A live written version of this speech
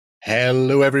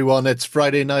Hello, everyone. It's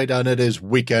Friday night and it is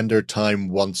weekender time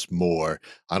once more.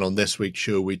 And on this week's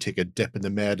show, we take a dip in the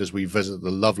Med as we visit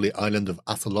the lovely island of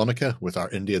Athalonica with our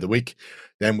Indie of the Week.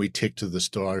 Then we take to the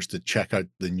stars to check out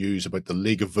the news about the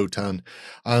League of Votan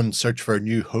and search for a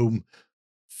new home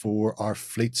for our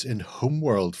fleets in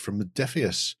Homeworld from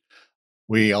Modiphius.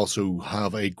 We also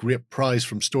have a great prize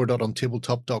from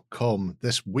store.ontabletop.com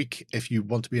this week. If you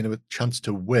want to be in a chance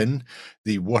to win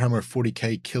the Warhammer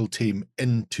 40k Kill Team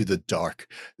Into the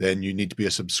Dark, then you need to be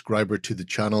a subscriber to the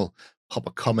channel, pop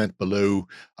a comment below,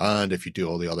 and if you do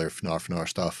all the other FNAR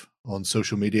stuff on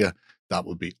social media, that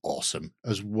would be awesome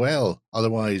as well.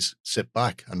 Otherwise, sit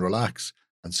back and relax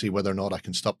and see whether or not I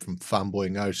can stop from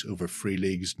fanboying out over Free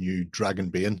League's new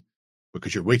Dragonbane,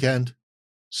 because your weekend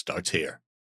starts here.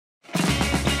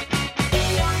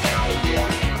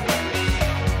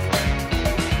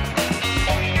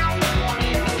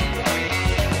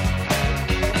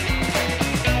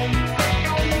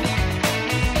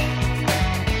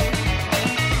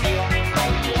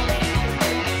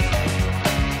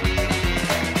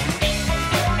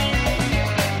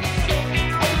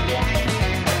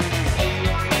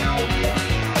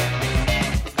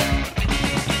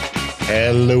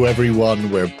 Hello, everyone.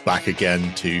 We're back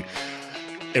again to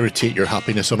irritate your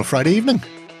happiness on a Friday evening.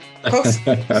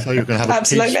 So you're going to have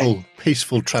a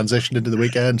peaceful transition into the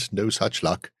weekend. No such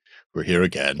luck. We're here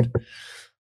again.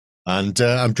 And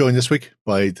I'm joined this week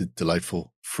by the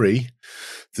delightful Free,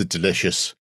 the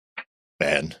delicious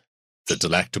Ben, the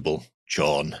delectable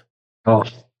John. Oh.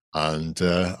 And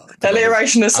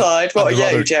alliteration aside, what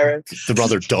are you, Jared? The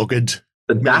rather dogged.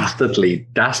 The dastardly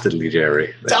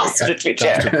Jerry. Dastardly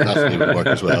Jerry. Dastardly would work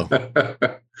as well.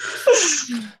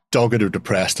 Dogged or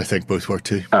depressed, I think both work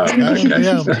too. Oh,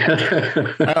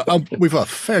 we've got a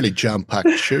fairly jam-packed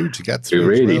show to get through.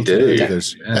 We really do.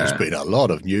 There's been a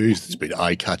lot of news. It's been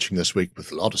eye-catching this week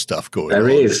with a lot of stuff going on. There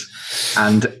is.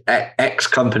 And X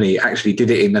company actually did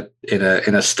it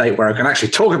in a state where I can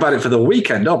actually talk about it for the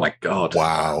weekend. Oh my God.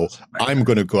 Wow. I'm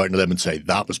going to go out on a limb and say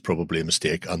that was probably a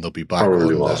mistake, and they'll be back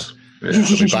Probably was. They'll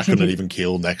be back on an even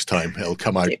keel next time. It'll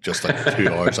come out just like 2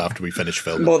 hours after we finish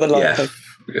filming. More than likely.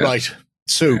 Yeah. Right.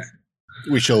 So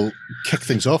we shall kick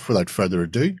things off without further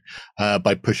ado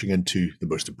by pushing into the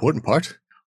most important part,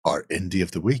 our Indie of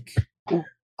the Week. Ooh.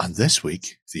 And this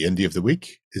week, the Indie of the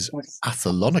Week is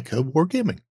Athalonica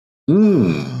Wargaming.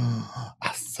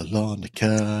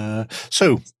 Athalonica.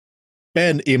 So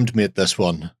Ben aimed me at this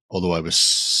one, although I was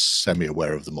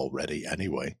semi-aware of them already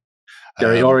anyway.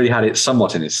 Gary already had it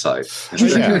somewhat in his sight.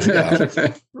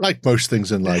 Yeah. Like most things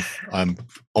in life, I'm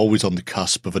always on the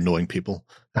cusp of annoying people.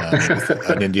 With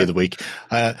an Indie of the Week.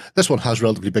 This one has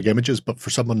relatively big images, but for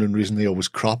some unknown reason, they always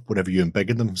crop whenever you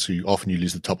embiggen them. So often you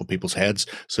lose the top of people's heads.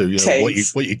 So you know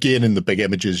what you gain in the big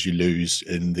images, you lose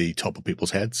in the top of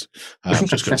people's heads. I'm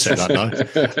just going to say that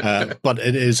now. But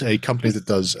it is a company that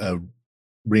does a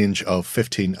range of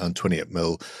 15 and 28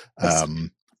 mil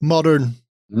modern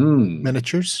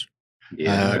miniatures.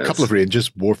 Yeah, a couple of ranges,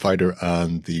 Warfighter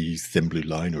and the Thin Blue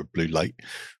Line or Blue Light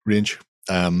range.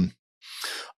 And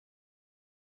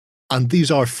these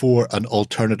are for an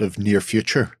alternative near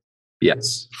future.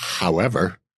 Yes.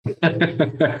 However,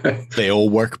 they all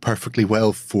work perfectly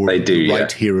well for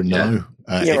right here and now.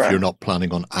 If you're not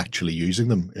planning on actually using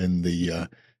them in the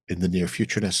near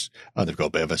futureness. And they've got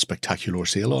a bit of a spectacular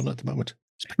sale on at the moment.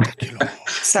 Spectacular.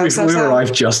 We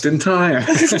arrived just in time.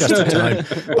 Just in time.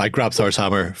 By Grabthar's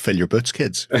hammer, fill your boots,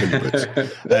 kids. Fill your boots.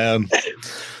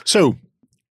 So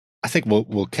I think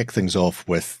we'll kick things off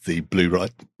with the blue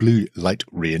light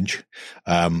range,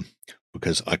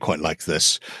 because I quite like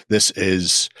this. This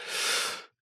is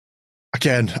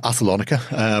again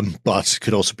Athalonica, but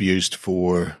could also be used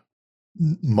for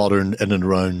modern in and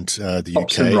around the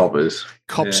Cops UK. And robbers.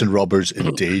 Cops and robbers,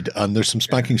 indeed. And there's some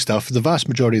spanking stuff. The vast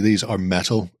majority of these are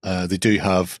metal. They do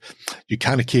have, you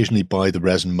can occasionally buy the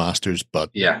resin masters, but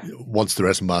once the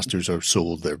resin masters are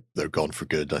sold, they're gone for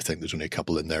good. I think there's only a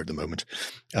couple in there at the moment.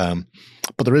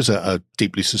 But there is a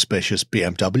deeply suspicious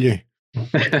BMW.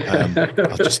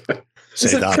 I'll just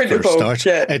say that for a start.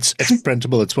 Yeah. It's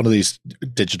printable. It's one of these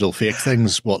digital fake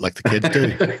things, like the kids do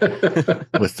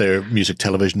with their music,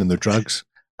 television, and their drugs.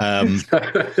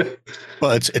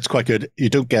 But it's quite good. You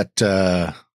don't get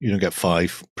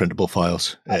 5 printable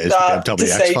files. It is the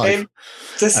BMW X5.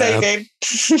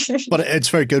 Just but it's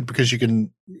very good because you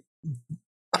can.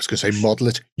 I was going to say model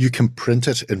it. You can print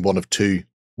it in one of two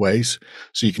ways.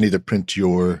 So you can either print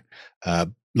your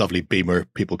lovely Beamer,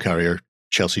 people carrier,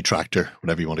 Chelsea tractor,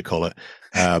 whatever you want to call it,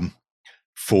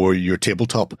 for your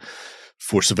tabletop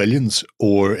for civilians,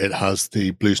 or it has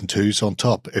the blues and twos on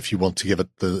top if you want to give it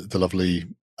the lovely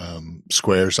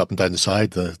squares up and down the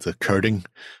side, the curving,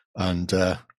 and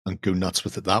go nuts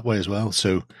with it that way as well.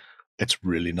 So it's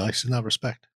really nice in that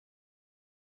respect.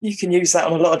 You can use that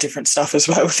on a lot of different stuff as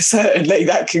well. Certainly,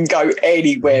 that can go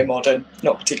anywhere modern,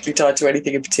 not particularly tied to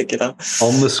anything in particular.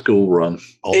 On the school run.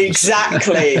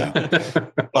 Exactly.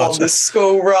 On the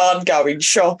school run, going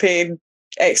shopping.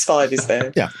 X5 is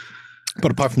there. Yeah.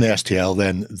 But apart from the STL,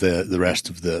 then the rest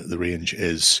of the range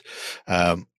is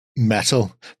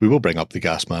metal. We will bring up the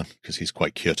Gasman because he's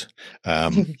quite cute.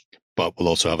 But we'll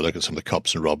also have a look at some of the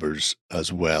cops and robbers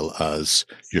as well as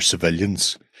your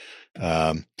civilians.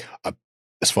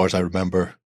 As far as I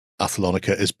remember,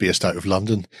 Athalonica is based out of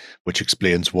London, which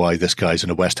explains why this guy's in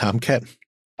a West Ham kit.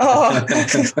 Oh.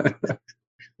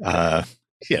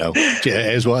 It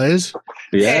is what it is.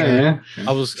 Yeah.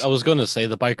 I was going to say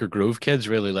the Biker Grove kids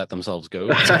really let themselves go.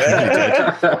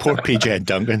 Poor PJ and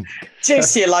Duncan.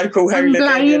 Just your local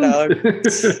hooligan, you know.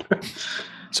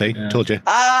 See, told you.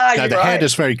 Now, the head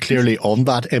is very clearly on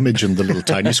that image in the little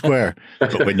tiny square,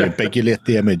 but when you bigulate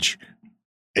the image,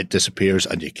 it disappears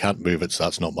and you can't move it, so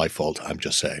that's not my fault. I'm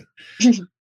just saying.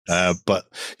 But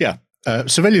yeah,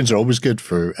 civilians are always good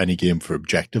for any game for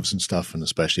objectives and stuff, and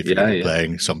especially if you're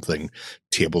playing something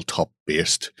tabletop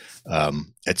based.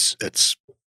 It's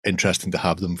interesting to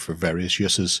have them for various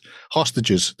uses.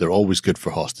 Hostages, they're always good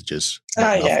for hostages.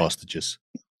 Hostages.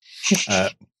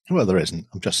 Well, there isn't.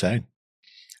 I'm just saying.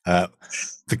 The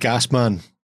Gasman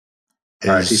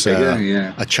is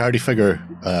a charity figure.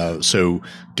 So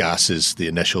gas is the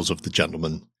initials of the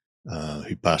gentleman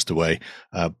who passed away.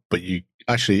 But you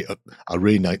actually, a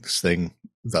really nice thing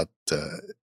that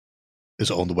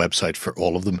is on the website for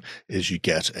all of them is you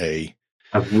get a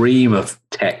ream of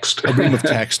text. A ream of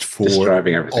text for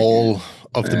all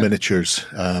of the miniatures.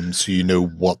 So you know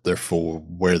what they're for,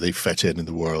 where they fit in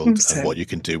the world, and what you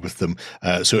can do with them.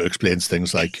 So it explains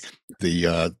things like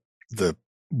the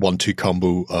 1-2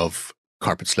 combo of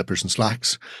carpet slippers and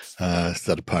slacks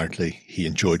that apparently he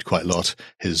enjoyed quite a lot.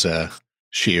 His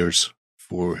shears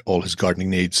for all his gardening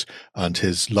needs, and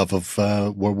his love of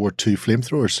World War II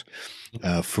flamethrowers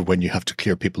for when you have to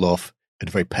clear people off in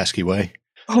a very pesky way.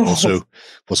 Also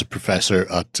was a professor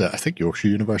at, I think, Yorkshire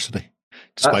University.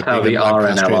 That's how the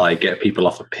RNLI get people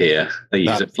off a pier. They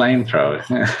use a flamethrower.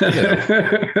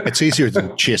 It's easier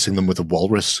than chasing them with a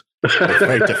walrus. It's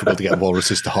very difficult to get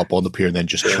walruses to hop on the pier and then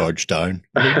just charge down.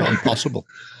 Not impossible.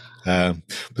 But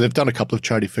they've done a couple of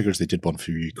charity figures. They did one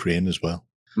for Ukraine as well,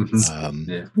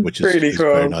 which is really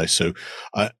cool. Very nice. So,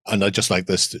 and I just like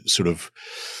this sort of,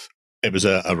 it was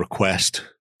a request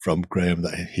from Graham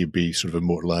that he'd be sort of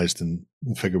immortalized and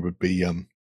the figure would be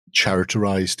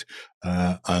charitarized,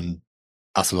 and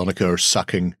Athalonica are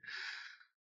sucking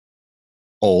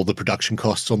all the production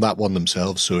costs on that one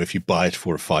themselves. So if you buy it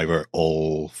for a £5,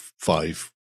 all £5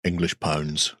 English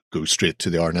pounds go straight to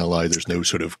the RNLI. There's no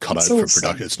sort of cutout for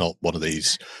production. It's not one of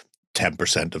these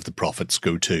 10% of the profits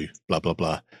go to blah blah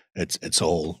blah. It's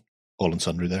all and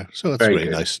sundry there. So that's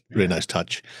really nice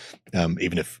touch.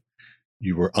 Even if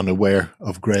you were unaware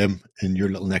of Graham in your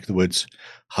little neck of the woods,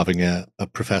 having a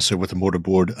professor with a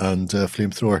mortarboard and a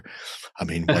flamethrower. I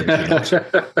mean, why would you not?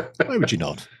 Why would you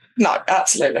not? No,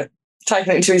 absolutely.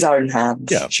 Taking it into his own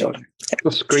hands. Yeah, sure.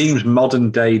 It screams modern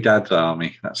day Dad's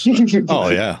Army. That's oh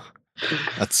yeah,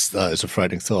 that is a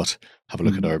frightening thought. Have a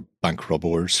look at our bank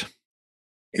robbers.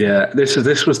 Yeah, this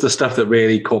was the stuff that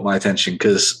really caught my attention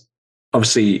because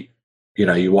obviously, you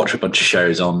know, you watch a bunch of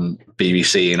shows on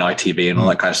BBC and ITV and all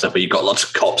that kind of stuff, but you've got lots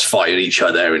of cops fighting each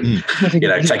other and, you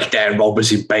know, taking down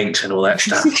robbers in banks and all that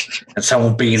stuff, and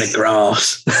someone being in the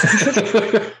grass.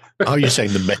 Are you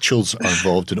saying the Mitchells are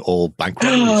involved in all bank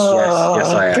robberies? Yes,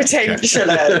 I am.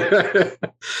 Potentially.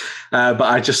 But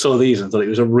I just saw these and thought it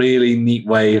was a really neat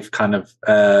way of kind of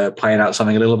playing out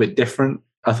something a little bit different,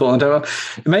 I thought, on Dover.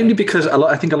 Mainly because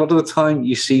I think a lot of the time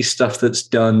you see stuff that's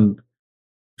done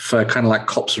for kind of like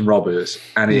cops and robbers,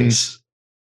 and it's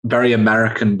very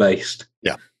American based.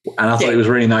 Yeah. And I thought it was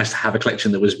really nice to have a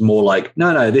collection that was more like,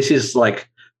 no, this is like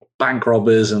bank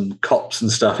robbers and cops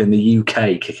and stuff in the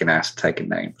UK kicking ass, taking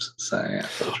names. So yeah,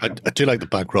 I do like the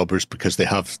bank robbers because they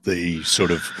have the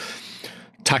sort of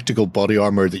tactical body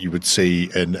armor that you would see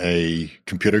in a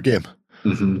computer game.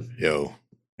 You know,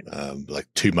 like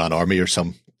 2-man army or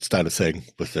some style of thing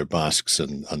with their masks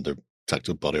and their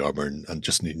tactical body armor and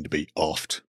just needing to be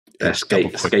offed.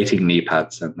 Skating knee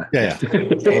pads. Yeah.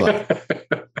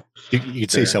 You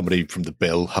could see somebody from the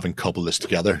Bill having cobbled this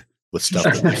together with stuff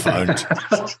that they found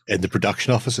in the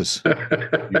production offices.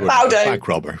 You were a bank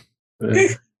robber.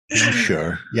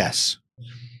 Sure, yes.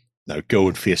 Now go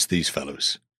and face these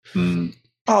fellows.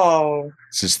 Oh,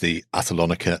 This is the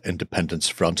Athalonica Independence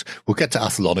Front. We'll get to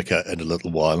Athalonica in a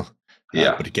little while.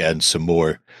 Yeah. But again, some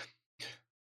more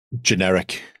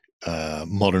generic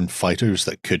modern fighters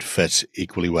that could fit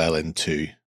equally well into...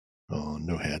 Oh,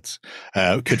 no heads.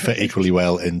 Could fit equally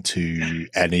well into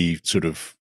any sort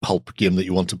of pulp game that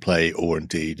you want to play, or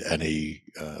indeed any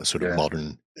sort of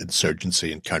modern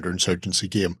insurgency and counterinsurgency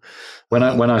game. When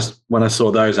I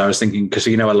saw those, I was thinking, because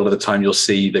a lot of the time you'll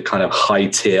see the kind of high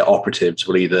tier operatives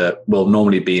will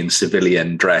normally be in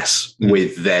civilian dress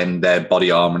with then their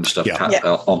body armor and stuff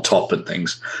on top and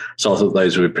things. So I thought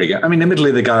those would be pretty good. I mean,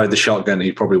 admittedly, the guy with the shotgun,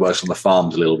 he probably works on the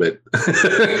farms a little bit.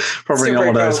 Probably not one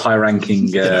of those high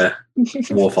ranking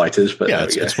war fighters, but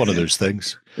it's one of those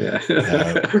things. Yeah,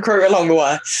 recruit along the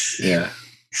way. Yeah.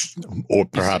 Or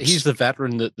perhaps he's the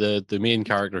veteran that the main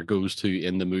character goes to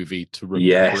in the movie to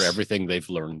remember everything they've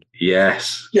learned.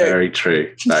 Yes, very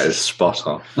true. That is spot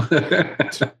on.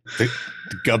 the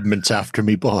government's after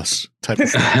me, boss. Type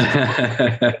of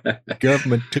thing.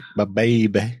 Government took my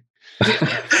baby.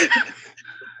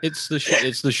 It's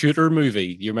the Shooter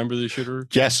movie. You remember the Shooter?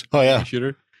 Yes. Oh yeah.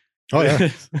 Shooter. Oh yeah.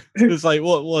 It's like,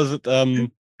 what was it?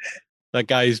 The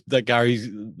guy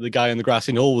in the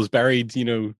grassy knoll was buried,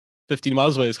 15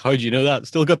 miles away. How do you know that?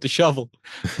 Still got the shovel.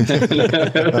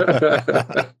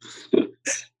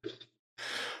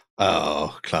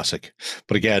 Oh, classic.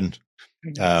 But again,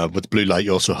 with Blue Light,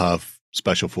 you also have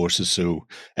special forces. So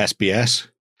SBS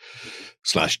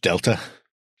 / Delta,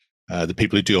 the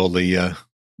people who do all the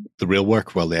real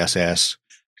work, while the SAS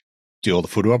do all the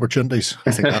photo opportunities.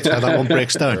 I think that's how that one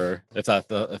breaks down. Sure. If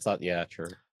that, yeah, sure.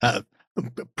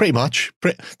 Pretty much.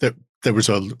 There was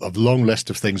a long list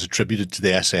of things attributed to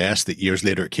the SAS that years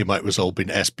later it came out was all been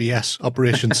SBS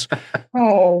operations.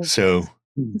 So,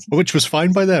 which was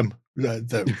fine by them.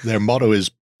 Their motto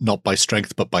is not by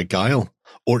strength, but by guile.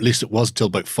 Or at least it was until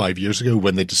about 5 years ago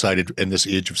when they decided in this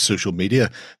age of social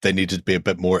media, they needed to be a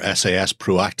bit more SAS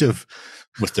proactive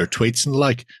with their tweets and the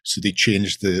like. So they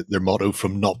changed their motto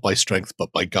from not by strength,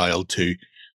 but by guile to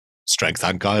strength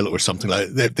and guile or something like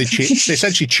that. They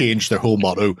essentially changed their whole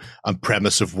motto and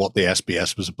premise of what the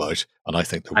SBS was about. And I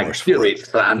think they're worse for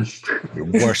it. You're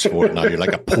worse for it now. You're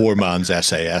like a poor man's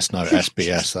SAS, now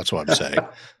SBS. That's what I'm saying.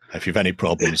 If you have any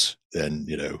problems, then,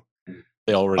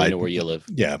 they already know where you live.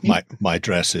 Yeah, my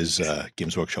address is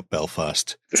Games Workshop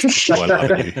Belfast. Royal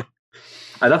Avenue.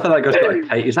 I love that guy's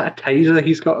got is that a taser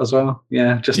he's got as well?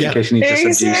 Yeah, just in case you need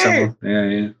to subdue someone.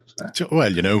 Yeah. So,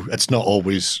 well, it's not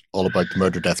always all about the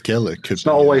murder, death, kill. It's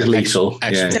not always lethal.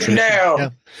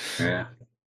 Yeah.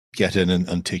 Get in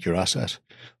and take your asset.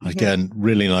 Again,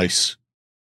 really nice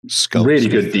sculpts. Really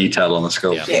good detail on the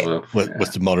sculpts. Yeah.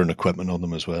 With the modern equipment on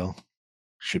them as well.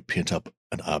 Should paint up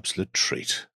an absolute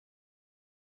treat.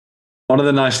 One of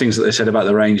the nice things that they said about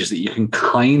the range is that you can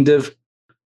kind of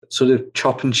sort of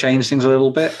chop and change things a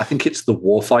little bit. I think it's the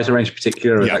Warfighter range in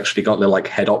particular have actually got the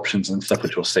head options and stuff,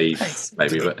 which we'll see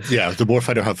maybe. But yeah, the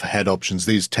Warfighter have head options.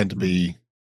 These tend to be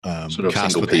sort of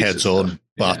cast with the heads on,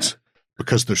 but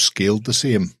because they're scaled the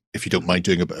same, if you don't mind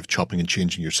doing a bit of chopping and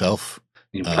changing yourself,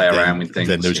 you can play around with things.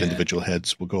 Then those individual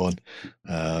heads will go on.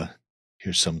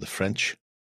 Here's some of the French,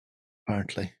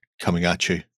 apparently, coming at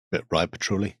you, a bit Riot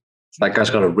Patrol-y. That guy's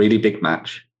got a really big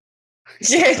match.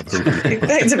 Yeah, it's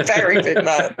a very big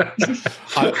man.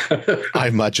 I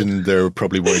imagine they're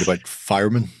probably worried about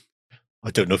firemen.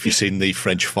 I don't know if you've seen the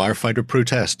French firefighter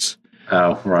protests.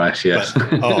 Oh, right, yes.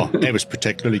 But, it was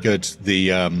particularly good.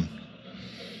 I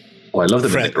love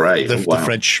the grey. The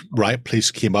French riot police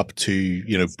came up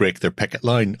to, break their picket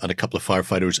line, and a couple of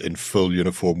firefighters in full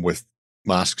uniform with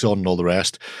masks on and all the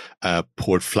rest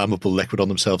poured flammable liquid on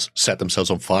themselves, set themselves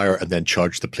on fire, and then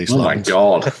charged the police lines.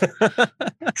 Oh my God.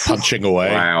 Punching away.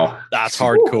 Wow. That's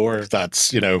hardcore. That's,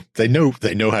 they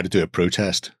know how to do a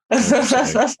protest.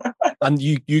 And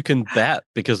you can bet,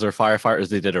 because they're firefighters,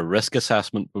 they did a risk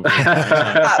assessment before.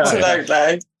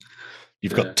 Absolutely.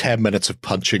 You've got 10 minutes of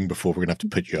punching before we're going to have to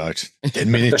put you out.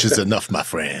 10 minutes is enough, my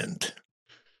friend.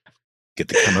 Get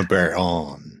the camembert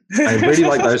on. I really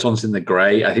like those ones in the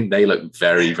grey. I think they look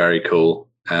very, very cool.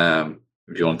 If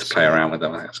you want to play around with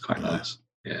them, I think that's quite nice.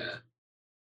 Yeah.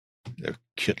 They're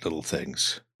cute little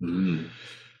things. Mm.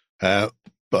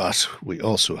 But we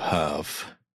also have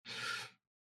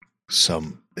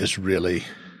some Israeli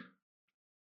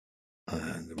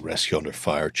Rescue Under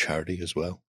Fire charity as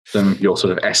well. Some of your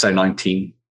sort of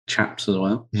SO19 chaps as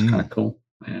well. It's kind of cool.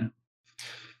 Yeah.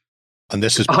 And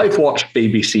this is I've watched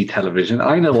BBC television.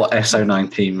 I know what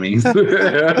SO19 means.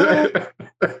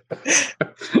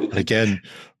 Again,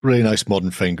 really nice modern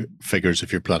figures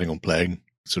if you're planning on playing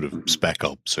sort of Spec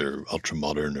Ops or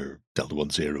Ultramodern or Delta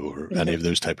 10 or any of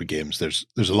those type of games. There's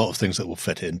a lot of things that will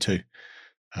fit into.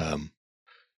 But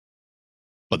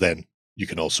then you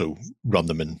can also run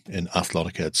them in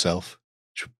Athlonica itself,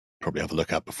 which we'll probably have a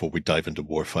look at before we dive into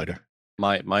Warfighter.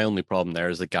 My only problem there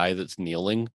is the guy that's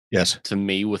kneeling. Yes. To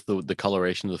me, with the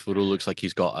coloration of the photo, looks like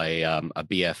he's got a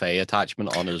BFA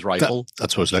attachment on his rifle.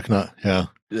 That's what I was looking at. Yeah.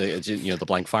 The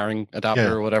blank firing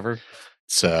adapter or whatever.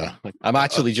 It's I'm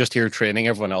actually just here training.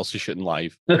 Everyone else is shooting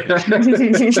live. It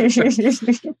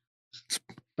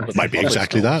might be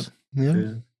exactly that.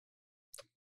 Yeah.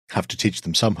 Have to teach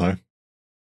them somehow.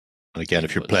 And again,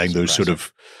 if you're playing those sort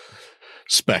of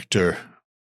Spectre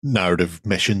narrative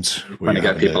missions, trying to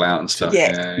get people out and stuff,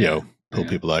 pull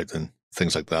people out and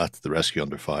things like that. The Rescue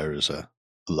Under Fire is a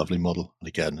lovely model, and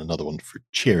again, another one for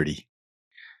charity.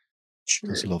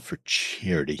 There's a lot for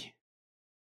charity.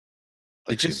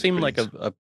 It just seemed like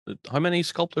a. How many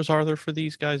sculptors are there for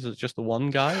these guys? Is it just the one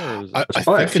guy, or is it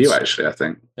quite a few actually? I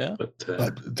think. Yeah. But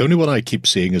the only one I keep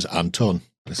seeing is Anton.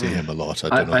 I see him a lot. I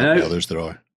don't know how many others there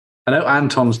are. I know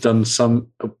Anton's done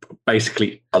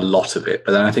basically a lot of it,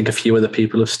 but then I think a few other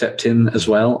people have stepped in as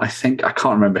well. I can't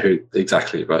remember who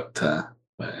exactly, but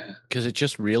because it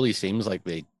just really seems like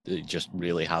they just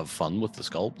really have fun with the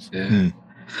sculpts. Yeah,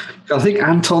 I think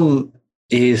Anton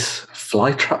is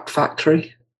Flytrap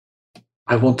Factory.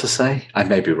 I want to say, I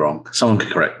may be wrong. Someone can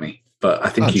correct me, but I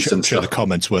think he's done stuff. The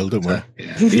comments will, don't we?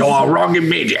 You are wrong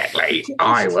immediately.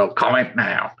 I will comment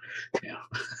now. Yeah.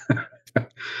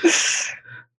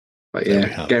 But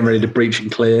yeah, getting ready to breach and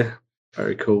clear.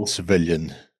 Very cool.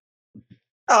 Civilian.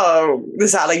 Oh,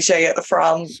 there's Ali J at the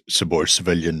front. Some more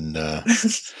civilian. All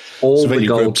civilian the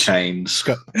gold groups. chains.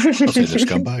 I'll say they're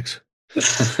scumbags.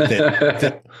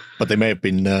 But they may have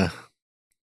been. They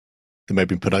may have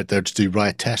been put out there to do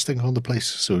riot testing on the place,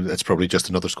 so it's probably just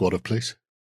another squad of police.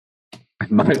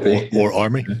 It might be. Or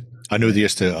army. I know they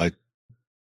used to. I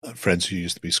friends who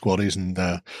used to be squaddies, and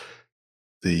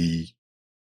the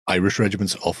Irish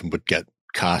regiments often would get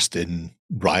cast in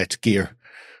riot gear,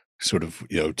 sort of,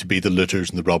 to be the looters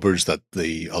and the robbers that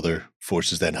the other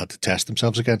forces then had to test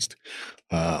themselves against.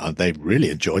 And they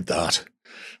really enjoyed that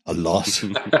a lot.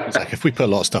 It's like, if we put a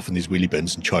lot of stuff in these wheelie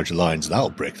bins and charge the lines, that'll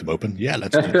break them open. Yeah,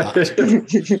 let's do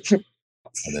that.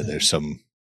 And then there's some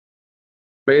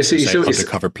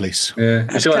undercover police. Yeah,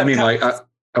 you see what I mean? Like,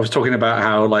 I was talking about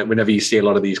how, like, whenever you see a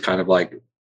lot of these kind of like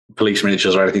police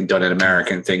miniatures or anything done in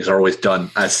American things are always done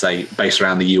as, say, based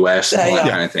around the US and that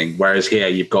kind of thing. Whereas here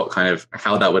you've got kind of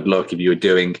how that would look if you were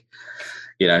doing,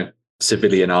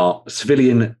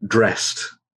 civilian dressed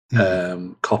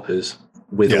coppers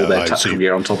with all their tactical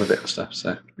gear on top of it and stuff.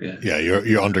 So yeah,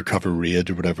 your undercover raid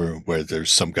or whatever, where there's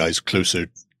some guys closer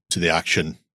to the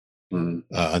action, and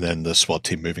then the SWAT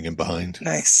team moving in behind.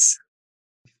 Nice.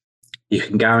 You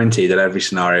can guarantee that every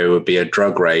scenario would be a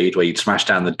drug raid where you'd smash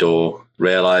down the door,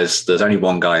 realize there's only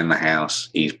one guy in the house.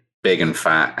 He's big and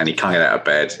fat, and he can't get out of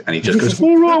bed, and he just goes,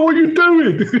 "All right, what are you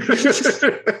doing?"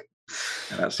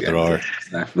 There are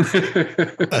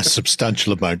a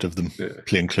substantial amount of them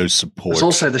plainclothes support. There's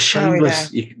also the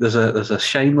shameless. There's a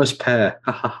shameless pair.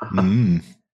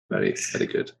 Very, very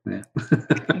good. Yeah.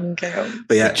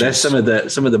 But yeah, there's some of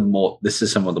the more. This is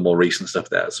some of the more recent stuff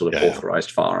there. Sort of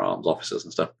authorized firearms officers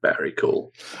and stuff. Very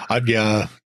cool. Isn't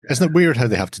it weird how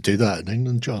they have to do that in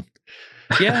England, John?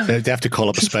 Yeah, they have to call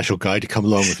up a special guy to come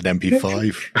along with an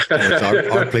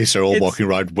MP5. Our police are all walking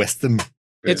around with them.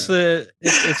 It's the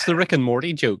Rick and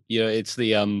Morty joke. It's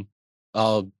the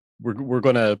we're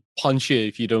gonna punch you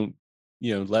if you don't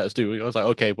let us do it. I was like,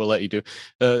 okay, we'll let you do.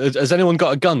 Has anyone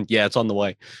got a gun? Yeah, it's on the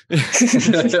way.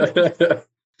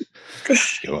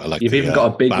 You've even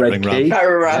got a big red key.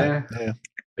 Yeah.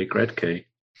 Big red key.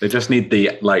 They just need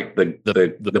the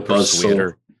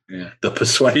persuader. Yeah, the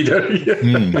persuader.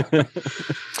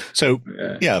 So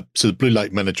the blue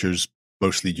light miniatures,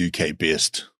 mostly UK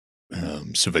based,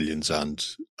 civilians and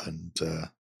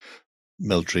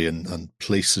military and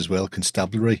police as well,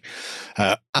 constabulary.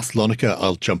 Athlonica,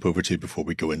 I'll jump over to before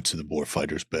we go into the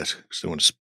warfighters bit, because I want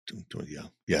to.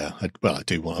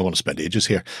 I want to spend ages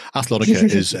here.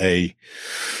 Athlonica is a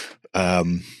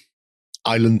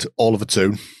island all of its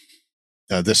own.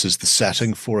 This is the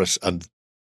setting for us, and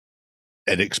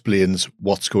it explains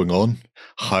what's going on,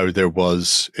 how there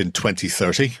was in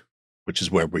 2030, which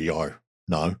is where we are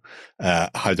now,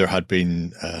 how there had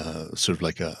been sort of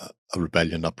like a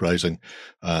rebellion uprising.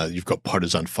 You've got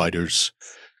partisan fighters,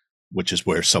 which is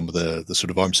where some of the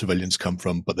sort of armed civilians come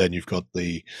from. But then you've got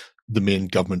the main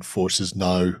government forces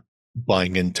now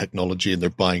buying in technology, and they're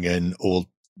buying in old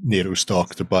NATO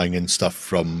stock. They're buying in stuff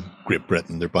from Great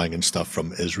Britain. They're buying in stuff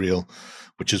from Israel,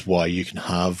 which is why you can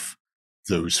have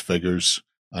those figures.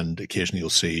 And occasionally you'll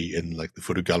see in like the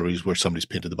photo galleries where somebody's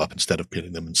painted them up instead of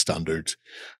painting them in standard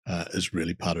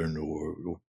Israeli pattern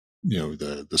or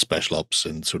the special ops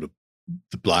in sort of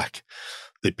the black.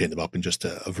 They paint them up in just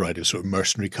a variety of sort of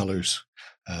mercenary colors.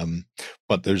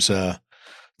 But there's the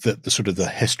sort of the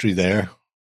history there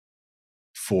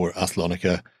for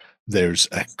Athalonica. There's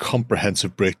a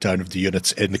comprehensive breakdown of the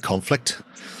units in the conflict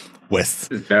with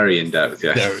very in depth,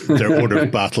 yeah. their order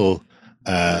of battle,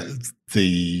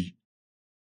 the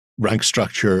rank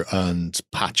structure and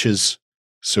patches.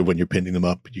 So when you're painting them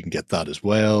up, you can get that as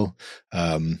well.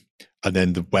 And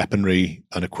then the weaponry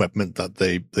and equipment that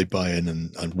they buy in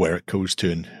and where it goes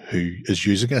to and who is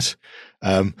using it,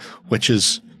 which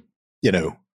is,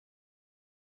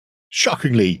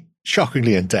 shockingly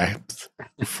in depth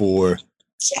for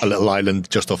a little island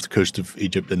just off the coast of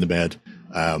Egypt in the Med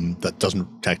that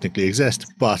doesn't technically exist.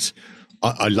 But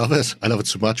I love it. I love it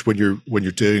so much when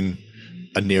you're doing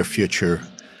a near future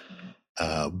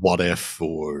what if,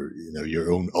 or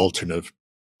your own alternative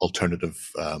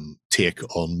take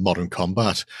on modern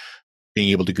combat, being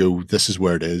able to go, this is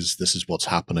where it is, this is what's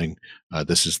happening,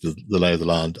 this is the lay of the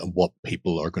land, and what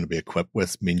people are going to be equipped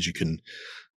with means you can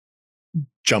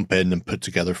jump in and put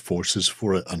together forces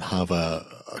for it and have a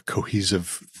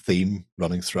cohesive theme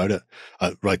running throughout it,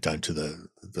 right down to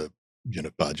the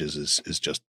unit badges is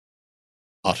just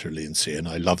utterly insane.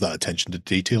 I love that attention to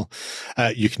detail.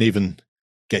 You can even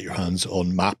get your hands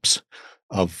on maps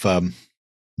of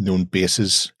known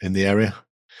bases in the area.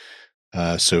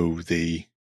 So the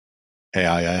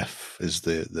AIF is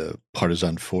the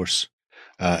partisan force.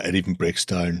 It even breaks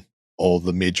down all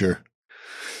the major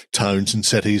towns and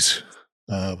cities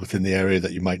within the area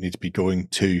that you might need to be going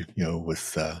to,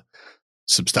 with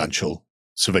substantial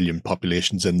civilian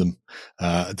populations in them.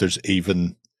 There's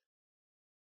even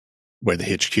where the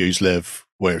HQs live,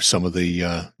 where some of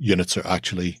the units are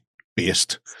actually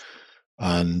based.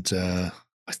 And I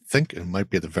think it might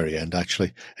be at the very end,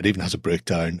 actually. It even has a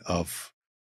breakdown of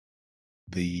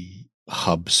the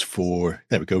hubs for,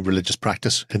 religious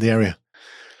practice in the area.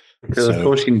 Because of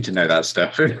course you need to know that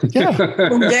stuff. Yeah.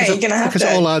 Yeah, you're going to have Because to.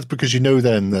 it all adds, because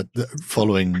then that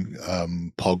following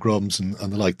pogroms and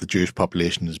the like, the Jewish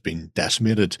population has been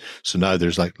decimated. So now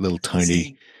there's like little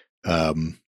tiny,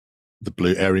 the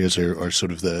blue areas are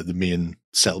sort of the main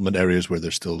settlement areas where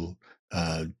there's still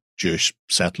Jewish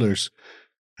settlers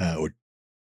or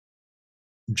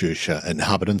Jewish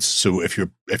inhabitants. So if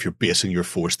you're basing your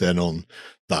force then on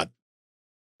that,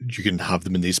 you can have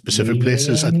them in these specific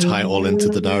places and tie all into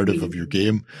the narrative of your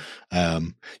game.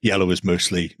 Yellow is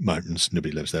mostly mountains.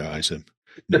 Nobody lives there, I assume.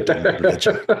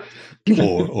 Religion.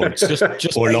 Or it's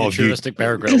just or a lot of futuristic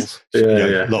Bear Grylls.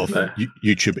 a lot of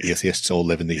YouTube atheists all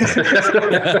live in the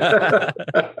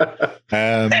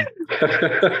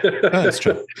that's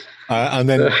true. And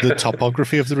then the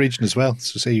topography of the region as well.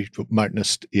 So say you've got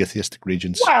mountainous atheistic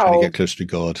regions trying to get closer to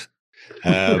God.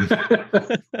 Despite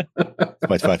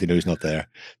the fact he knows he's not there.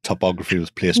 Topography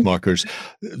with place markers.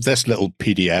 This little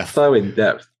PDF so in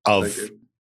depth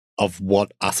of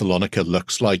what Athalonica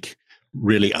looks like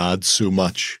really adds so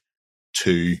much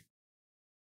to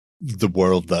the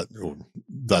world that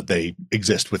they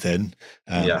exist within.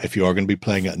 If you are going to be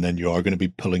playing it, and then you are going to be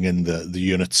pulling in the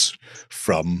units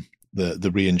from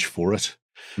the range for it.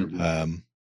 Mm-hmm.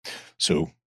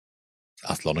 So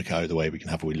Athalonica out of the way, we can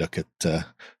have a wee look at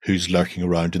who's lurking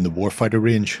around in the warfighter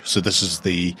range. So this is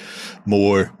the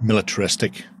more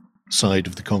militaristic side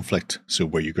of the conflict. So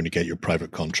where you're going to get your private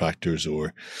contractors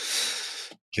or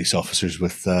police officers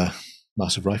with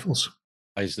massive rifles.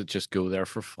 Guys that just go there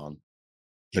for fun.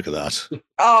 Look at that.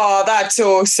 Oh, that's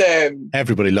awesome.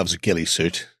 Everybody loves a ghillie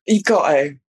suit. You got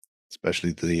to.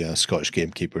 Especially the Scottish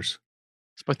gamekeepers.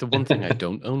 It's about the one thing I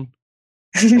don't own.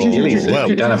 Ghillie suit. Well,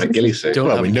 you don't have a ghillie suit.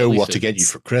 Well, we know what to get you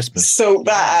for Christmas. Sort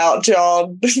that out,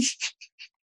 John.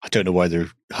 I don't know why they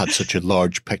had such a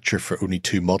large picture for only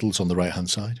 2 models on the right-hand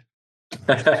side.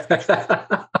 But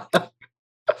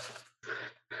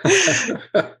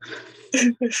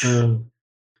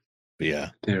yeah,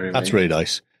 that's really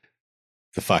nice.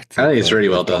 The fact that I think it's really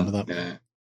well done. Yeah.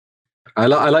 I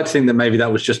like to think that maybe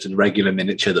that was just a regular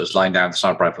miniature that was lying down the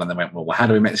sniper rifle, and they went, well, how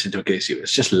do we make this into a ghillie suit?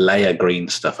 Let's just layer green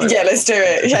stuff over. Yeah, let's do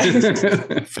it.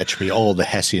 Yeah. Fetch me all the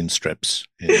Hessian strips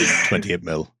in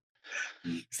 28mm.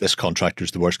 This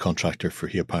contractor's the worst contractor, for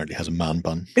he apparently has a man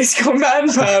bun. It's got man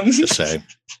bun. Just saying.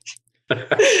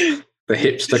 The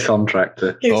hipster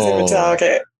contractor. Gives him a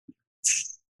target.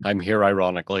 I'm here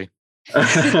ironically.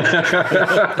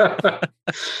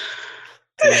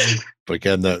 But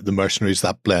again, the mercenaries,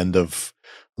 that blend of,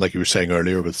 like you were saying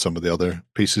earlier with some of the other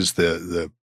pieces,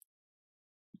 the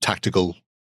tactical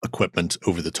equipment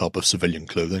over the top of civilian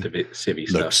clothing. A bit civvy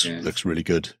Looks stuff. Yeah. looks really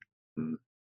good.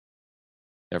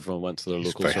 Everyone went to their He's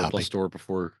local very surplus happy. store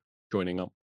before joining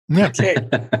up. Yeah, Okay.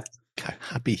 how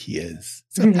happy he is.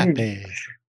 So happy.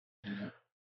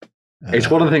 It's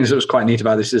one of the things that was quite neat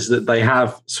about this is that they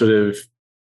have sort of,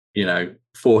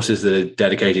 forces that are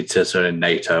dedicated to sort of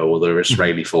NATO or the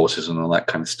Israeli forces and all that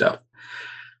kind of stuff,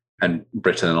 and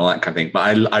Britain and all that kind of thing.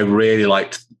 But I really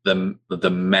liked the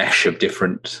mesh of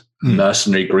different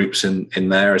mercenary groups in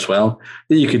there as well,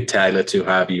 that you could tailor to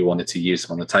however you wanted to use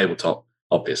them on the tabletop,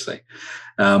 obviously.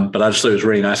 But I just thought it was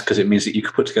really nice because it means that you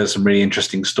could put together some really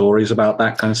interesting stories about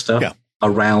that kind of stuff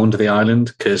around the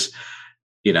island, because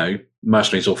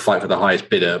mercenaries will fight for the highest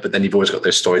bidder, but then you've always got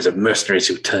those stories of mercenaries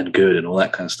who turn good and all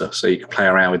that kind of stuff. So you can play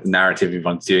around with the narrative if you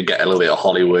want to and get a little bit of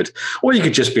Hollywood, or you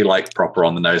could just be like proper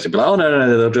on the nose and be like, oh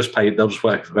no, they'll just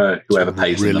work for whoever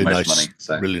pays them the most money.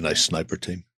 So really nice sniper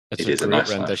team. It's It a is a great nice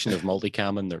rendition of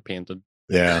multicam, and they're painted.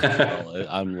 Yeah. Well,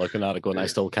 I'm looking at it going, I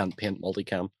still can't paint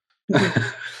multicam. You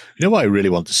know what I really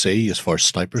want to see as far as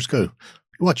snipers go? You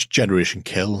watch Generation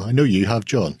Kill. I know you have,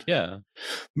 John. Yeah,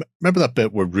 Remember that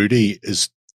bit where Rudy is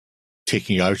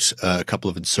taking out a couple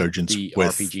of insurgents the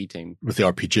with RPG team. with the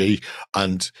RPG,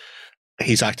 and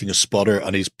he's acting as spotter,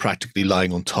 and he's practically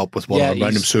lying on top with one Yeah, arm around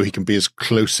him he's- so he can be as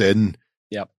close in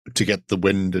Yep. to get the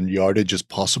wind and yardage as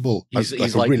possible. He's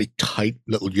Like a like- really tight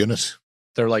little unit.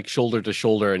 They're like shoulder to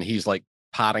shoulder, and he's like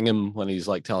patting him when he's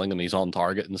like telling him he's on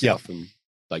target and Yeah. stuff, and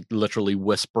like literally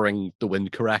whispering the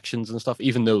wind corrections and stuff,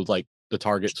 even though like the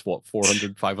target's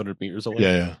 400, 500 meters away.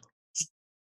 Yeah.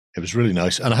 It was really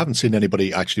nice. And I haven't seen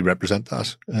anybody actually represent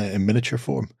that in miniature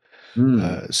form.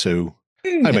 So,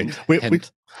 I mean,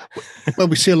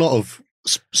 we see a lot of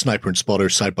sniper and spotter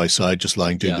side by side, just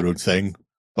lying doing Yeah. their own thing,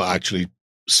 but actually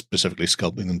specifically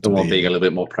sculpting them the to one be. being a little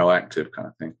bit more proactive kind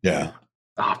of thing. Yeah.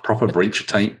 Proper breacher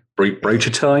time.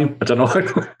 Breacher time. I don't know.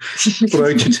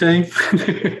 Breacher time.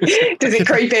 Does it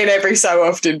creep in every so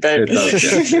often, Ben? It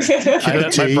does, My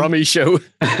Tea. Brummy show.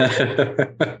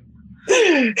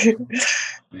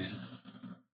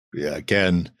 Yeah,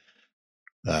 again,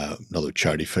 another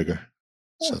charity figure.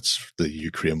 So that's the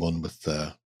Ukraine one with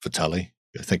Vitali.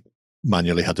 I think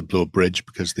manually had to blow a bridge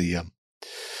because the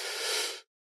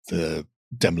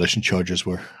demolition charges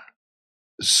were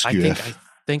skew. I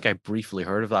think I briefly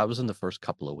heard of that. I was in the first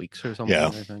couple of weeks or something. Yeah.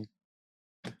 I think.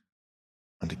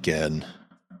 And again,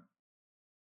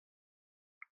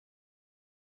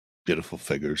 beautiful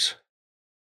figures.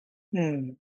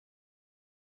 Hmm.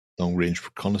 Long range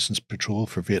reconnaissance patrol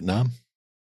for Vietnam.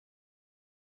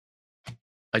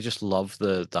 I just love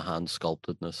the hand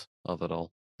sculptedness of it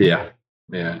all. Yeah.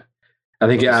 I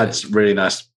think it adds really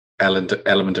nice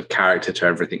element of character to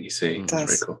everything you see. It It's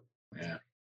does. very cool. Yeah.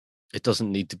 It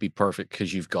doesn't need to be perfect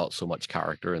because you've got so much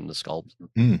character in the sculpt.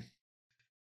 Mm.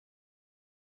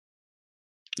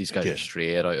 These guys Yeah. are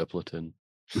straight out of Platoon.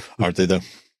 Aren't they though?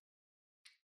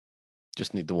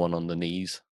 Just need the one on the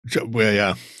knees. Well,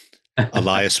 yeah.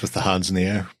 Elias with the hands in the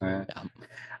air. Yeah.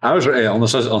 I was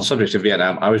on subject of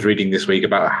Vietnam. I was reading this week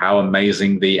about how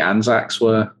amazing the Anzacs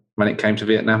were when it came to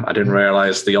Vietnam. I didn't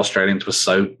realize the Australians were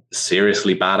so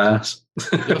seriously badass.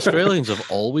 The Australians have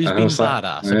always I been was like,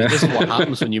 badass. I mean, this is what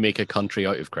happens when you make a country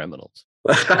out of criminals.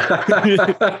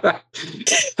 Yeah,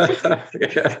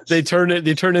 They turn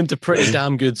into pretty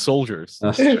damn good soldiers.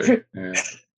 that's true. Yeah.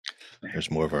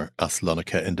 There's more of our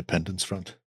Athlonica Independence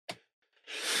Front.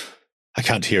 I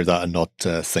can't hear that and not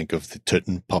think of the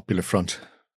Tooten Popular Front,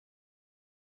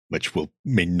 which will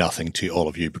mean nothing to all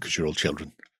of you because you're all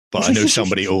children. But I know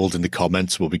somebody old in the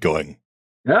comments will be going,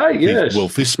 Ah, yes.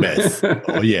 Wolfie Smith.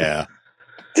 Oh, yeah.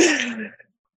 And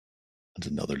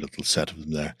another little set of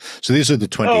them there. So these are the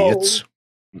 28s.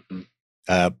 Mhm.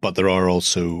 But there are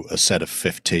also a set of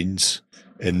 15s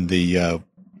in the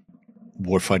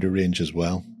Warfighter range as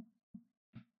well.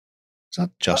 Is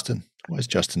that Justin? Why is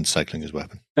Justin cycling his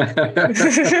weapon? Oh, I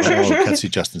can't see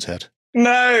Justin's head.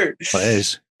 No. But it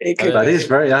is. It could that be. is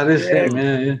Yeah. him.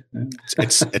 Yeah.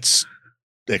 It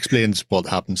explains what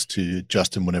happens to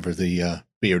Justin whenever the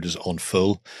beard is on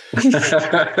full.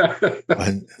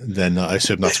 And then I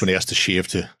assume that's when he has to shave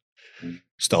to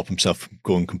stop himself from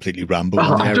going completely Rambo.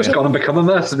 Oh, in the I've just area. gone and become a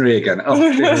mercenary again.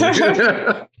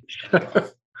 Oh,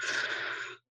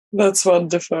 That's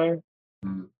wonderful.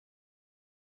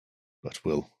 But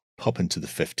we'll pop into the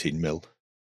 15 mil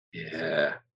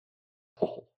yeah.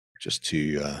 Oh. just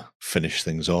to finish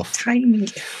things off. Tiny.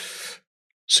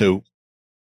 So,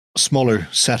 smaller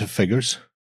set of figures,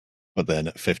 but then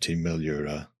at 15 mil,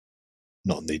 you're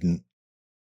not needing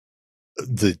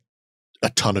a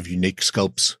ton of unique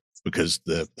sculpts because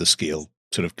the scale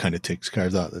sort of kind of takes care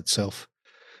of that itself.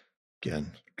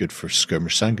 Again, good for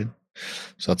Skirmish Sanguine.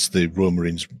 So that's the Royal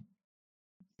Marines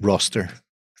roster.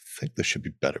 I think there should be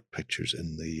better pictures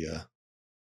in the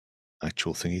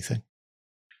actual thingy thing.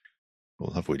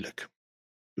 We'll have a wee look.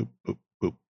 Boop, boop,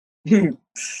 boop.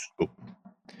 Boop.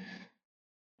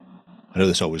 I know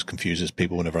this always confuses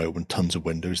people whenever I open tons of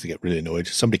windows. They get really annoyed.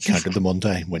 Somebody counted them one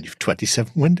day when you've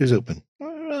 27 windows open. All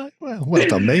right, well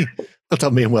done me. Well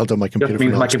done me and well done my computer.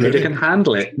 Means my computer can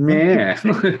handle it. Yeah.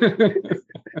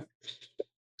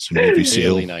 Some Navy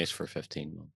SEAL. Really nice for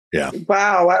 15 months. Yeah.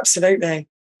 Wow, absolutely.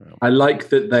 I like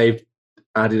that they've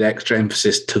added extra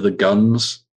emphasis to the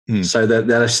guns, so that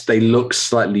they look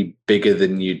slightly bigger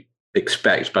than you'd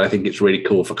expect. But I think it's really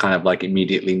cool for kind of like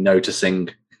immediately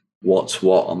noticing what's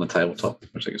what on the tabletop,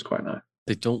 which I think is quite nice.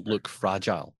 They don't look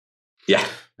fragile. Yeah.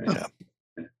 And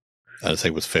I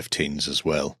think with 15s as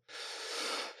well,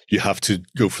 you have to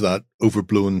go for that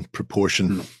overblown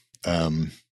proportion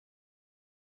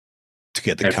to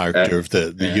get the character of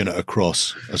the unit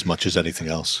across as much as anything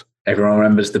else. Everyone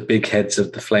remembers the big heads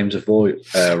of the Flames of War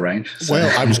range. So.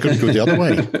 Well, I was going to go the other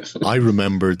way. I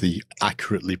remember the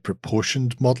accurately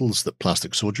proportioned models that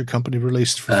Plastic Soldier Company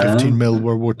released for 15mm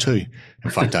World War II.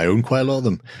 In fact, I own quite a lot of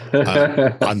them.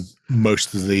 And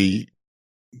most of the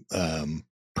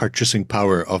purchasing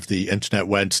power of the internet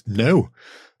went, no,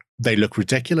 they look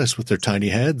ridiculous with their tiny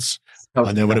heads.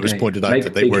 And then when it was pointed out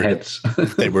that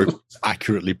they were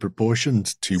accurately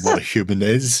proportioned to what a human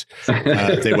is,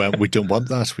 they went, we don't want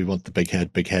that. We want the big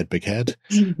head, big head, big head.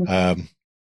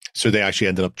 So they actually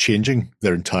ended up changing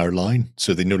their entire line.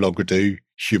 So they no longer do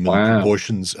human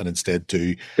proportions and instead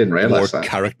do a more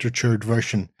caricatured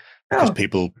version because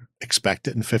people expect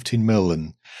it in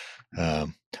 15mm.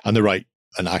 And they're right,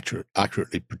 an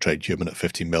accurately portrayed human at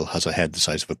 15mm has a head the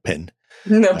size of a pin.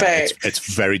 No bet.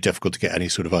 It's very difficult to get any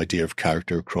sort of idea of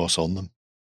character across on them.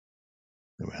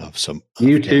 We have some.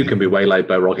 You too can be waylaid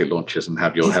by rocket launchers and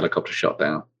have your helicopter shot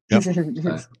down. Yep.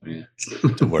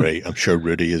 Don't worry, I'm sure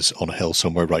Rudy is on a hill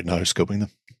somewhere right now scoping them.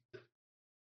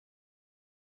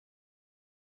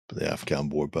 But the Afghan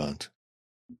warband,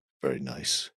 very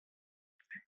nice.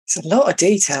 It's a lot of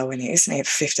detail in it, isn't it?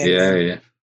 15. Yeah.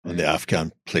 And the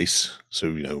Afghan police,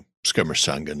 so Skirmish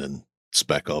Sanguine and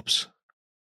Spec Ops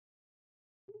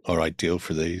are ideal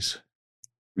for these.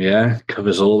 Yeah,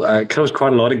 covers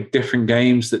quite a lot of different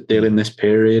games that deal in this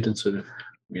period and sort of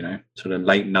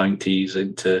late 90s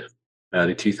into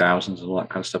early 2000s and all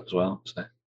that kind of stuff as well. So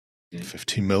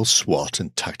 15mm SWAT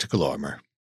and tactical armor.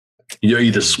 You're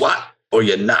either SWAT or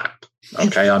you're not.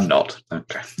 Okay, I'm not.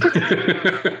 Okay.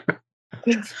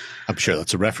 I'm sure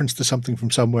that's a reference to something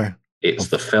from somewhere. It's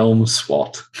the film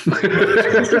SWAT.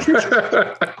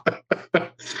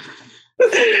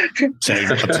 I'm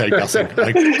saying nothing.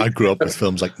 I grew up with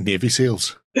films like Navy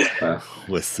SEALs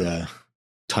with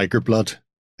tiger blood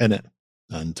in it,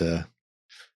 and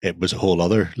it was a whole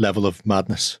other level of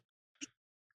madness.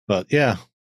 But yeah,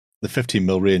 the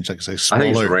 15mm range, like I say, smaller, I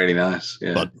think it's really nice,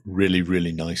 but really,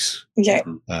 really nice. Yeah,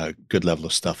 good level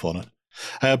of stuff on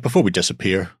it. Before we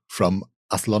disappear from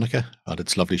Athalonica and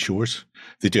its lovely shores,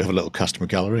 they do have a little customer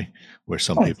gallery where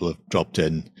some people have dropped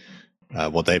in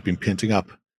what they've been painting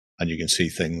up. And you can see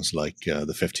things like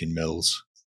the 15mm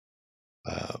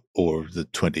or the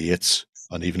 28s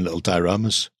and even little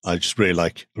dioramas. I just really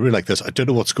like this. I don't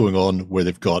know what's going on where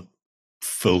they've got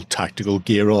full tactical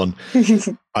gear on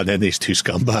and then these two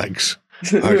scumbags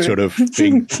are sort of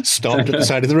being stopped at the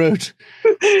side of the road.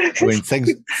 I mean,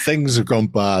 things have gone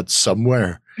bad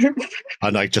somewhere.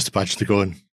 And I just imagine they're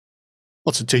going,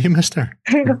 what's it to you, mister?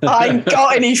 I ain't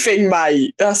got anything,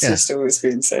 mate. That's just always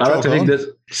been said. I like to think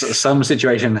that some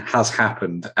situation has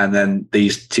happened and then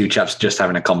these two chaps just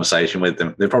having a conversation with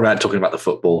them. They're probably talking about the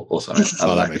football or something.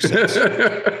 That makes sense.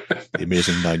 The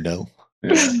amazing 9-0.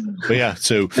 Yeah. But yeah,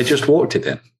 so... They just walked it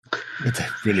in. They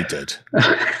really did.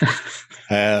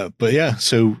 But yeah,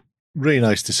 so really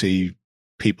nice to see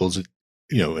people's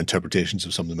interpretations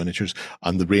of some of the miniatures,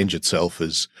 and the range itself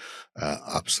is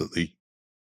absolutely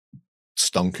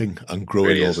stunking and growing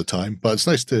really all the time. But it's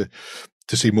nice to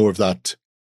see more of that,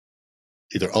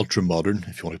 either ultra modern,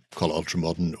 if you want to call it ultra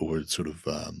modern, or sort of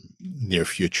near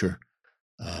future,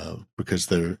 because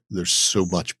there's so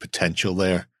much potential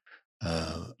there.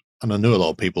 And I know a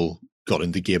lot of people got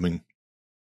into gaming.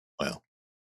 Well,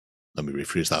 let me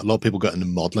rephrase that. A lot of people got into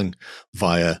modeling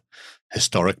via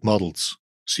historic models.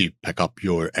 So you pick up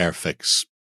your Airfix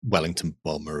Wellington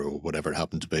bomber or whatever it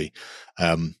happened to be.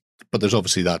 But there's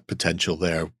obviously that potential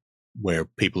there where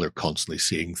people are constantly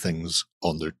seeing things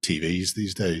on their TVs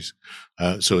these days.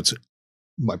 So it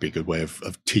might be a good way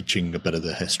of teaching a bit of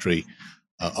the history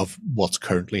of what's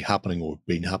currently happening or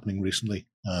been happening recently.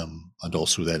 And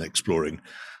also then exploring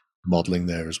modelling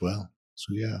there as well.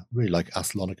 So yeah, really like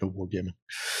Athalonica Wargaming.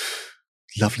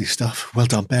 Lovely stuff. Well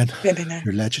done, Ben.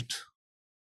 You're a legend.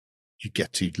 You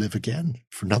get to live again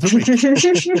for another week.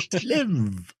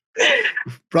 Live.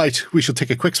 Right, we shall take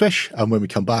a quick swish, and when we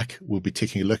come back, we'll be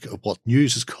taking a look at what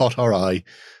news has caught our eye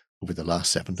over the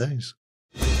last 7 days.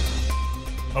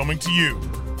 Coming to you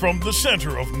from the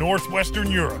center of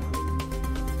Northwestern Europe.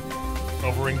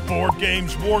 Covering board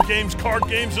games, war games, card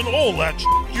games, and all that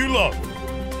you love.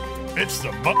 It's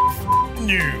the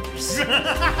news.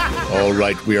 All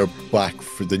right, we are back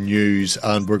for the news,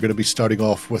 and we're going to be starting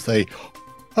off with a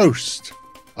host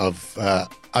of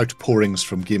outpourings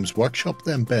from Games Workshop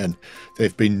then, Ben.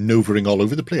 They've been novering all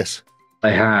over the place.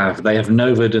 They have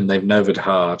novered, and they've novered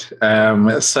hard.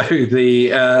 So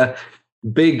the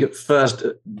big first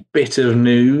bit of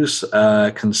news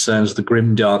concerns the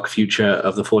grim, dark future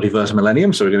of the 41st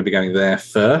millennium. So we're going to be going there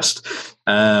first.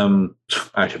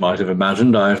 As you might have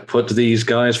imagined, I've put these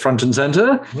guys front and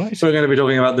center. Right. So we're going to be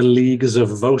talking about the Leagues of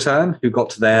Votann, who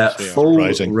got their full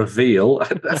reveal.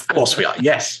 Of course we are.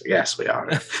 Yes, we are.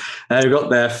 Who got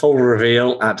their full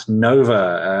reveal at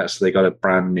Nova. So they got a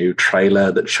brand new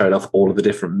trailer that showed off all of the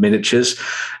different miniatures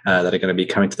that are going to be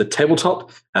coming to the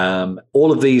tabletop.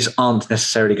 All of these aren't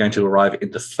necessarily going to arrive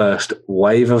in the first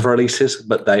wave of releases,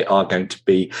 but they are going to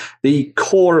be the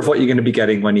core of what you're going to be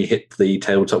getting when you hit the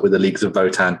tabletop with the Leagues of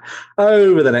Votann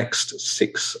over the next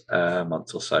 6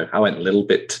 months or so. I went a little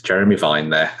bit Jeremy Vine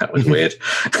there. That was weird.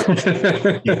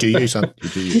 You do use that. You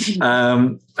do use.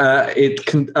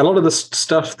 A lot of the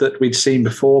stuff that we'd seen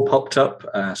before popped up.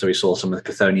 So we saw some of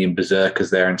the Chthonian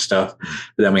Berserkers there and stuff.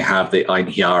 But then we have the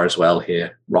Einhyar as well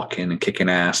here, rocking and kicking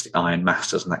ass, the Iron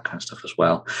Masters and that kind of stuff as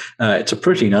well. It's a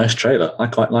pretty nice trailer. I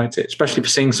quite liked it, especially for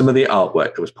seeing some of the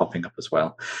artwork that was popping up as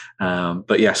well.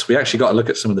 But yes, we actually got a look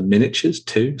at some of the miniatures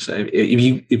too. So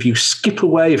if you skip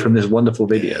away from this wonderful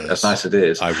video, as nice as it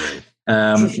is, I will.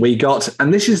 We got,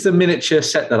 and this is the miniature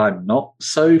set that I'm not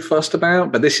so fussed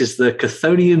about, but this is the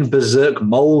Chthonian Berserk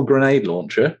Mole Grenade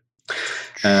Launcher.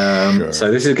 Sure.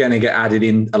 So this is going to get added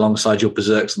in alongside your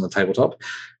Berserks on the tabletop.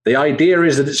 The idea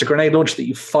is that it's a grenade launcher that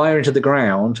you fire into the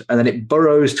ground and then it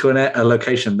burrows to a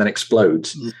location and then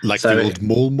explodes. Like the old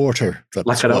mole mortar that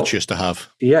Swatch used to have.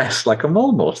 Yes, like a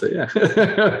mole mortar,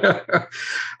 yeah.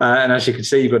 And as you can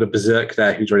see, you've got a Berserk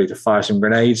there who's ready to fire some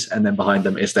grenades, and then behind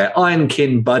them is their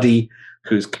Ironkin buddy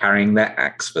who's carrying their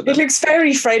axe for them. He looks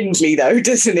very friendly, though,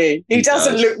 doesn't he? He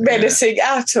doesn't look menacing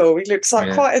at all. He looks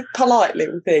like quite a polite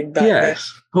little thing back there.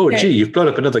 Oh, gee, you've brought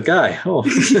up another guy. Oh.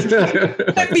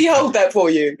 Let me hold that for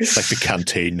you. It's like the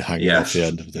canteen hanging off the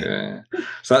end of the... Yeah.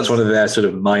 So that's one of their sort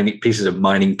of pieces of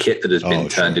mining kit that has been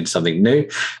turned into something new.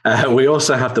 We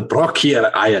also have the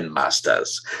Brockier Iron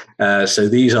Masters. So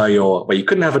these are you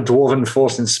couldn't have a dwarven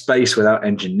force in space without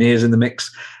engineers in the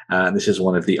mix. This is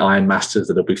one of the Iron Masters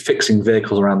that will be fixing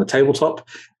vehicles around the tabletop,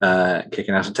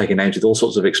 kicking out and taking names with all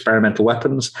sorts of experimental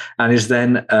weapons, and is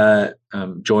then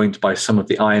joined by some of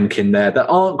the Ironkin there that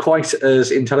aren't quite as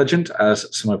intelligent as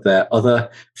some of their other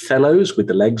fellows with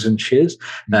the legs and shears,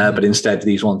 but instead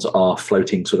these ones are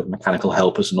floating sort of mechanical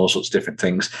helpers and all sorts of different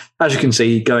things. As you can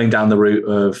see, going down the route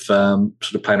of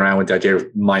sort of playing around with the idea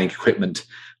of mining equipment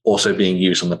also being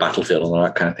used on the battlefield and all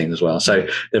that kind of thing as well. So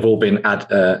they've all been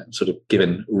sort of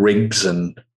given rigs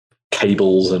and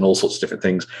cables and all sorts of different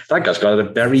things. That guy's got a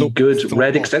very good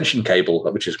red extension cable,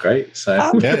 which is great.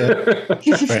 So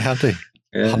very handy.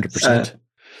 100%.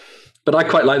 But I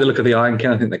quite like the look of the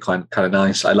Ironkin. I think they're kind of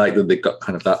nice. I like that they've got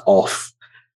kind of that off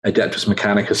Adeptus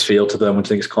Mechanicus feel to them, which I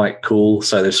think is quite cool.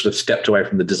 So they've sort of stepped away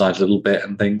from the designs a little bit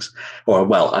and things. Or,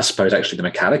 well, I suppose actually the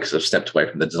Mechanicus have stepped away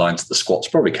from the designs that the Squats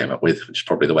probably came up with, which is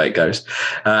probably the way it goes.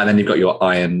 And then you've got your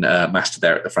Iron Master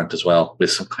there at the front as well,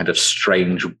 with some kind of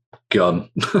strange gun.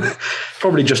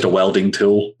 Probably just a welding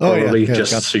tool,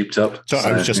 just souped up. So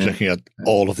I was just looking at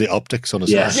all of the optics on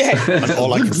his hand. And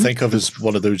all I can think of is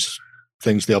one of those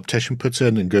things the optician puts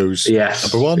in and goes,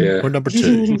 number one or number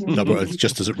two?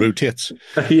 Just as it rotates.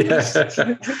 That's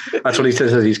what he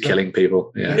says as he's killing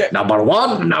people. Number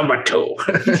one, number two.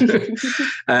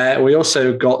 We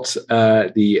also got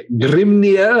the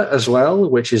Grimnir as well,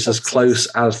 which is as close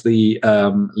as the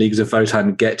Leagues of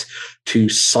Votann get to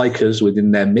Psychers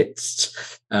within their midst.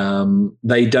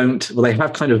 They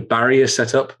have kind of barriers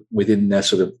set up within their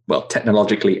sort of,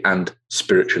 technologically and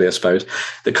spiritually, I suppose,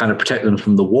 that kind of protect them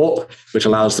from the warp, which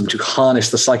allows them to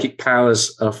harness the psychic powers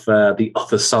of the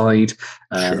other side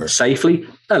safely.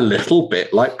 A little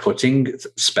bit like putting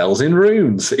spells in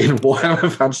runes in Warhammer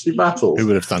Fantasy Battles. Who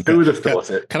would have thought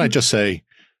it? Can I just say,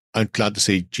 I'm glad to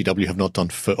see GW have not done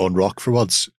foot on rock for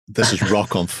once. This is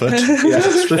rock on foot.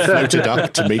 Floated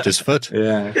up to meet his foot.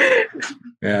 Yeah.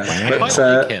 Yeah, I but, quite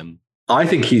like him. I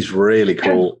think he's really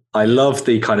cool. I love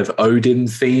the kind of Odin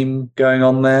theme going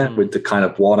on there with the kind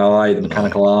of one eye, the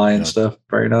mechanical eye and stuff.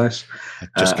 Very nice.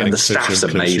 Just And getting the closer staff's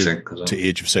and closer amazing. to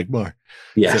Age of Sigmar.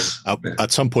 Yes.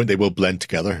 At some point, they will blend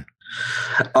together.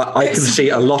 I can see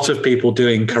a lot of people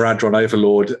doing Caradron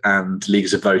Overlord and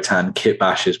Leagues of Votann kit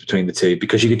bashes between the two,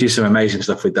 because you could do some amazing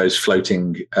stuff with those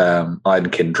floating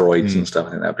Ironkin droids and stuff.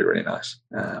 I think that'd be really nice.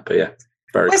 But yeah,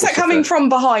 very Where's cool that coming from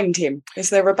behind him? Is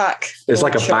there a back? There's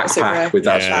like a shot, is it, where- backpack with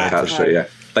that Yeah. attached to it. Yeah,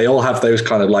 they all have those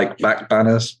kind of like back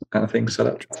banners kind of thing set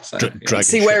up. So, yeah. Dragon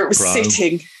See where it was Prow.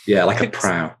 sitting. Yeah, like a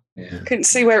prow. Yeah. Couldn't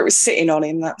see where it was sitting on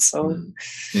him. That's all.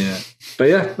 Yeah, but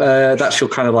yeah, that's your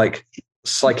kind of like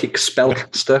psychic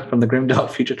spellcaster from the Grimdark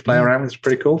future to play around with. It's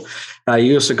pretty cool.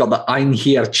 You also got the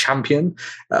Einherjar Champion.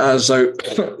 So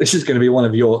this is going to be one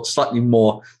of your slightly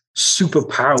more super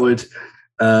powered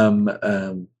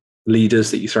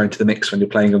leaders that you throw into the mix when you're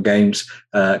playing your games.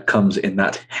 Comes in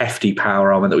that hefty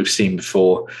power armor that we've seen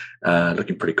before,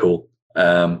 looking pretty cool.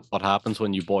 What happens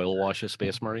when you boil wash a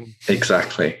Space Marine?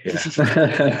 Exactly.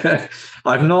 Yeah.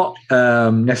 I've not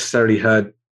necessarily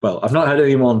heard. Well, I've not heard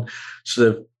anyone sort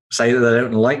of say that they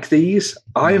don't like these.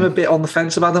 I am a bit on the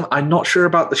fence about them. I'm not sure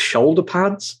about the shoulder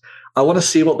pads. I want to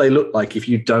see what they look like if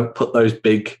you don't put those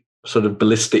big sort of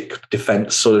ballistic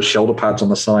defense sort of shoulder pads on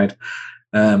the side.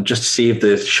 Just to see if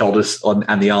the shoulders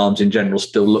and the arms in general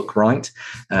still look right.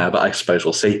 But I suppose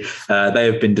we'll see.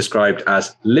 They have been described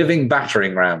as living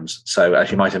battering rams. So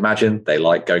as you might imagine, they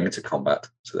like going into combat.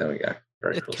 So there we go.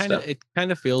 Very cool stuff. It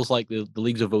kind of feels like the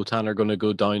Leagues of Votann are going to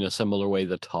go down a similar way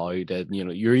that Tau did. You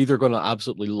know, you're either going to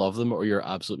absolutely love them or you're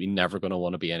absolutely never going to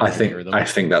want to be anywhere near them. I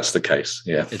think that's the case.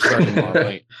 Yeah. It's very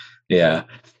right. Yeah.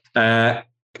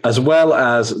 As well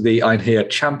as the Einherjar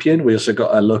Champion, we also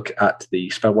got a look at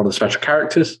one of the special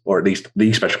characters, or at least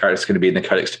the special character is going to be in the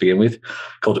codex to begin with,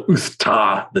 called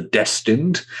Uthtar the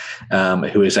Destined,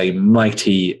 who is a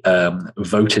mighty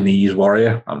Votanese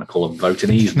warrior. I'm going to call him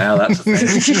Votanese now. That's a thing.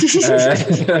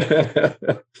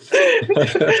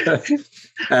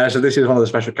 So this is one of the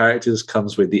special characters,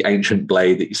 comes with the ancient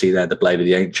blade that you see there, the Blade of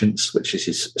the Ancients, which is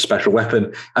his special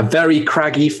weapon. A very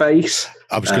craggy face.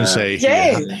 I was going to say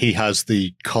he has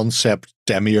the concept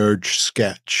Demiurge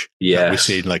sketch that we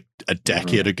seen like a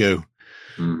decade ago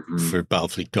for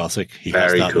Battlefleet Gothic. He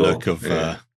has that cool. look of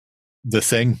the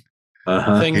Thing.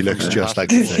 Thing He looks just like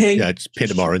the Thing. Yeah, just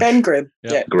paint him orange. Ben Grimm.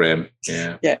 Yeah. Grim.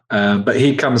 Yeah. But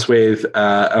he comes with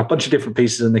a bunch of different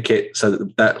pieces in the kit, so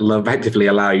that will effectively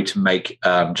allow you to make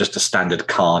just a standard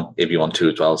Kharn if you want to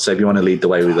as well. So if you want to lead the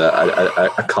way with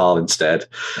a Carl instead.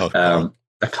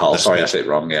 A Carl, sorry, I said it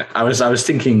wrong. Yeah, I was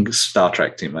thinking Star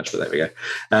Trek too much, but there we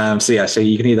go. So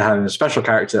you can either have him as a special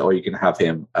character or you can have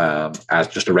him as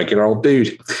just a regular old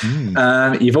dude.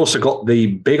 You've also got the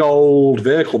big old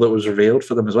vehicle that was revealed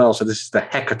for them as well. So this is the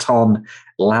Hecaton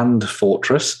Land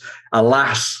Fortress.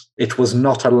 Alas, it was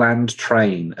not a land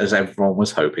train as everyone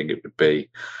was hoping it would be.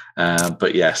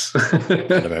 But yes,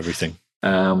 Kind of everything.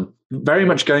 very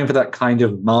much going for that kind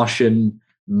of Martian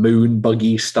moon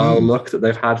buggy style look that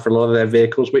they've had for a lot of their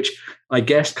vehicles, which I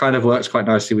guess kind of works quite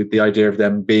nicely with the idea of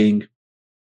them being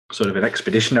sort of an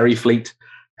expeditionary fleet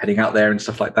heading out there and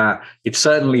stuff like that. It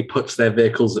certainly puts their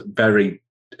vehicles in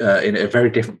a very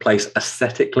different place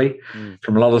aesthetically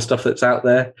from a lot of the stuff that's out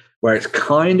there, where it's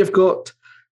kind of got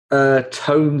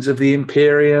tones of the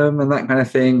Imperium and that kind of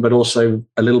thing, but also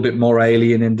a little bit more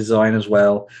alien in design as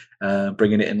well,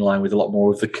 bringing it in line with a lot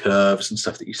more of the curves and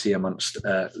stuff that you see amongst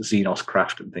Xenos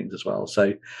craft and things as well.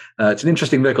 So it's an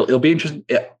interesting vehicle. It'll be interesting.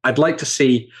 I'd like to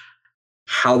see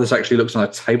how this actually looks on a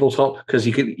tabletop, because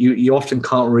you often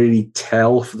can't really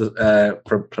tell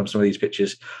from some of these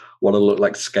pictures what it'll look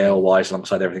like scale wise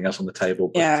alongside everything else on the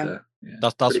table. But,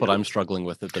 that's what cool. I'm struggling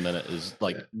with at the minute is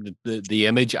like the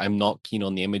image. I'm not keen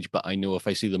on the image, but I know if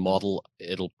I see the model,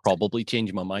 it'll probably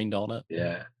change my mind on it.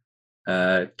 Yeah.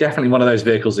 Definitely one of those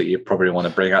vehicles that you probably want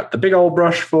to bring out the big old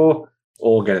brush for,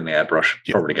 or get an airbrush.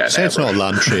 Probably get an airbrush. It's not a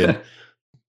land train.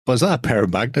 Was that a pair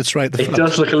of magnets right there? It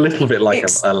does look a little bit like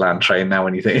a land train now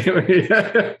when you think.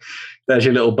 There's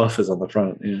your little buffers on the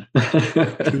front. Yeah.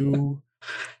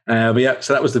 But yeah,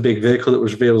 so that was the big vehicle that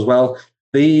was revealed as well.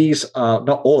 These are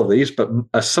not all of these, but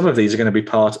some of these are going to be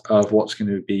part of what's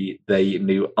going to be the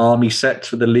new army set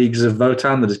for the Leagues of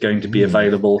Votann that is going to be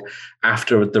available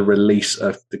after the release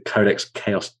of the Codex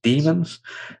Chaos Demons,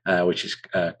 which is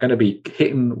going to be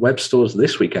hitting web stores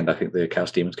this weekend, I think, the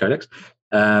Chaos Demons Codex.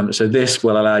 So this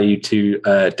will allow you to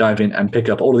dive in and pick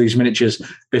up all of these miniatures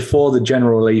before the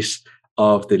general release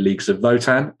of the Leagues of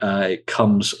Votann. It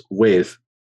comes with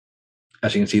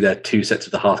As you can see, there are 2 sets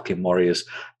of the Hearthkin Warriors.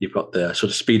 You've got the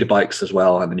sort of speeder bikes as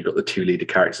well, and then you've got the 2 leader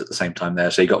characters at the same time there.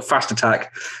 So you've got fast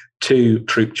attack, 2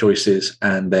 troop choices,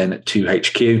 and then 2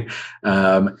 HQ.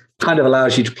 Kind of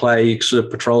allows you to play sort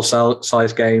of patrol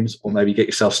size games, or maybe get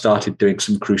yourself started doing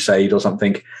some Crusade or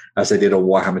something, as they did on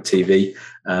Warhammer TV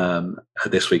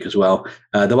this week as well.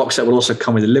 The box set will also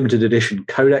come with a limited edition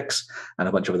codex and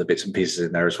a bunch of other bits and pieces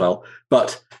in there as well.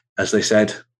 But as they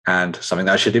said, and something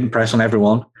that should impress on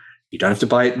everyone, you don't have to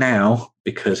buy it now,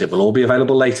 because it will all be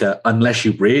available later, unless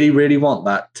you really, really want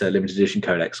that limited edition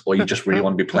codex, or you just really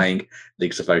want to be playing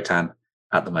Leagues of Votann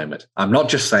at the moment. I'm not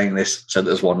just saying this so that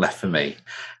there's one left for me.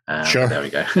 Sure. There we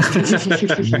go.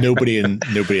 nobody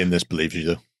in this believes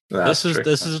you, though. This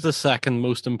is the second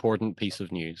most important piece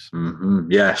of news.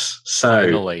 Mm-hmm. Yes. So,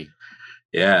 Finally.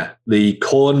 yeah, the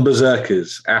Khorne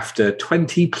Berserkers, after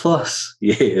 20 plus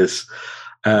years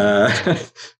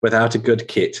without a good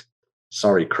kit.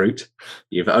 Sorry, Kroot.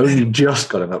 You've only just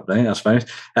got an update, I suppose.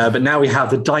 But now we have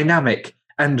the dynamic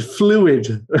and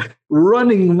fluid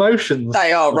running motions.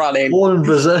 They are running. Khorne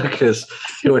Berserkers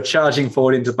who are charging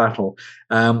forward into battle.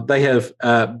 They have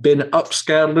been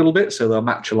upscaled a little bit, so they'll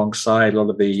match alongside a lot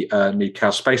of the new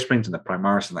Chaos Space Marines and the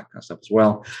Primaris and that kind of stuff as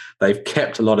well. They've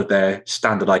kept a lot of their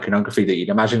standard iconography that you'd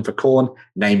imagine for Khorne,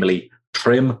 namely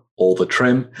trim, all the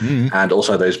trim, and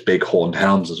also those big horned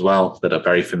hounds as well that are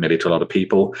very familiar to a lot of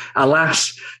people.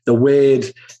 Alas, the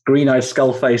weird green-eyed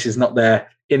skull face is not there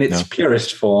in its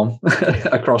purest form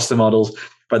across the models,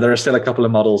 but there are still a couple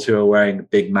of models who are wearing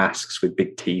big masks with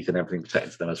big teeth and everything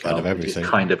set to them as well. Kind of everything.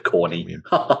 Kind of corny.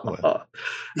 But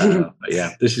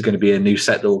yeah, this is going to be a new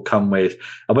set that will come with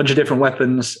a bunch of different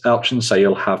weapons options. So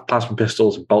you'll have plasma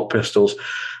pistols and bolt pistols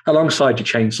alongside your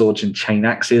chain swords and chain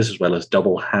axes, as well as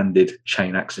double-handed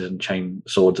chain axes and chain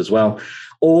swords as well.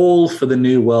 All for the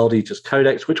new World Eaters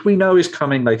Codex, which we know is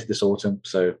coming later this autumn.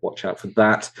 So watch out for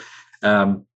that.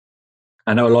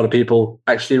 I know a lot of people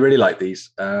actually really like these,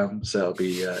 so it'll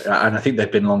be, and I think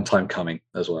they've been a long time coming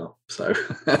as well. So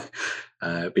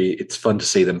it's fun to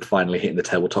see them finally hitting the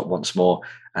tabletop once more,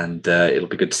 and it'll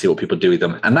be good to see what people do with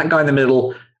them. And that guy in the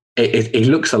middle, he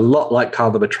looks a lot like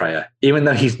Khan the Betrayer, even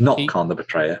though he's not Khan the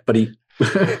Betrayer. But he,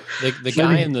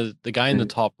 the guy in the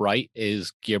top right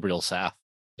is Gabriel Seth.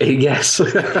 Yes,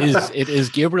 it is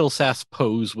Gabriel Seth's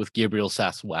pose with Gabriel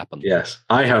Seth's weapon. Yes,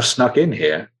 I have snuck in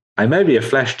here. I may be a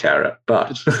flesh terror,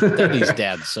 but then he's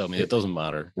dead, so I mean, it doesn't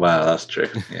matter. Well, that's true.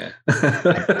 Yeah,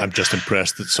 I'm just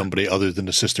impressed that somebody other than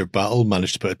the Sister Battle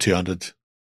managed to put a 200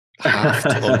 haft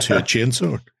onto a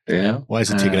chainsaw. Yeah, why is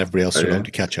it taking everybody else so long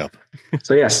to catch up?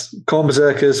 So yes, Khorne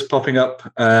Berserkers popping up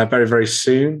very, very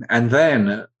soon, and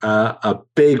then a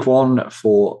big one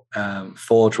for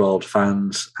Forge World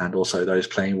fans and also those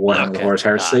playing Warhammer: The Horus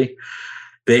Heresy.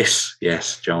 This,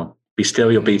 yes, John. Be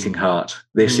still your beating heart.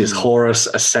 This is Horus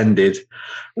Ascended,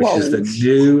 which is the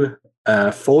new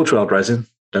Forge World resin.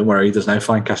 Don't worry, there's no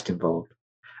fine cast involved.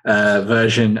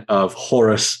 Version of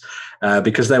Horus,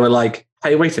 because they were like,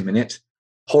 hey, wait a minute.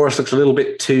 Horus looks a little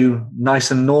bit too nice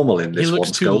and normal in this one. He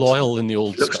looks too loyal in the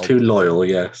old Looks too loyal,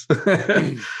 yes.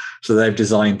 So they've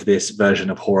designed this version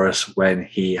of Horus when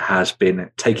he has been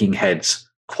taking heads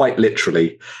quite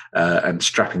literally, and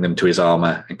strapping them to his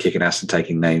armor and kicking ass and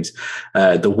taking names.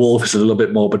 The wolf is a little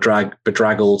bit more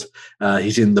bedraggled.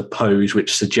 He's in the pose,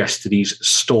 which suggests that he's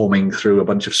storming through a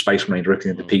bunch of space marines,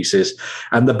 ripping into pieces.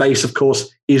 And the base, of course,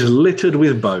 is littered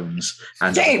with bones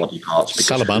and body parts.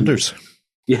 Salamanders.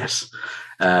 Yes.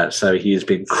 So he has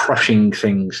been crushing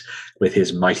things with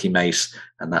his mighty mace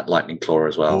and that lightning claw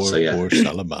as well. Poor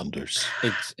salamanders.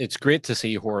 It's great to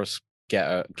see Horus get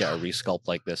a resculpt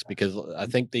like this, because I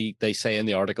think they say in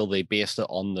the article they based it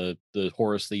on the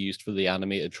Horus they used for the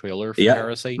animated trailer for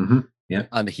Heresy. Mm-hmm. Yeah,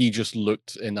 and he just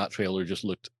looked in that trailer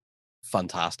looked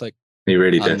fantastic. He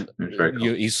really did. It was very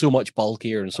cool. He's so much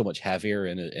bulkier and so much heavier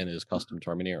in his custom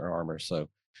Terminator armor. So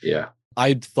yeah,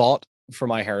 I'd thought for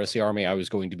my Heresy army I was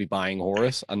going to be buying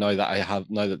Horus, and now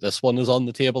that this one is on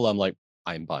the table, I'm like,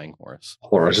 I'm buying Horus.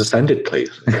 Horus Ascended, please.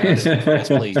 Yes,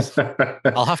 please.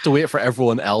 I'll have to wait for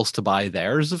everyone else to buy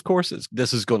theirs, of course.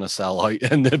 This is going to sell out,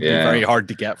 and it'll be very hard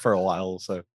to get for a while.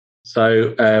 So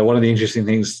one of the interesting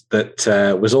things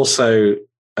that was also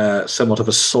somewhat of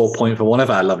a sore point for one of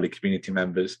our lovely community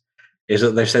members is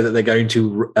that they've said that they're going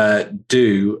to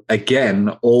do, again,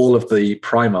 all of the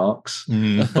Primarchs,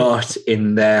 but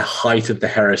in their Height of the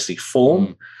Heresy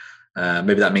form.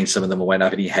 Maybe that means some of them won't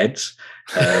have any heads,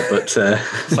 but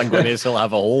Sanguinius will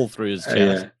have a hole through his chest.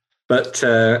 Yeah. But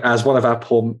as one of our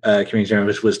poor community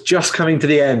members was just coming to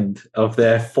the end of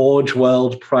their Forge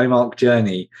World Primarch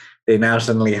journey, they now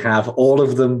suddenly have all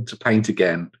of them to paint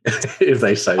again if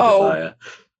they so desire.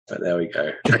 But there we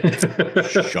go.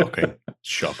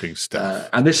 Shocking stuff.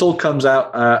 And this all comes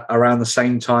out around the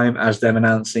same time as them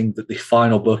announcing that the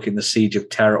final book in the Siege of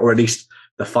Terror, or at least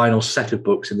the final set of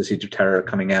books in the Siege of Terror, are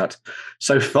coming out.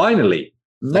 So finally,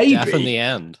 maybe Death in the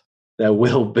end. there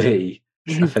will be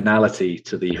a finality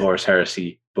to the Horus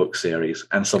Heresy book series,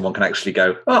 and someone can actually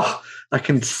go, oh, I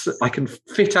can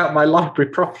fit out my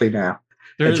library properly now.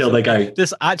 Until they go,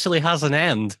 this actually has an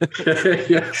end.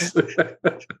 Yes.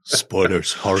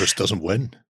 Spoilers, Horus doesn't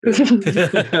win.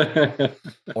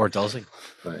 Or does he?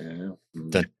 But, yeah.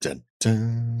 Dun, dun,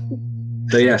 dun.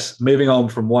 So yes, moving on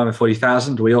from Warhammer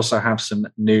 40,000, we also have some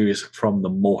news from the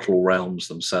Mortal Realms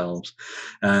themselves.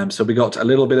 So we got a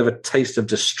little bit of a taste of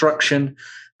destruction,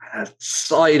 a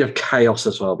side of chaos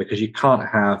as well, because you can't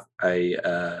have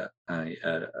a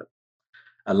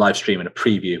live stream and a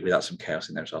preview without some chaos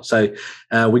in there as well. So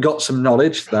we got some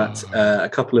knowledge that a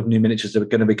couple of new miniatures are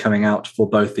going to be coming out for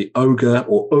both the Ogre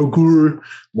or Ogre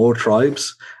More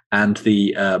Tribes and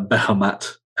the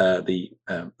Behemat, the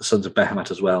Sons of Behemat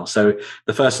as well. So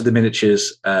the first of the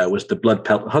miniatures was the Blood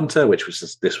Pelt Hunter, which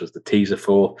was this was the teaser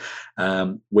for,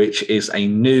 which is a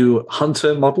new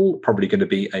Hunter model, probably going to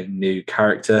be a new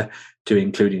character to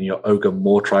include in your Ogre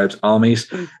More Tribes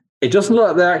armies. It doesn't look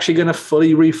like they're actually going to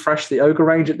fully refresh the Ogre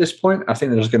range at this point. I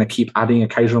think they're just going to keep adding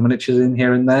occasional miniatures in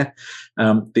here and there.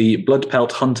 The Blood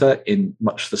Pelt Hunter, in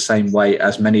much the same way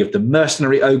as many of the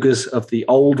mercenary ogres of the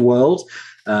old world,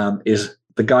 is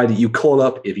the guy that you call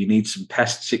up if you need some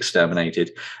pests exterminated.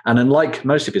 And unlike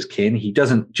most of his kin, he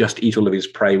doesn't just eat all of his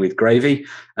prey with gravy.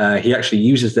 He actually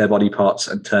uses their body parts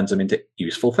and turns them into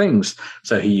useful things.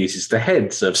 So he uses the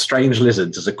heads of strange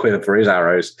lizards as a quiver for his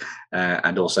arrows.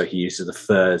 And also he uses the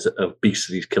furs of beasts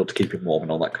that he's killed to keep him warm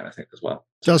and all that kind of thing as well.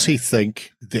 Does he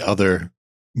think the other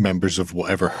members of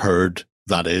whatever herd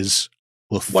that is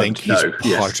will think he's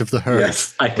part of the herd?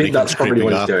 Yes, I think that's probably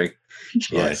what he's doing.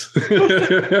 Yes.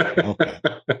 Okay.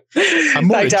 I'm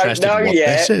more interested in what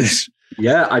this is.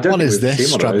 Yeah, I don't What think is we've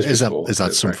this? seen one of those Is before,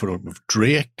 that some right. form of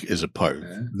Drake? Is it part of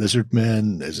lizard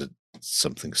men? Is it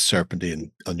something serpenty and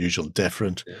unusual and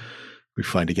different? Yeah. We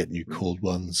finally get new cold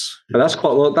ones. But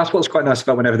that's what's quite nice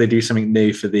about whenever they do something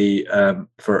new for the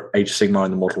for Age of Sigmar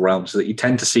and the Mortal Realms, so that you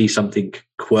tend to see something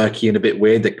quirky and a bit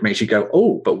weird that makes you go,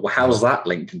 oh, but how's that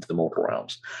linked into the Mortal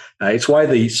Realms? It's why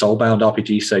the Soulbound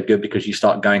RPG is so good, because you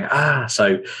start going,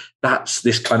 so that's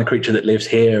this kind of creature that lives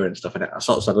here and stuff, and it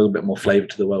starts to have a little bit more flavour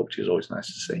to the world, which is always nice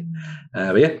to see.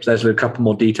 But yeah, so there's a couple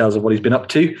more details of what he's been up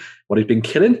to, what he's been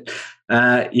killing.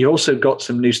 You also got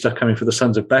some new stuff coming for the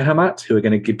Sons of Behemat, who are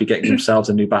going to be getting themselves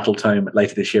a new battle tome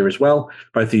later this year as well.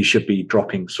 Both of these should be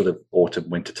dropping sort of autumn,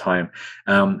 winter time.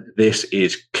 This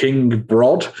is King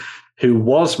Brod, who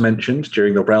was mentioned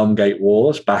during the Realm Gate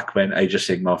Wars back when Age of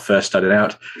Sigmar first started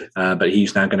out, but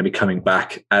he's now going to be coming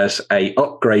back as a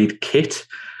upgrade kit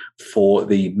for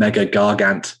the Mega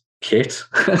Gargant kit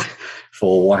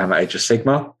for Warhammer Age of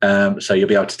Sigmar. So you'll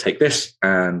be able to take this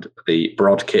and the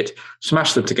Brod kit,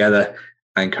 smash them together,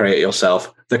 and create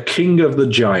yourself the King of the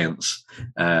Giants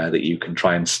that you can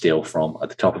try and steal from at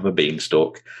the top of a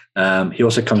beanstalk. He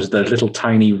also comes with those little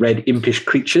tiny red impish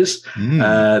creatures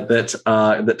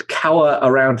that cower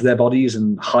around their bodies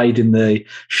and hide in the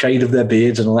shade of their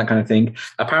beards and all that kind of thing.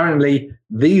 Apparently,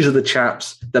 these are the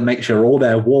chaps that make sure all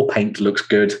their war paint looks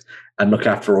good and look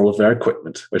after all of their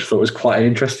equipment, which I thought was quite an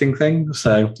interesting thing.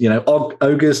 So,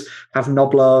 ogres have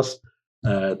Noblars.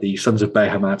 The Sons of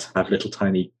Behemat have little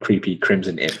tiny creepy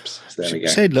crimson imps. So there we go.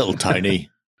 Say little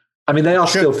tiny. I mean, they are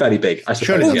still fairly big. I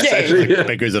suppose. Surely Yes, it's actually, yeah.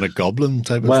 bigger than a goblin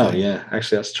type of Well, thing. yeah,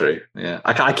 actually, that's true. Yeah,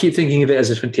 I keep thinking of it as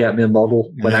a 28mm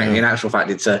model, when Yeah. in actual fact,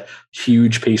 it's a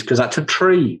huge piece because that's a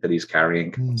tree that he's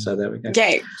carrying. Hmm. So there we go.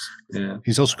 Yeah. Yeah.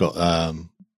 He's also got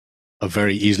a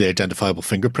very easily identifiable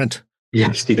fingerprint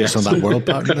Yes, he based does. on that world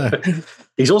pattern there.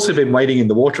 He's also been wading in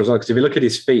the water as well, because if you look at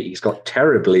his feet, he's got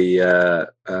terribly very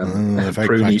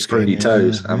cracked skin, pruny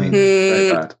toes. yeah. I mean,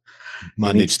 very bad.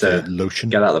 Man He needs to lotion.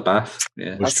 Get out of the bath.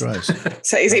 Yeah. Moisturize.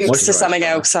 So his imps to Moisturise. something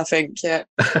else, I think. Yeah.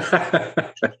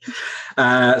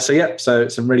 So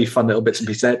some really fun little bits and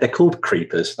pieces there. They're called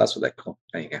creepers. That's what they're called.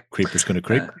 There you go. Creeper's going to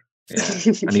creep.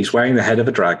 Yeah. And he's wearing the head of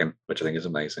a dragon, which I think is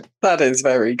amazing. That is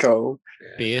very cool.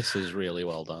 Yeah. Base is really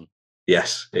well done.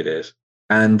 Yes, it is.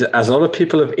 And as a lot of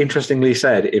people have interestingly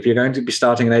said, if you're going to be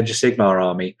starting an Age of Sigmar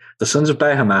army, the Sons of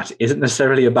Behemat isn't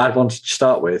necessarily a bad one to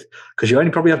start with, because you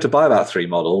only probably have to buy about 3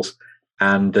 models.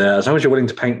 And as long as you're willing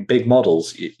to paint big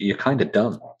models, you're kind of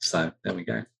done. So there we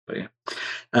go. But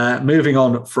yeah. Moving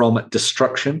on from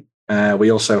destruction,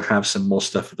 We also have some more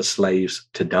stuff for the Slaves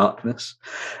to Darkness.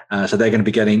 So they're going to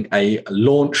be getting a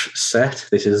launch set.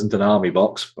 This isn't an army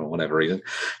box for whatever reason,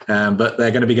 but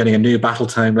they're going to be getting a new battle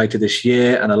tome later this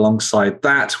year. And alongside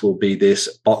that will be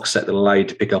this box set that will allow you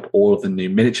to pick up all of the new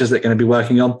miniatures they're going to be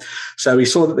working on. So we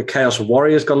saw that the Chaos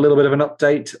Warriors got a little bit of an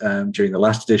update during the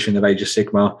last edition of Age of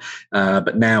Sigmar,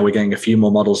 but now we're getting a few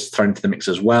more models thrown into the mix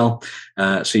as well.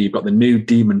 So you've got the new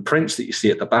Demon Prince that you see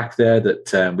at the back there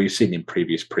that we've seen in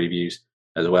previous previews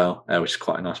as well, which is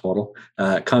quite a nice model.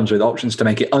 It comes with options to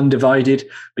make it undivided,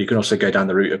 but you can also go down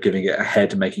the route of giving it a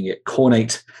head, making it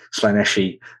cornate,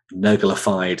 Slaaneshi,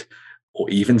 Nurglified, or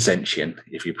even Sentient,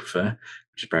 if you prefer,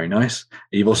 which is very nice.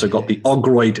 You've also got the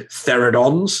Ogroid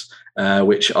Therodons,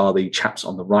 which are the chaps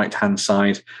on the right-hand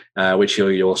side, which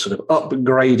are your sort of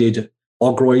upgraded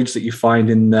Ogroids that you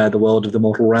find in the world of the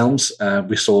Mortal Realms.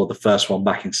 We saw the first one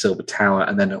back in Silver Tower,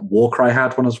 and then Warcry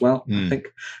had one as well, I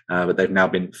think. But they've now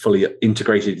been fully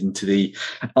integrated into the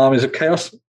Armies of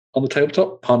Chaos on the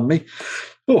tabletop. Pardon me.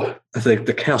 Oh,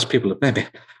 the Chaos people have made me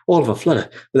all of a flutter.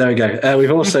 But there we go.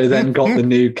 We've also then got the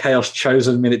new Chaos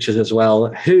Chosen miniatures as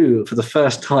well, who, for the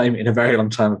first time in a very long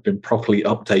time, have been properly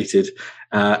updated.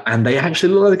 And they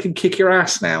actually look like they can kick your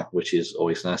ass now, which is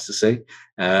always nice to see.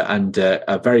 And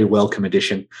a very welcome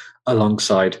addition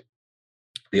alongside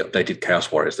the updated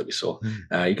Chaos Warriors that we saw.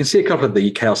 You can see a couple of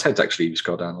the Chaos heads, actually. If you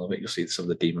scroll down a little bit, you'll see some of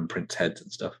the Demon Prince heads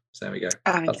and stuff. So there we go.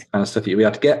 That's the kind of stuff that you'll be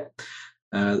able to get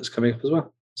that's coming up as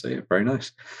well. So yeah, very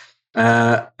nice.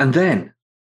 And then,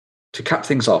 to cap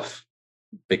things off,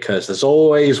 because there's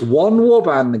always one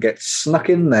warband that gets snuck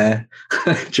in there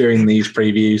during these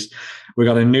previews, we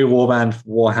got a new warband for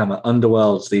Warhammer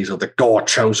Underworlds. These are the Gore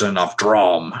Chosen of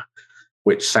Drom,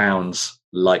 which sounds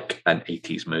like an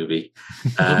 80s movie.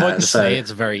 I was about to say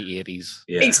it's very 80s.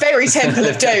 Yeah. It's very Temple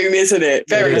of Doom, isn't it?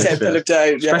 Very Temple of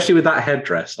Doom. Especially with that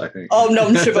headdress, I think. Oh,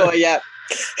 non-Savoy, yeah.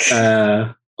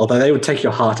 Although they would take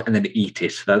your heart and then eat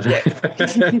it.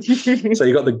 So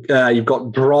you've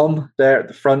got Drom there at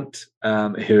the front,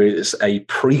 who is a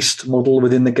priest model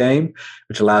within the game,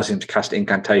 which allows him to cast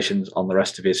incantations on the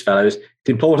rest of his fellows. It's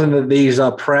important that these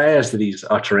are prayers that he's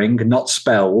uttering, not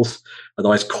spells.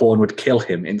 Otherwise, Khorne would kill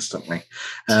him instantly.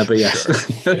 But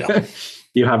yes, sure. Yeah.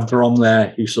 You have Drom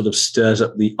there, who sort of stirs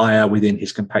up the ire within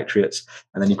his compatriots,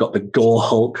 and then you've got the Gore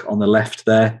Hulk on the left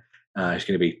there. He's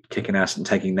going to be kicking ass and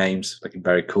taking names, looking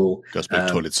very cool. Got a big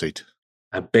toilet seat.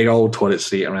 A big old toilet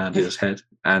seat around his head.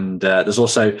 And there's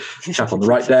also a chap on the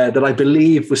right there that I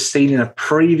believe was seen in a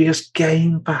previous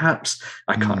game, perhaps.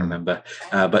 I can't remember.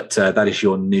 But that is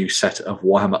your new set of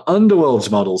Warhammer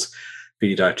Underworlds models for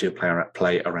you to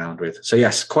play around with. So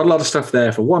yes, quite a lot of stuff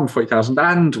there for Warhammer 40,000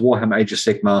 and Warhammer Age of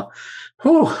Sigmar.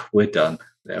 Whew, we're done.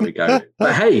 There we go.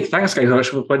 But hey, thanks guys so much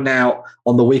for putting out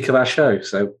on the week of our show.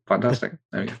 So fantastic.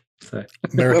 There we go. So.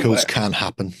 Miracles can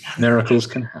happen. Miracles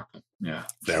can happen. Yeah.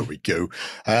 There we go.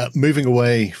 Moving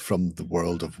away from the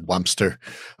world of Whampster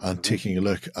and taking a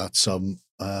look at some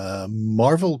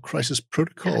Marvel Crisis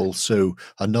Protocol. So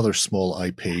another small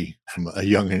IP from a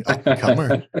young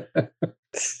up-and-comer.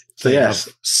 So yes.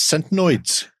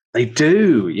 Centenoids. They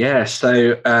do, yes.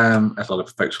 So as a lot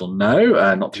of folks will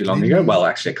know, not too long ago, well,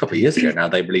 actually a couple of years ago now,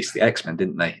 they released the X-Men,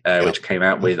 didn't they? Which came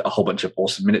out with a whole bunch of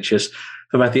awesome miniatures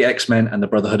for both the X-Men and the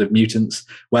Brotherhood of Mutants.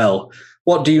 Well,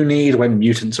 what do you need when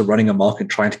mutants are running amok and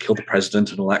trying to kill the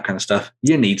president and all that kind of stuff?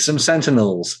 You need some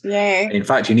Sentinels. Yeah. In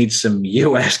fact, you need some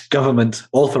US government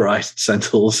authorized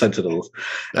Sentinels. So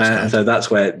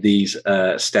that's where these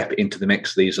step into the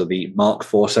mix. These are the Mark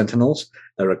IV Sentinels.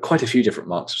 There are quite a few different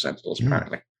marks of Sentinels,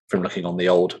 apparently, from looking on the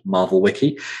old Marvel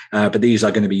wiki. But these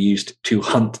are going to be used to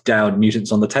hunt down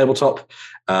mutants on the tabletop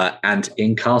and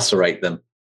incarcerate them,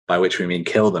 by which we mean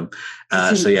kill them.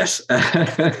 So yes.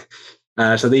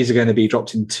 So these are going to be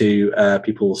dropped into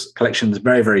people's collections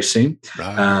very, very soon.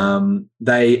 Right.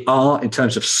 They are, in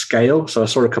terms of scale, so I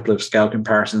saw a couple of scale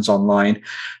comparisons online.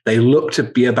 They look to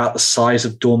be about the size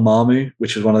of Dormammu,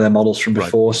 which is one of their models from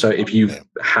before. Right. So if you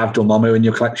have Dormammu in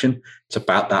your collection, it's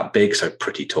about that big, so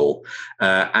pretty tall.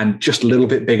 And just a little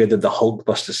bit bigger than the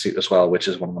Hulkbuster suit as well, which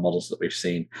is one of the models that we've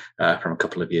seen from a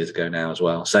couple of years ago now as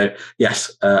well. So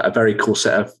yes, a very cool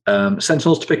set of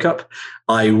Sentinels to pick up.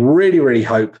 I really, really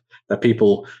hope that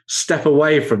people step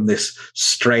away from this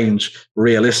strange,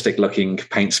 realistic-looking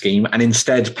paint scheme and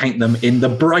instead paint them in the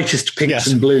brightest pinks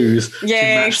and blues to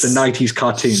match the 90s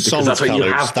cartoon, because solid that's what colours.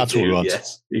 you have to that's do. What we want.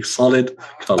 Yes, solid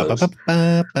colours.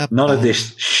 None of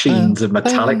this sheens of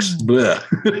metallics.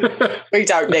 We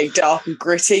don't need dark and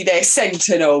gritty. They're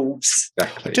Sentinels.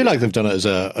 Exactly. I do like they've done it as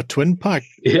a twin pack.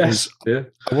 Yes. Yeah.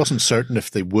 I wasn't certain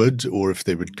if they would or if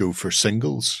they would go for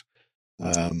singles.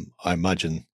 I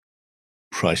imagine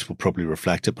price will probably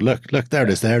reflect it. But look, there it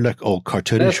is there. Look, all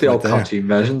cartoonish. There's the old right there. cartoon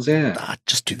versions, yeah.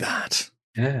 Just do that.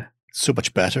 Yeah. So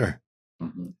much better.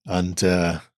 Mm-hmm.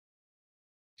 And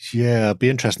it'd be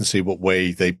interesting to see what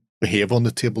way they behave on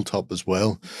the tabletop as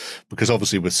well. Because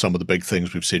obviously with some of the big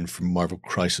things we've seen from Marvel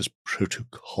Crisis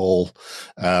Protocol,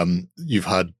 you've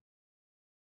had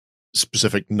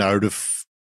specific narrative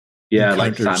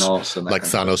like encounters, Thanos. And like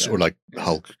Thanos or like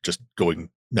Hulk just going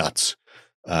nuts.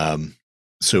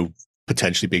 So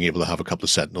potentially being able to have a couple of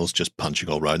Sentinels just punching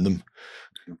all around them.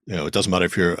 You know, it doesn't matter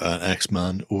if you're an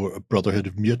X-Man or a Brotherhood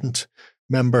of Mutant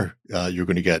member, you're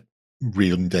going to get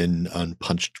reeled in and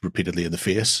punched repeatedly in the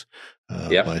face by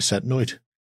a Centinoid.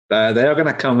 They are going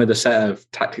to come with a set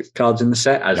of tactics cards in the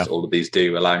set, as all of these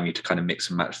do, allowing you to kind of mix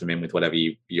and match them in with whatever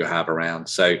you have around.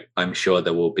 So I'm sure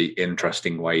there will be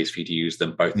interesting ways for you to use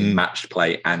them, both in matched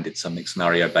play and in something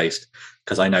scenario based.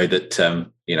 Because I know that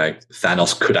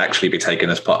Thanos could actually be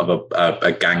taken as part of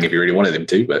a gang if you really wanted him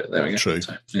to. But there we go. True.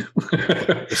 So, yeah.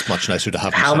 It's much nicer to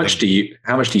have. How much do you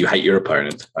hate your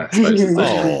opponent? I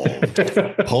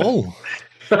suppose. Paul.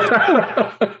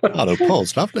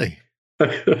 Paul's lovely.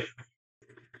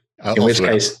 In which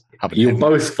case, you'll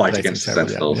both fight against the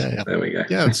Sentinels. Yeah. There we go.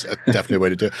 Yeah, it's definitely a way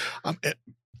to do it.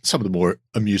 Some of the more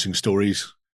amusing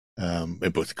stories in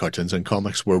both the cartoons and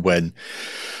comics were when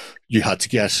you had to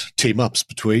get team-ups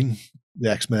between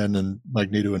the X-Men and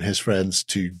Magneto and his friends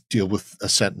to deal with a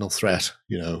Sentinel threat.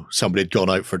 You know, somebody had gone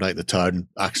out for a night in the town and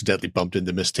accidentally bumped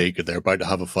into Mystique and they're about to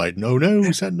have a fight. No,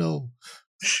 Sentinel.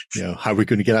 You know, how are we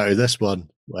going to get out of this one?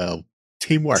 Well,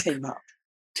 teamwork. Teamwork.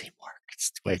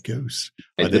 It's the way it goes.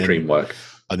 And the dream work.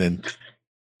 And then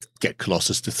get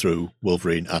Colossus to throw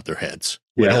Wolverine at their heads.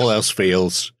 When all else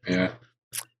fails,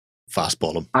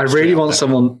 fastball them. I really want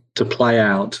someone to play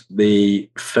out the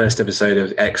first episode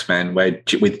of X-Men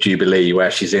with Jubilee,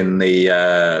 where she's in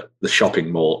the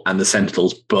shopping mall and the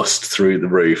Sentinels bust through the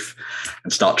roof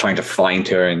and start trying to find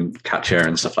her and catch her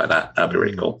and stuff like that. That'd be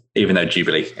really cool. Even though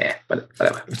Jubilee,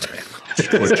 whatever.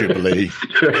 Poor Jubilee.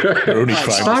 Her only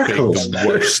crime is being the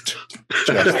worst.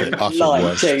 Just the utter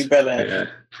worst. Jubilee.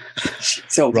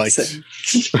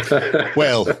 Right.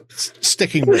 Well,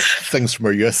 sticking with things from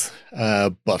our youth,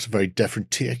 but a very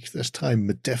different take this time.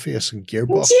 Modiphius and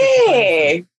Gearbox.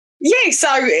 Yeah,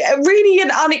 so really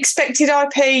an unexpected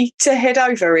IP to head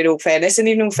over, in all fairness. And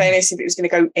in all fairness, if it was going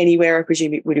to go anywhere, I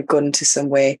presume it would have gone to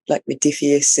somewhere like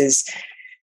Modiphius, as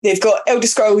they've got Elder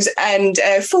Scrolls and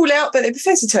Fallout, but they're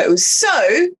Bethesda titles.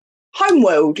 So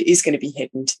Homeworld is going to be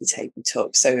heading to the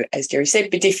tabletop. So as Jerry said,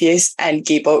 Modiphius and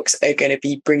Gearbox are going to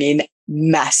be bringing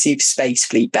massive space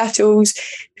fleet battles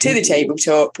to the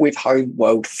tabletop with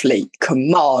Homeworld Fleet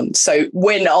Command. So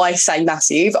when I say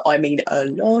massive, I mean a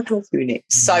lot of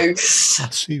units. So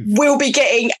we'll be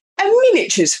getting a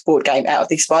miniatures board game out of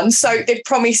this one. So they've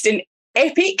promised an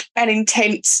epic and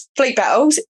intense fleet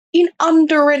battles in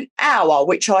under an hour,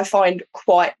 which I find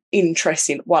quite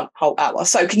interesting, 1 whole hour.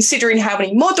 So considering how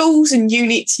many models and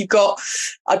units you've got,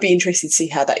 I'd be interested to see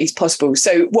how that is possible.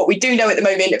 So what we do know at the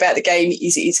moment about the game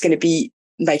is it's going to be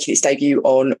making its debut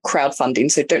on crowdfunding.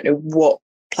 So don't know what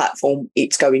platform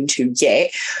it's going to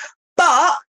yet.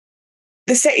 But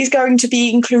the set is going to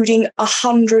be including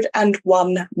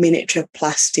 101 miniature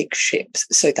plastic ships.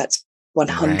 So that's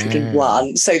 101.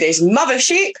 Wow. So there's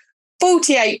Mothership,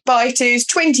 48 biters,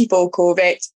 24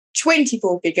 corvettes,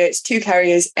 24 frigates, 2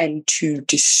 carriers, and 2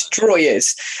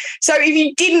 destroyers. So if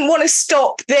you didn't want to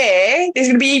stop there, there's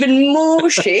going to be even more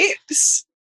ships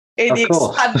in the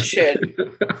expansion.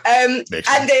 And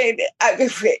then,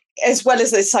 as well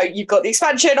as this, so you've got the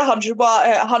expansion,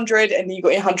 100, and you've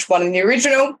got 101 in the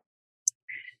original.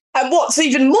 And what's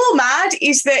even more mad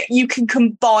is that you can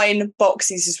combine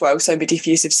boxes as well. So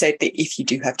Modiphius have said that if you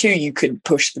do have 2, you can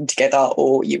push them together,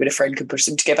 or you and a friend can push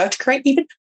them together to create even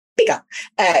bigger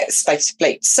space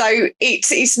fleet. So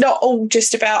it's not all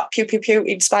just about pew, pew, pew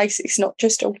in space. It's not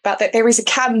just all about that. There is a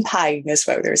campaign as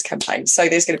well. There is a campaign. So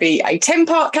there's going to be a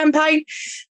 10-part campaign,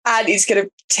 and it's going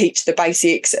to teach the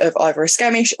basics of either a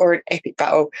skirmish or an epic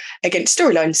battle against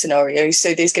storyline scenarios.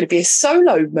 So there's going to be a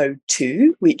solo mode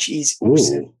too, which is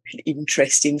also an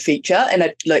interesting feature, and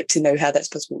I'd like to know how that's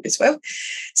possible as well.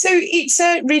 So it's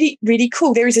really, really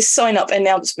cool. There is a sign-up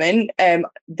announcement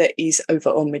that is over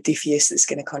on Modiphius that's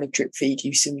going to kind of drip feed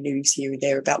you some news here and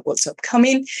there about what's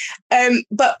upcoming.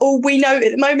 But all we know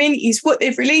at the moment is what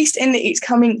they've released, and that it's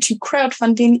coming to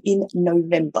crowdfunding in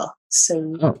November. So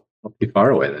not too far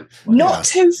away then. Not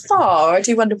too far. I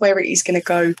do wonder where it is going to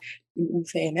go, in all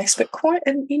fairness, but quite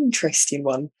an interesting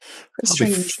one. I'll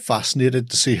be fascinated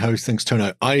to see how things turn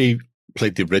out. I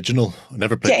played the original. I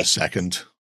never played the second.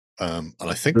 And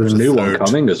I think There's a new one third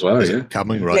coming as well. is Yeah. it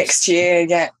coming, right? Next year,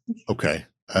 yeah. Okay.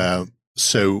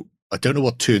 So I don't know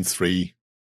what 2 and 3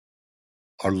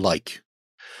 are like,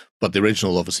 but the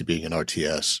original, obviously being an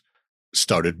RTS,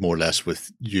 started more or less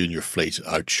with you and your fleet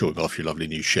out showing off your lovely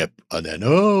new ship, and then,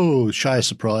 oh, shy of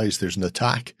surprise, there's an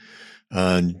attack.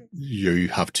 And you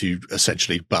have to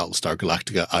essentially Battlestar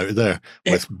Galactica out of there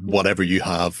with whatever you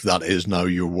have. That is now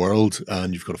your world,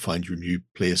 and you've got to find your new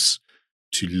place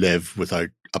to live without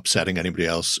upsetting anybody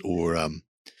else or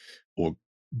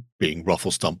being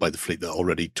ruffle stomped by the fleet that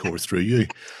already tore through you.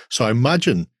 So I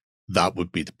imagine that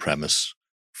would be the premise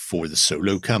for the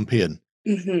solo campaign.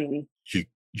 Mm-hmm.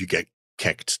 You get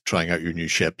kicked trying out your new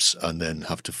ships, and then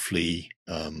have to flee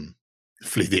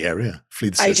the area, flee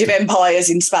the Age system. of Empires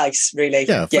in space, really.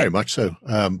 Yeah, very much so.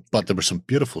 But there were some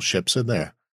beautiful ships in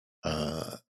there.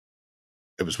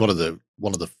 It was one of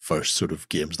the first sort of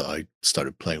games that I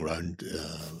started playing around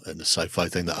in the sci-fi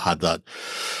thing that had that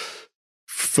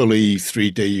fully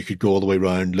 3D. You could go all the way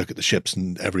around, look at the ships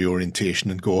in every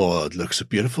orientation, and go, "Oh, it looks so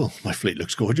beautiful. My fleet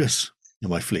looks gorgeous. And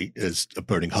my fleet is a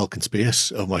burning hulk in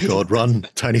space. Oh my God, run,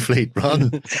 tiny fleet,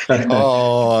 run.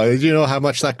 Oh, do you know how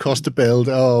much that cost to build?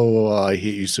 Oh, I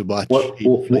hate you so much."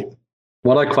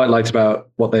 What I quite liked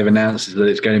about what they've announced is that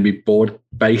it's going to be board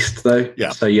based, though. Yeah.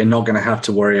 So you're not going to have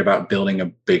to worry about building a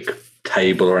big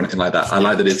table or anything like that. I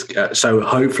like that it's so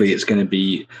hopefully it's going to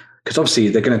be, because obviously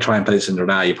they're going to try and play this in an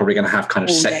hour. You're probably going to have kind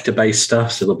of sector based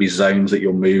stuff. So there'll be zones that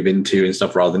you'll move into and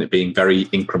stuff rather than it being very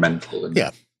incremental and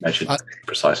measured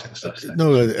precisely and stuff. So.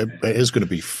 No, it is going to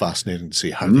be fascinating to see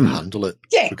how they handle it.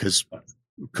 Yeah. Because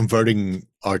converting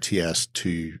RTS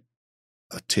to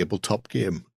a tabletop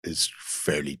game is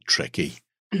fairly tricky.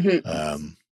 Mm-hmm.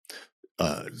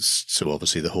 So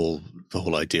obviously the whole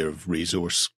idea of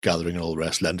resource gathering and all the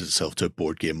rest lends itself to a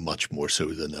board game much more so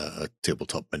than a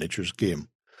tabletop miniatures game.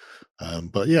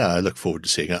 But yeah, I look forward to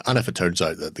seeing it. And if it turns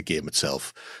out that the game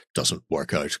itself doesn't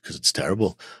work out because it's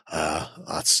terrible,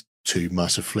 that's 2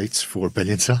 massive fleets, 4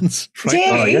 billion suns. Right?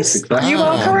 Yes, Oh, yes, exactly. you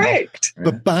are correct.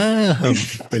 But bam,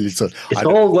 billion suns. It's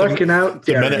all working out,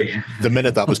 The Jerry.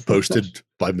 minute that was posted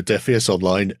by Modiphius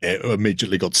online, it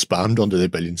immediately got spammed onto the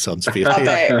Billion Suns face I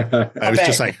page. bet. I was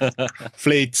just like,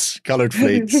 fleets, coloured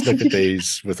fleets, look at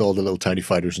these with all the little tiny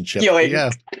fighters and ships.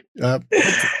 Yoink. Yeah.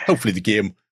 Hopefully the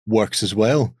game works as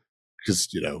well, because,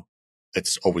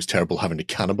 it's always terrible having to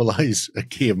cannibalize a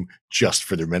game just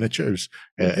for their miniatures.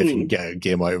 If you can get a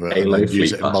game out of it Halo and then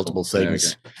use Fleet it in multiple Battle. There we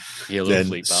things, Halo then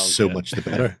Fleet Battle, so yeah. much the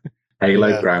better. Halo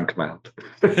Yeah. Ground Command.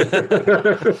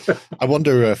 I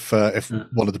wonder if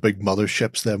one of the big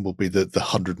motherships then will be the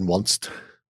 101st.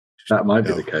 That might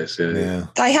be No. the case. Yeah. Yeah.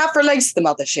 They have released the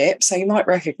mothership, so you might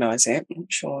recognise it. I'm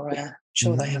sure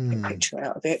they have a Mm. picture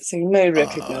out of it, so you may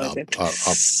recognise it.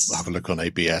 I'll have a look on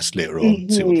ABS later on,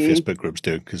 see what the Mhm. Facebook group's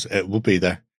doing, because it will be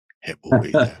there. It will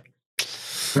be there.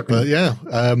 But yeah,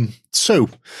 so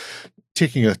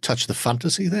taking a touch of the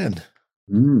fantasy then.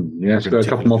 Yes, we've got a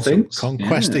couple more things.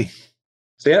 Conquesty. Yeah.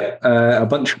 So a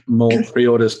bunch more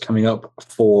pre-orders coming up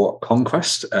for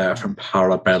Conquest from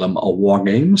Parabellum War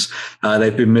Games.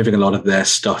 They've been moving a lot of their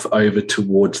stuff over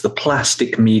towards the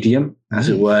plastic medium, as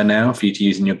it were, now for you to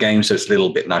use in your game. So it's a little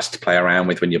bit nice to play around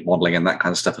with when you're modeling and that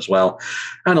kind of stuff as well.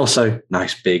 And also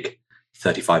nice big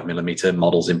 35mm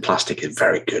models in plastic is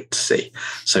very good to see.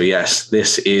 So yes,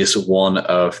 this is one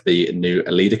of the new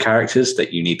leader characters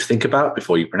that you need to think about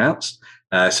before you pronounce.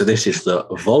 So this is the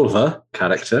Volva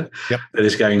character that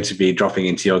is going to be dropping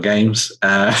into your games.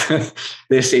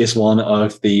 This is one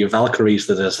of the Valkyries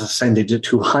that has ascended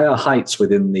to higher heights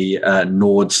within the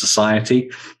Nord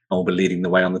society and will be leading the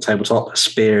way on the tabletop,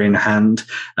 spear in hand,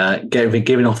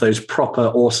 giving off those proper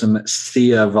awesome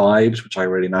Sia vibes, which are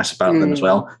really nice about them as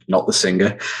well, not the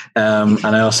singer. And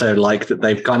I also like that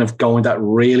they've kind of gone with that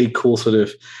really cool sort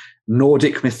of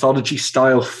Nordic mythology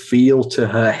style feel to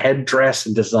her headdress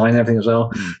and design and everything as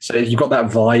well. So you've got that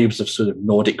vibes of sort of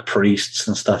Nordic priests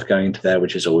and stuff going into there,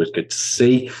 which is always good to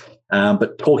see.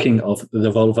 But talking of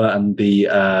the Volva and the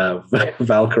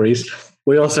Valkyries,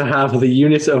 we also have the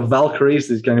unit of Valkyries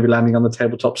that's going to be landing on the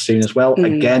tabletop soon as well,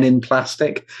 again in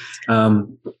plastic.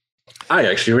 I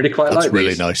actually really quite like these. That's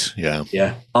really nice. Yeah.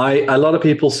 Yeah. A lot of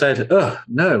people said, "Oh,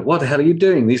 no, what the hell are you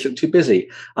doing? These look too busy."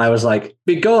 I was like,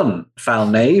 "Begone, foul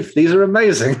knave. These are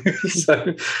amazing."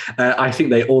 So I think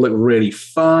they all look really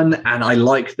fun. And I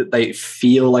like that they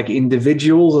feel like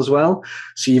individuals as well.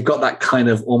 So you've got that kind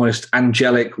of almost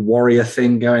angelic warrior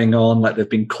thing going on, like they've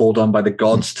been called on by the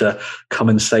gods to come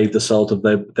and save the souls of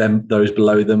those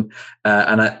below them.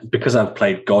 Because I've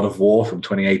played God of War from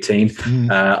 2018,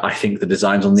 I think the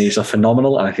designs on these are phenomenal.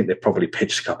 phenomenal, and I think they probably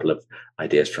pitched a couple of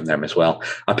ideas from them as well.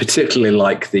 I particularly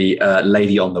like the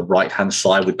lady on the right-hand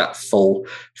side with that full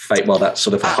face, well, that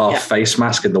sort of half face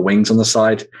mask and the wings on the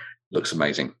side. Looks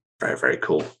amazing. Very, very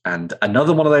cool. And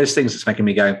another one of those things that's making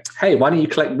me go, hey, why don't you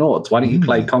collect Nords? Why don't you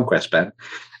play Conquest, Ben?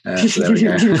 So there we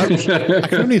go. I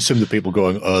can only assume that people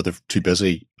going, oh, they're too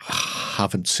busy,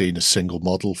 haven't seen a single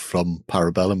model from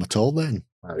Parabellum at all then.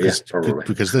 Oh, yes, probably.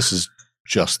 Because this is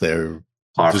just their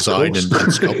Of design and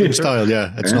course. sculpting style.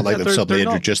 Yeah, it's not like they've suddenly they're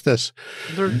not- introduced this.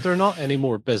 They're not any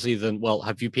more busy than, well,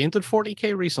 have you painted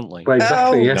 40k recently? Well,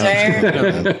 exactly, Oh,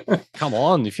 yeah. Come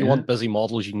on, if you Yeah. want busy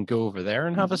models, you can go over there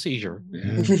and have a seizure.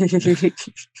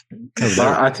 But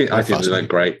I think they look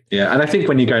great. Yeah, and I think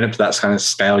when you're going up to that kind of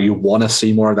scale, you want to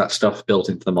see more of that stuff built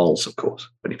into the models, of course,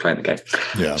 when you're playing the game.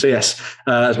 Yeah. So yes,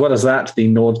 as well as that, the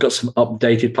Nord's got some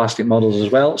updated plastic models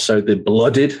as well. So the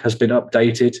Blooded has been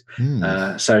updated.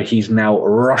 So he's now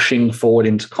rushing forward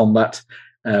into combat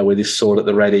with his sword at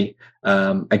the ready.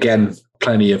 Again,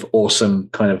 plenty of awesome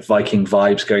kind of Viking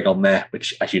vibes going on there,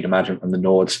 which, as you'd imagine, from the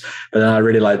Nords. But then I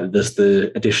really like that there's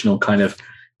the additional kind of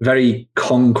very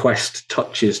conquest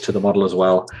touches to the model as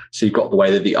well. So you've got the way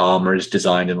that the armor is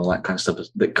designed and all that kind of stuff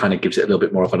that kind of gives it a little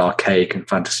bit more of an archaic and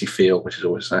fantasy feel, which is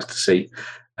always nice to see.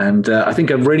 And I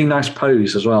think a really nice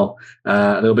pose as well,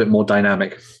 a little bit more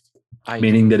dynamic,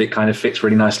 meaning that it kind of fits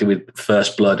really nicely with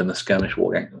First Blood and the Skirmish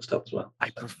war games and stuff as well.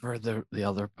 I prefer the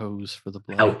other pose for the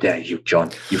blood. How dare you, John?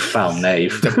 You foul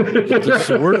knave. The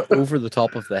sword over the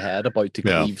top of the head about to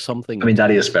Yeah. cleave something. I mean,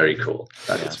 that is very cool.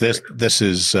 That is very cool. This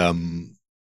is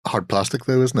hard plastic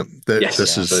though, isn't it? Yes,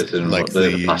 This yeah. is So this is like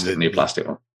the plastic, new plastic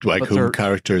one. Dwight But Home they're-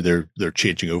 character. They're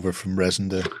changing over from resin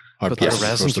to hard but their plastic across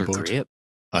resins the are board. great.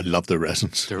 I love the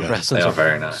resins. Their Yeah. resins They are are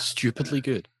very nice. stupidly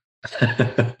good.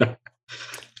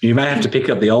 You may have to pick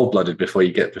up the old Blooded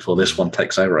before this one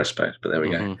takes over, I suppose. But there we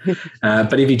go. Mhm.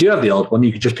 But if you do have the old one,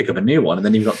 you can just pick up a new one, and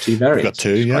then you've got two variants.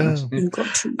 two, which is quite yeah. nice. You've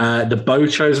got to- The Bow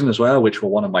Chosen as well, which were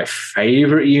one of my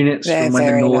favorite units They're from when the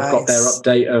very North got their nice.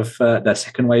 update of their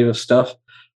second wave of stuff.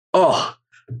 Oh,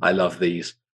 I love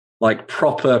these. Like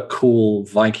proper cool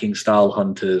Viking style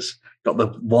hunters. Got the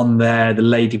one there, the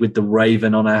lady with the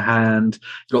raven on her hand.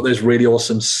 Got those really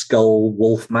awesome skull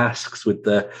wolf masks with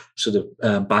the sort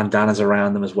of bandanas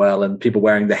around them as well. And people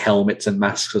wearing the helmets and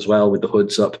masks as well with the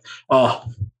hoods up. Oh,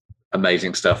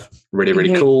 amazing stuff. Really,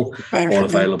 really Mhm. cool. Very All funny.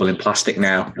 available in plastic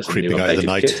now. As a Creeping new out of the updated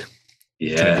night, kit. trying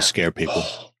Yeah. to scare people.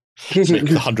 Make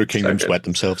the 100 Kingdoms good. wet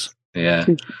themselves. Yeah.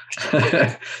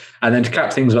 And then to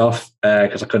cap things off,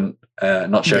 because I couldn't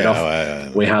not show it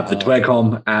off, we have the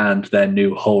Dwegom and their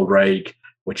new Hold Rake,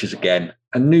 which is again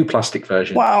a new plastic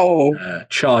version. Wow.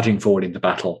 Charging forward into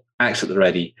battle, axe at the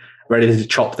ready to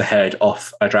chop the head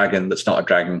off a dragon that's not a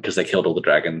dragon because they killed all the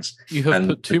dragons. You have And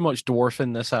put too much dwarf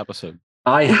in this episode.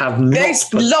 I have not. There's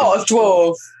a put lot of too much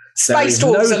dwarf. Space is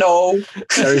no- dwarves and all.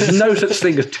 There is no such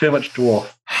thing as too much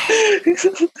dwarf.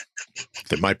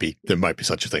 There might be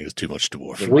such a thing as too much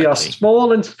dwarf. We are might be.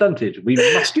 small and stunted. We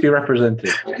must be represented.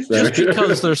 Just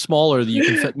because they're smaller, you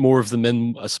can fit more of them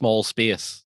in a small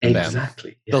space. Ben.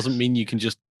 Exactly. yes. Doesn't mean you can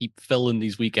just keep filling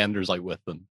these weekenders out with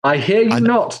them. I hear you And-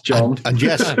 not, John. And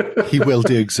yes, he will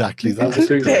do exactly that.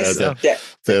 Yes, the, yeah.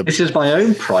 the, This is my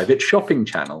own private shopping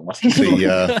channel. What are you talking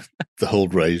about? the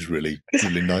Hold Ray is really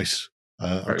nice.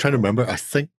 I'm Very trying to remember. I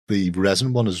think the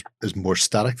resin one is more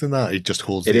static than that. It just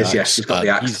holds It the is, axe. yes. He's got the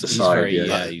axe to the side. very,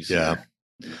 yeah. Yeah.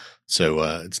 So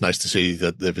it's nice to see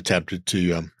that they've attempted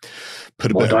to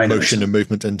put a More bit of dynamism. motion and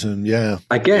movement into them. Yeah.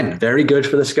 Again, very good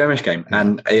for the skirmish game.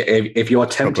 And if you are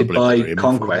tempted Probably what they're by aiming for.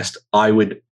 Conquest, I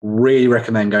would really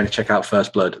recommend going to check out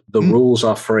First Blood. The rules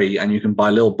are free, and you can buy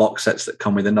little box sets that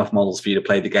come with enough models for you to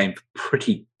play the game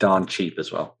pretty darn cheap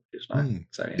as well. Which is nice. Mm.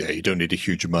 So Yeah, you don't need a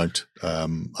huge amount.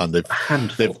 And they've a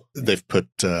handful. they've put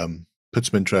some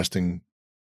interesting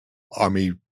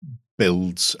army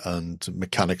builds and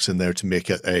mechanics in there to make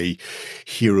it a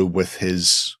hero with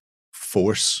his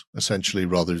force, essentially,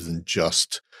 rather than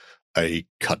just a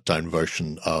cut down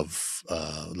version of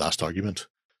Last Argument.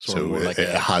 Sort of So more like it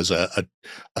a- has a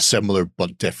similar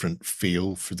but different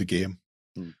feel for the game.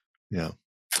 Hmm. Yeah.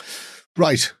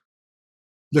 Right.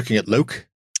 Looking at Loke.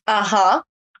 Uh-huh.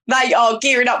 They are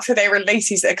gearing up for their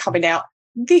releases that are coming out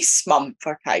this month.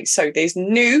 Okay, so there's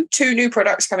two new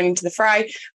products coming into the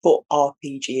fray for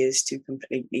RPGers to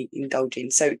completely indulge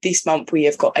in. So this month we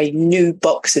have got a new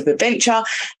box of adventure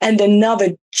and another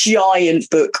giant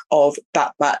book of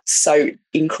bat mats, so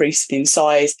increased in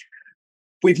size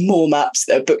with more maps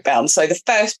that are book bound. So the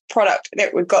first product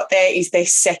that we've got there is their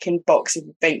second box of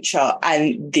adventure,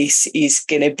 and this is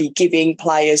going to be giving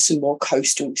players some more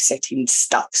coastal setting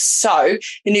stuff. So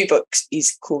the new book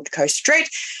is called Coast of Dread,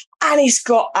 And it's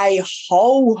got a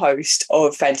whole host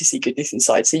of fantasy goodness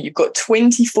inside. So you've got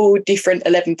 24 different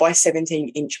 11 by 17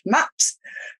 inch maps,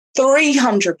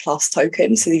 300 plus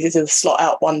tokens. So these are the slot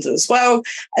out ones as well.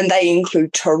 And they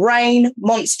include terrain,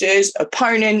 monsters,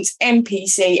 opponents,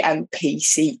 NPC, and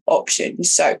PC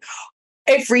options. So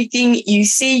everything you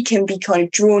see can be kind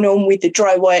of drawn on with the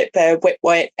dry white, wet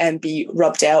white, and be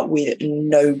rubbed out with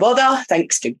no bother,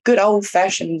 thanks to good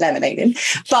old-fashioned laminating.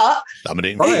 But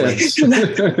Laminating.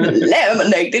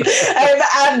 laminated.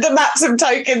 And the maps and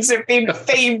tokens have been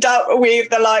themed up with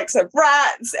the likes of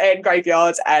rats and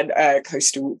graveyards and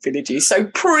coastal villages. So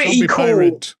pretty Zombie cool.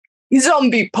 pirate.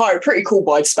 Zombie pirate, pretty cool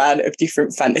wide span of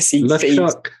different fantasy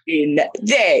themes in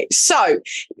there. So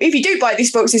if you do buy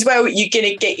this box as well, you're going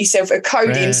to get yourself a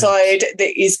code inside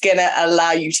that is going to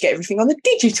allow you to get everything on the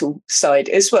digital side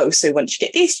as well. So once you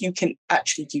get this, you can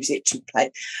actually use it to play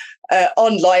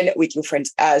online with your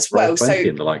friends as well. So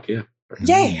second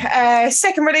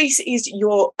release is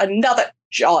another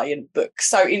giant book.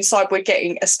 So inside we're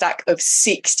getting a stack of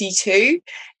 62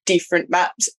 different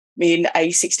maps in a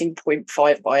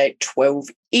 16.5 by 12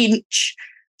 inch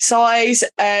size,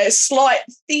 slight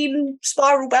thin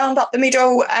spiral bound up the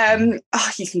middle.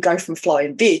 You can go from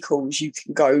flying vehicles, you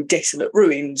can go desolate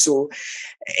ruins, or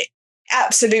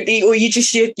absolutely, or you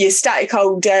just your static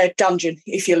old dungeon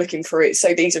if you're looking for it.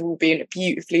 So these are all being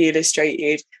beautifully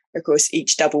illustrated across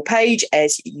each double page,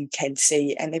 as you can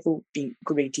see, and they've all been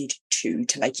gridded too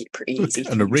to make it pretty easy.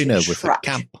 An arena with a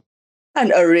camp.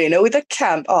 An arena with a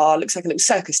camp. Oh, it looks like a little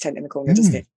circus tent in the corner,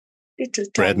 doesn't it?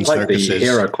 Bread and like the circuses.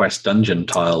 Hero Quest dungeon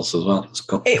tiles as well. It's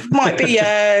cool. It might be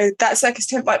that circus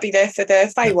tent might be there for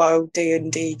the Feywild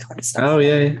D&D kind of stuff. Oh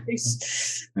yeah.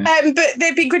 But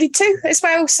they've been gridded too as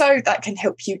well, so that can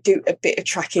help you do a bit of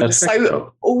tracking.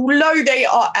 So although they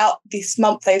are out this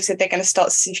month, they've said they're going to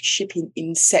start shipping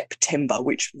in September,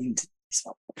 which means this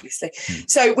month, obviously.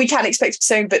 So we can expect it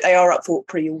soon, but they are up for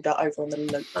pre-order over on the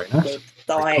local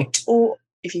website, or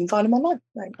if you can find them online.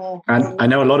 And I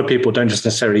know a lot of people don't just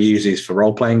necessarily use these for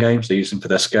role-playing games. They use them for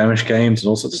their skirmish games and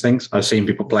all sorts of things. I've seen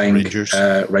people playing Rangers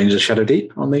of Shadow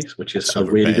Deep on these, which is a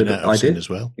really good idea as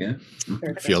well. Yeah,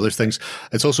 a few other things.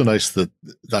 It's also nice that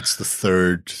that's the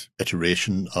third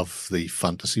iteration of the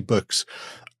fantasy books,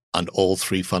 and all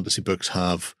three fantasy books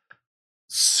have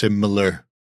similar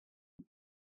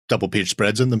double-page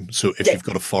spreads in them. So if you've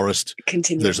got a forest,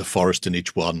 there's a forest in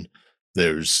each one.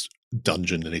 There's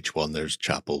dungeon in each one, there's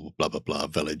chapel, blah blah blah,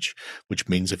 village, which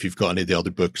means if you've got any of the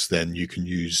other books, then you can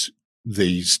use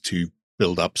these to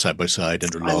build up side by side,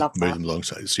 interlock, move them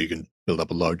alongside, so you can build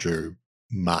up a larger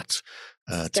mat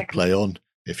to play on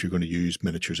if you're going to use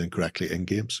miniatures incorrectly in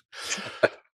games.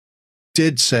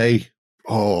 Did say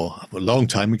a long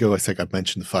time ago, I think I'd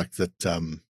mentioned the fact that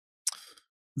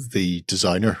the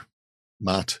designer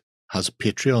Matt has a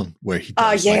Patreon where he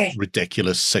does like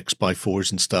ridiculous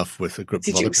 6x4s and stuff with a group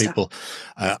of other people.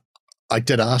 I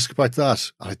did ask about that.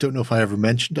 I don't know if I ever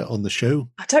mentioned it on the show.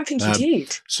 I don't think you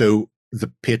did. So the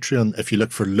Patreon, if you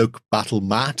look for Luke Battle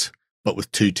Matt, but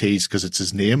with 2 T's because it's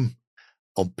his name,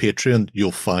 on Patreon,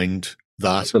 you'll find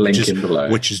that, the link in below,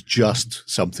 which is just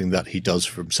something that he does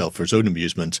for himself for his own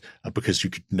amusement, because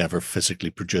you could never physically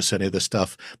produce any of this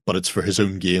stuff, but it's for his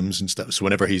own games and stuff. So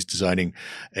whenever he's designing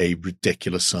a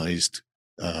ridiculous sized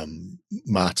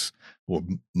mat or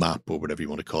map or whatever you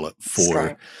want to call it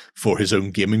for his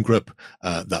own gaming group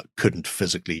that couldn't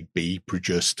physically be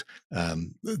produced,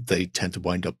 they tend to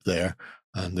wind up there.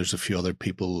 And there's a few other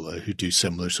people who do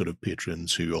similar sort of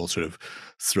patrons who all sort of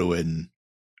throw in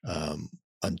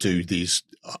and do these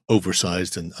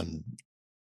oversized and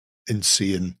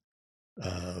insane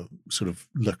sort of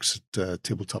looks at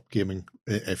tabletop gaming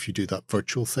if you do that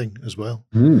virtual thing as well.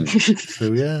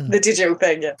 So yeah, the digital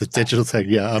thing. Yeah, the digital thing.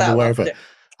 Yeah, I'm aware of it.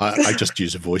 I just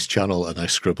use a voice channel and I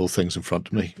scribble things in front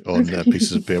of me on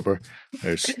pieces of paper.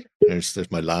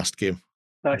 There's my last game.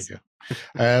 Nice.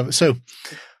 So.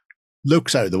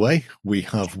 Luke's out of the way. We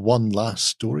have one last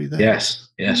story there. Yes,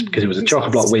 because it was a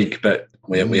chock-a-block week, but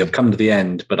we have come to the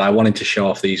end. But I wanted to show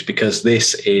off these because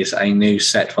this is a new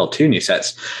set, well, 2 new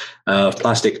sets of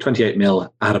plastic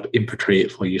 28mm add-up infantry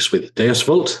for use with Deus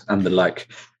Vult and the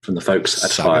like from the folks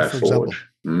at Fireforge.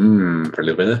 For a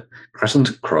little bit of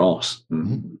Crescent Cross.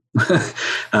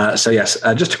 So yes,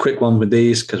 just a quick one with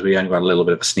these because we only got a little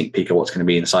bit of a sneak peek of what's going to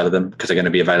be inside of them because they're going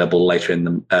to be available later in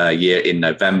the year in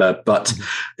November. But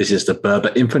this is the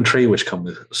Berber infantry, which come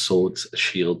with swords,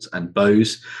 shields, and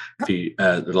bows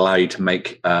that allow you to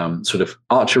make sort of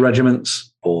archer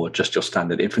regiments or just your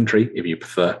standard infantry if you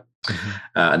prefer.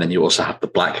 And then you also have the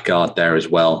Black Guard there as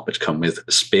well, which come with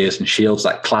spears and shields,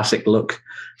 that classic look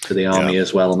to the army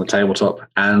as well on the tabletop.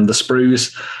 And the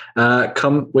sprues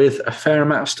come with a fair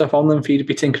amount of stuff on them for you to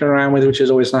be tinkering around with, which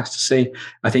is always nice to see.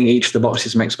 I think each of the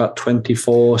boxes makes about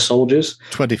 24 soldiers.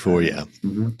 24, yeah.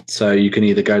 So you can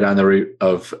either go down the route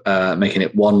of making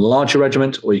it one larger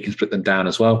regiment, or you can split them down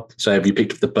as well. So if you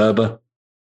picked up the Berber,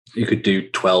 you could do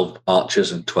 12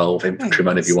 archers and 12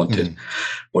 infantrymen if you wanted,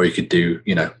 or you could do,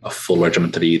 a full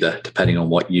regiment of either, depending on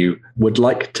what you would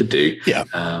like to do.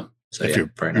 Yeah. So if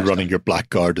you're running your Black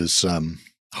Guard as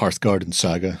Hearthguard and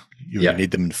Saga, you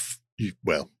need them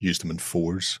use them in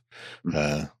 4s.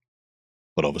 But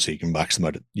obviously you can max them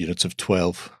out at units of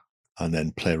 12 and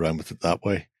then play around with it that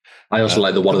way. I also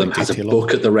like that one of them has a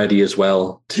book at the ready as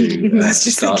well. I was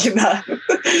just thinking that.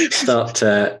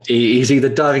 He's either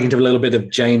diving into a little bit of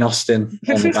Jane Austen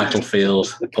on the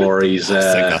battlefield, or he's...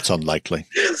 I think that's unlikely.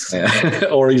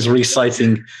 Or he's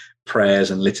reciting prayers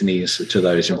and litanies to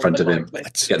those in front of him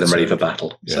to get them ready for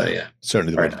battle.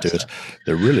 Certainly the way to do it.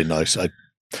 They're really nice.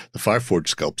 The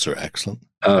Fireforge sculpts are excellent.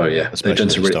 Oh yeah, especially done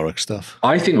some historic stuff.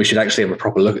 I think we should actually have a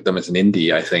proper look at them as an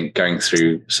indie. I think going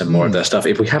through some more of their stuff.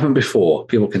 If we haven't before,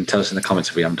 people can tell us in the comments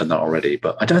if we haven't done that already.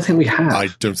 But I don't think we have. I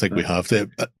don't think we have.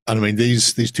 And I mean,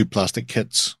 these 2 plastic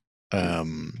kits are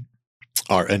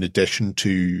in addition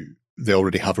to, they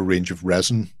already have a range of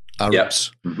resin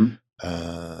Arabs.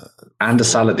 And a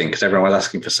Saladin, because everyone was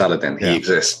asking for Saladin. He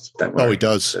exists. Don't worry. Oh, he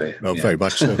does. So, very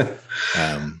much so.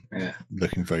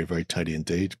 Looking very, very tidy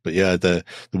indeed. But yeah, the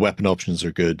weapon options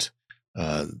are good.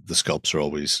 The sculpts are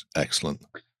always excellent.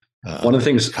 One of the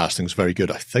things, casting's very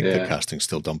good. I think the casting's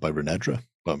still done by Renedra.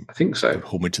 I think so.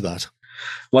 Hold me to that.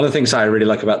 One of the things I really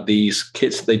like about these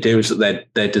kits that they do is that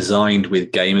they're designed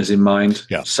with gamers in mind.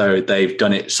 Yeah. So they've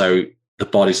done it so the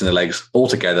bodies and the legs all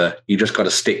together. You just got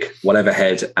to stick whatever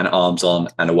head and arms on,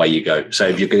 and away you go. So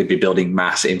if you're going to be building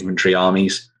mass infantry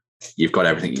armies, you've got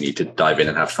everything you need to dive in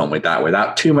and have fun with that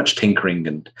without too much tinkering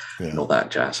and all that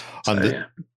jazz. So,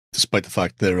 despite the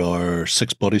fact there are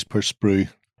 6 bodies per sprue,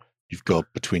 you've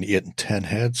got between 8 and 10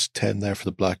 heads, 10 there for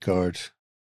the Black Guard,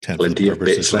 10 plenty for the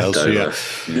Berbers as well. So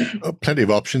plenty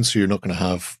of options, so you're not going to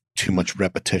have too much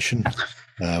repetition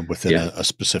within a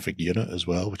specific unit as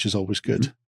well, which is always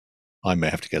good. I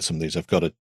may have to get some of these. I've got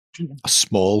a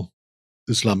small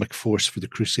Islamic force for the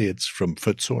Crusades from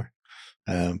Footsore,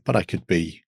 but I could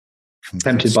be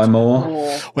tempted by more.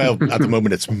 Well, at the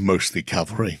moment, it's mostly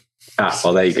cavalry.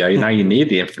 Well, there you go. Now you need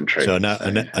the infantry. So now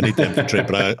I need the infantry,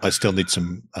 but I still need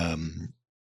some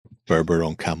Berber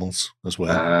on camels as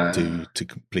well to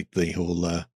complete the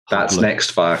whole. That's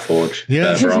next Fireforge.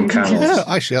 Yeah, Berber on camels. Yeah,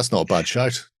 actually, that's not a bad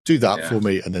shout. Do that for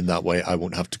me, and then that way I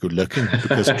won't have to go looking,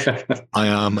 because I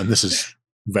am, and this is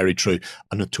very true,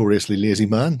 a notoriously lazy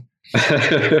man.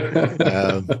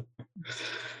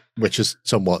 Which is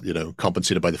somewhat,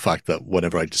 compensated by the fact that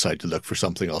whenever I decide to look for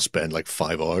something, I'll spend like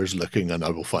 5 hours looking, and I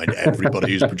will find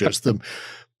everybody who's produced them.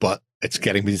 But it's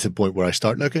getting me to the point where I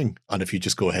start looking, and if you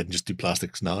just go ahead and just do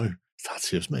plastics now, that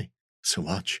saves me so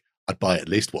much. I'd buy at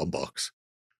least 1 box.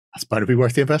 That's better be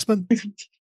worth the investment.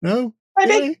 No?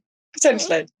 Maybe. Really?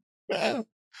 Potentially. Well,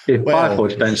 If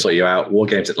Fireforge don't sort you out, War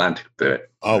Games Atlantic will do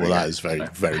it. Oh, well, that is very,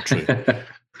 very true.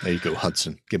 There you go,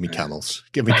 Hudson. Give me camels.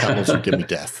 Give me camels or give me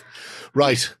death.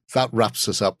 Right, that wraps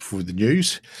us up for the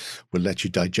news. We'll let you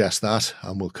digest that,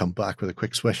 and we'll come back with a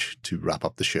quick swish to wrap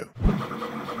up the show.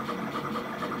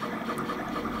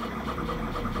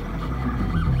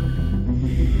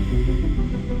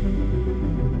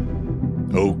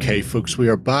 Okay, folks, we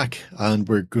are back, and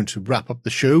we're going to wrap up the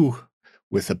show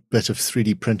with a bit of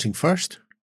 3D printing first.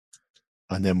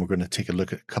 And then we're going to take a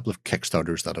look at a couple of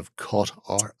Kickstarters that have caught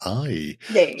our eye.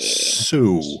 Yeah.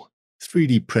 So,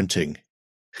 3D printing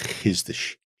is the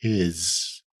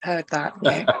shiz. Heard that.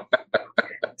 Yeah.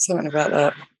 Something about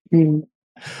that.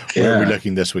 Where are we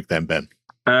looking this week then, Ben?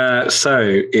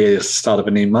 So it's the start of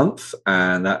a new month,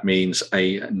 and that means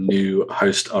a new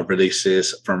host of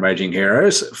releases from Raging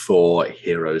Heroes for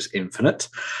Heroes Infinite.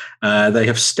 They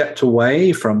have stepped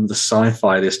away from the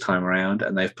sci-fi this time around,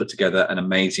 and they've put together an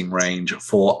amazing range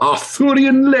for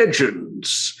Arthurian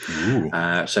legends.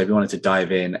 So if you wanted to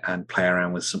dive in and play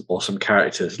around with some awesome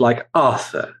characters like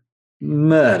Arthur,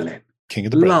 Merlin, King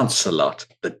of the Britons, Lancelot,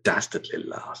 the dastardly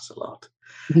Lancelot,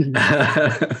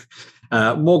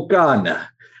 Morgana,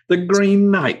 the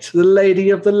Green Knight, the Lady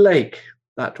of the Lake,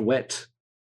 that wet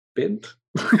bint.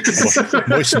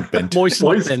 Moistened bint.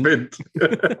 Moistened bint.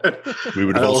 We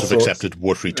would have also accepted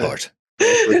watery tart.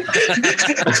 There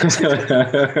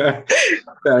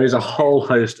is a whole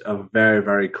host of very,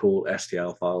 very cool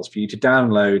STL files for you to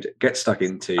download, get stuck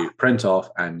into, print off,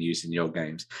 and use in your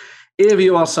games. if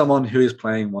you are someone who is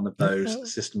playing one of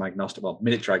those system agnostic, well,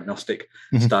 miniature agnostic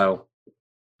style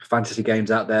fantasy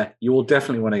games out there, you will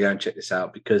definitely want to go and check this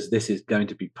out, because this is going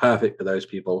to be perfect for those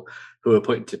people who are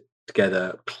putting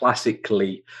together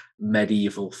classically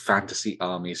medieval fantasy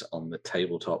armies on the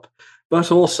tabletop. But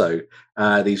also,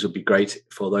 these would be great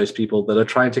for those people that are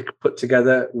trying to put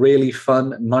together really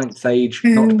fun 9th Age,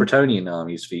 not Bretonnian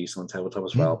armies for use on the tabletop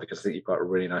as well, because I think you've got a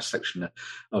really nice section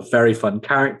of very fun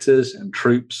characters and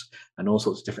troops and all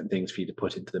sorts of different things for you to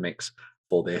put into the mix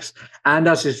for this. And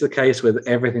as is the case with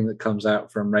everything that comes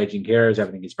out from Raging Heroes,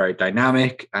 everything is very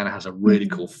dynamic and it has a really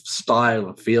cool style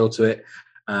and feel to it.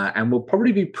 And will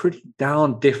probably be pretty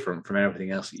darn different from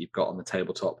everything else that you've got on the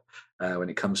tabletop when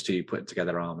it comes to putting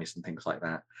together armies and things like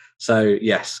that. So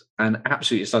yes, an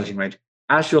absolutely astonishing range,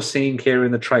 as you're seeing here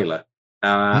in the trailer.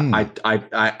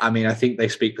 I mean, I think they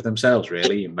speak for themselves,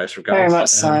 really, in most regards. Very much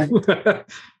so.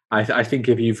 I think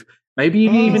if you've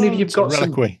even if you've got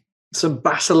some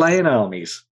Basilean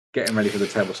armies getting ready for the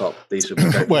tabletop, these would be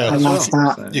great. Well,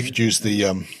 you could use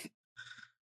the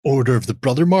Order of the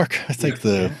Brother Mark. I think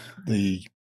the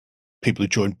people who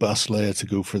joined Basileia to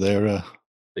go for their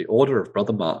the Order of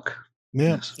Brother Mark. Yeah,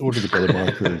 yes. Order of the Brother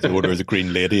Mark, or the Order of the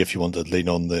Green Lady, if you want to lean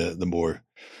on the more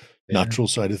natural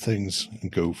side of things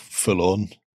and go full on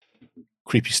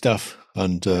creepy stuff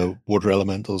and water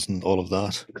elementals and all of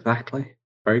that. Exactly.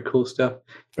 Very cool stuff.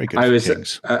 Very good. I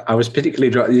was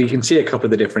particularly. You can see a couple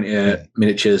of the different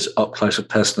miniatures up close and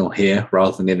personal here,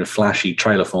 rather than in a flashy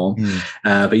trailer form.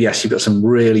 But yes, you've got some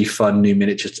really fun new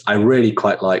miniatures. I really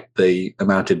quite like the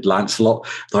mounted Lancelot,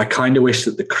 though I kind of wish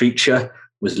that the creature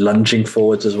was lunging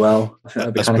forwards as well. I think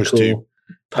that'd be kind of cool.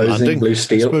 Posing blue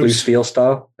steel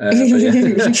style. But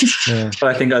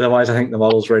I think otherwise, I think the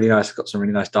model's really nice. It's got some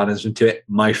really nice dynamism to it.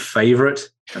 My favorite,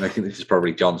 and I think this is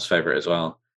probably John's favorite as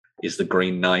well, is the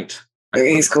Green Knight. It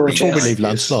is gorgeous. Before we leave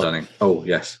Lancelot, stunning. Oh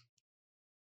yes.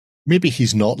 Maybe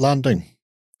he's not landing.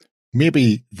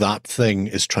 Maybe that thing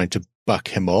is trying to buck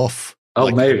him off. Oh,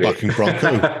 like maybe bucking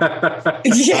Bronco.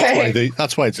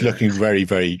 That's why it's looking very,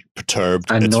 very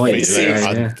perturbed. And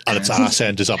its ass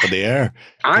end is up in the air.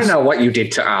 I know what you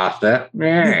did to Arthur.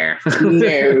 No.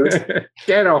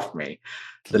 Get off me.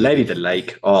 The Lady of the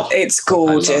Lake. Oh, it's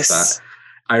gorgeous. I love that.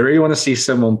 I really want to see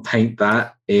someone paint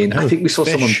that in. I think we saw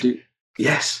someone do.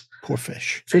 Yes. Poor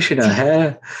fish. Fish in her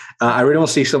hair. I really want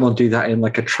to see someone do that in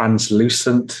like a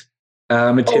translucent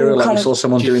material, like we saw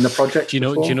someone doing the project. Do you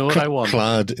know what I want?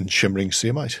 Clad in shimmering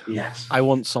seamite. Yes. I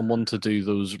want someone to do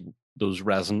those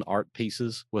resin art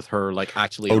pieces with her like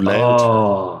actually with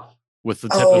the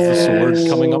tip of the sword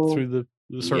coming up through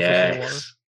the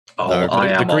surface of the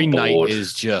water. The Green Knight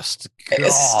is just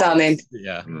it's stunning.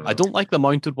 Yeah, I don't like the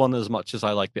mounted one as much as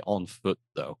I like the on foot,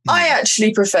 though. I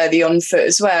actually prefer the on foot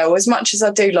as well. As much as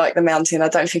I do like the mountain, I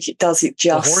don't think it does it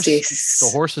justice. The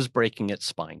horse is breaking its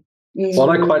spine. What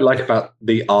I quite like about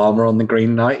the armor on the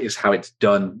Green Knight is how it's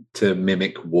done to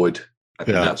mimic wood. I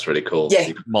think that's really cool.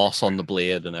 Yeah, moss on the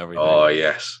blade and everything. Oh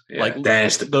yes, like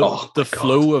there's the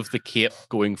flow of the cape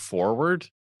going forward.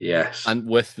 Yes, and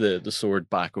with the sword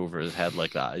back over his head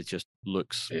like that, it just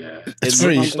looks. Yeah, it's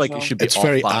very like it should be. It's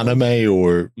very anime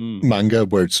or manga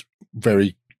where it's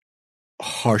very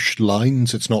harsh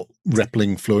lines. It's not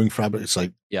rippling, flowing fabric. It's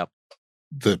like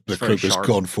the cloak has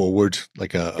gone forward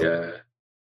like a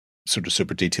sort of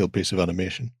super detailed piece of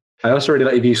animation. I also really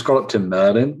like, if you scroll up to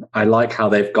Merlin, I like how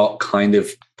they've got kind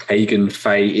of pagan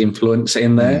fae influence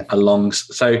in there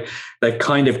so they've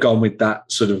kind of gone with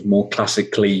that sort of more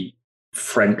classically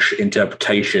French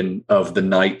interpretation of the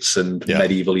knights and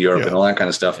medieval Europe and all that kind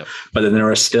of stuff. But then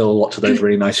there are still lots of those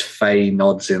really nice fae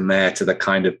nods in there to the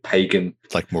kind of pagan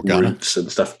like Morgana roots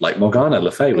and stuff, like Morgana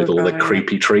Le Fay with all the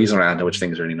creepy trees around her, which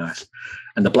things are really nice.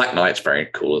 And the Black Knight's very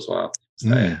cool as well. So,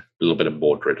 a little bit of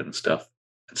Mordred and stuff.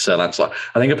 And Sir Lancelot.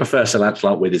 I think I prefer Sir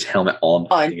Lancelot with his helmet on.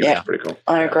 I think that's pretty cool.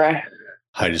 I agree.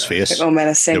 Hide his face. A bit more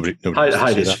menacing. Nobody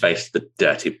hide his face, the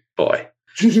dirty boy.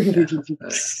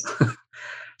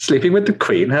 Sleeping with the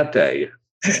Queen, how dare you?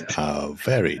 How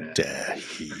very dare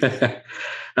he.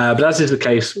 But as is the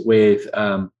case with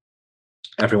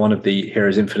every one of the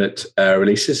Heroes Infinite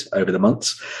releases over the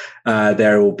months,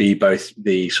 there will be both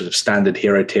the sort of standard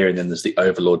hero tier and then there's the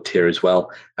Overlord tier as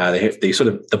well. The sort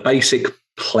of the basic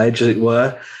pledge, as it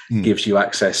were, gives you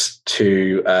access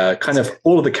to kind of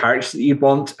all of the characters that you'd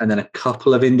want and then a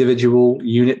couple of individual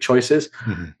unit choices.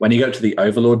 When you go to the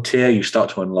Overlord tier, you start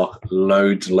to unlock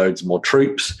loads more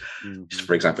troops.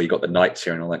 For example, you've got the Knights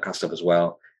here and all that kind of stuff as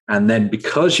well. And then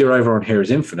because you're over on Heroes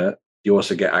Infinite, you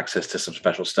also get access to some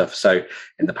special stuff. So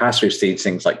in the past, we've seen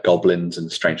things like goblins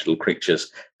and strange little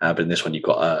creatures, but in this one, you've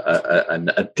got an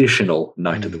additional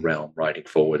Knight of the Realm riding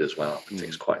forward as well. I think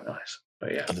it's quite nice.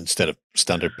 But yeah, And instead of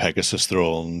standard Pegasus, they're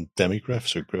all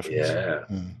demigriffs or griffins. yeah.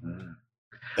 Mm.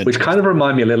 Which kind of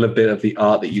remind me a little bit of the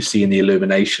art that you see in the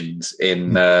illuminations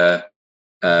in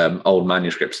old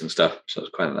manuscripts and stuff. So it's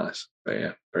quite nice. But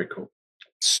yeah, very cool.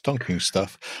 Stonking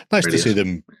stuff. Nice Really to see is.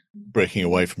 them breaking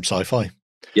away from sci-fi.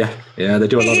 Yeah, they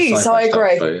do a lot It of is, sci-fi I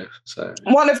stuff, agree. so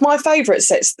One of my favourite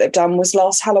sets that they've done was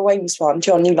last Halloween's one.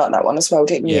 John, you like that one as well,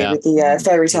 didn't you? Yeah. With the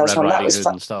fairy tales Red one. That Riding was Hood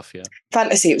fun. and stuff. Yeah.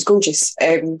 Fantasy. It was gorgeous.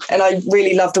 And I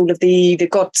really loved all of the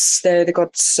gods, the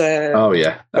gods oh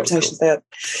yeah, that was representations cool. there.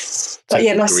 But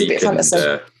yeah, nice to see a bit of Greek fantasy.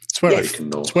 and, It's where, Greek and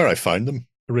Norse. it's where I found them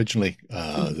originally.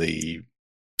 The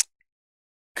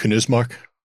Knusmark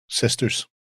sisters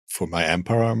for my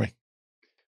Empire army.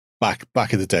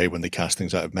 Back in the day when they cast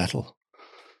things out of metal,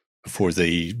 before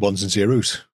the ones and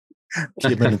zeros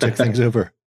came in and took things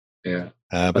over. Yeah.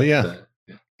 But yeah,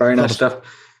 Very Lot nice of- stuff.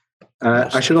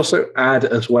 I should also add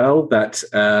as well that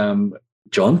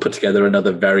John put together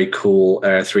another very cool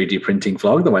 3D printing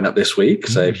vlog that went up this week.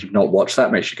 So if you've not watched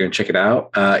that, make sure you go and check it out.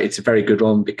 It's a very good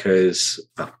one because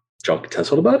John can tell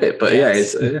us all about it. But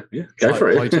Yes. go for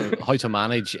it. How to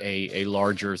manage a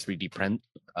larger 3D print.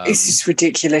 It's just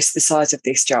ridiculous, the size of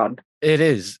this, John. It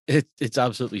is. It's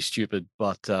absolutely stupid,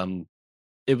 but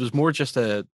it was more just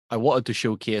I wanted to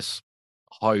showcase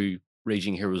how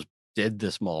Raging Heroes did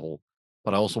this model,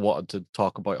 but I also wanted to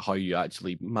talk about how you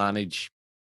actually manage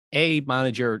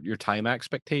your time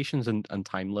expectations and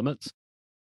time limits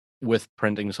with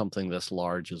printing something this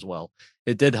large as well.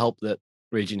 It did help that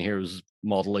Raging Heroes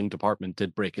modeling department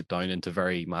did break it down into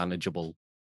very manageable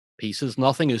pieces.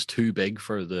 Nothing is too big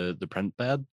for the print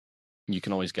bed. You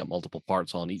can always get multiple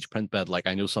parts on each print bed. Like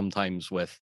I know sometimes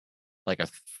with like a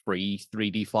free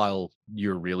 3D file,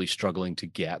 you're really struggling to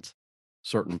get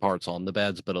certain parts on the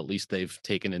beds, but at least they've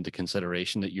taken into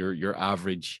consideration that your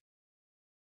average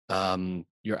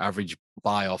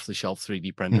buy off the shelf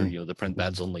 3D printer, Mm. you know, the print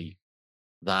bed's only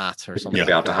that or You'll something.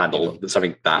 be able like to that, handle you know.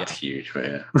 something that Yeah. huge. But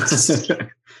yeah.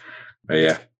 But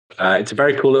yeah. It's a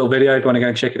very cool little video. If you want to go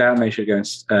and check it out, make sure you go and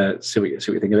see what you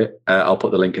think of it. I'll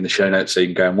put the link in the show notes so you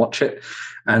can go and watch it.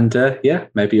 And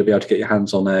maybe you'll be able to get your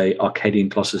hands on a Arcadian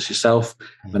Colossus yourself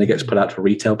when it gets put out for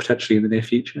retail potentially in the near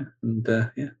future. And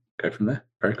go from there.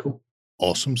 Very cool.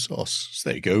 awesome sauce. So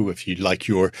there you go. If you like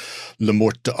your Le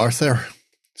Mort d'Arthur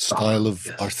style of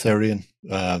yes. Arthurian,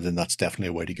 then that's definitely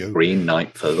a way to go. Green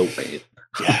Knight for the win.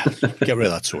 Yeah, get rid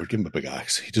of that sword. Give him a big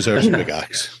axe. He deserves a big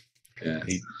axe. Yeah.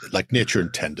 Like nature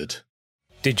intended.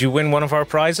 Did you win one of our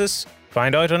prizes?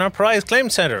 Find out on our prize claim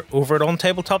center over at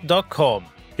ontabletop.com.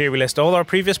 Here we list all our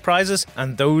previous prizes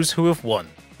and those who have won.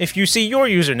 If you see your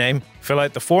username, fill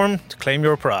out the form to claim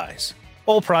your prize.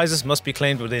 All prizes must be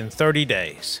claimed within 30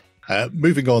 days.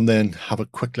 Moving on then, have a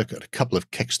quick look at a couple of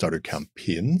Kickstarter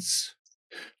campaigns.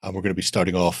 And we're going to be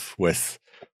starting off with,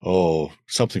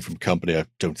 something from a company I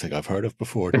don't think I've heard of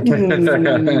before. I'm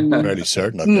fairly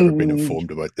certain I've never been informed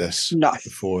about this No.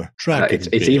 before. Dragon It's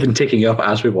Bane. even ticking up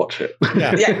as we watch it.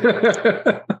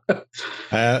 Yeah.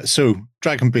 So,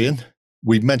 Dragon Bane,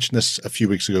 we mentioned this a few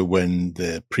weeks ago when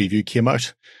the preview came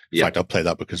out. In Yeah. fact, I'll play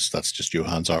that because that's just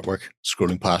Johan's artwork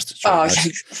scrolling past. It's really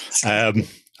nice.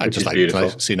 I Which just is like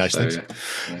beautiful. to see nice So, things.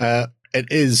 yeah.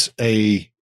 It is a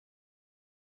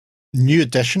new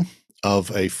edition of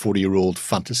a 40-year-old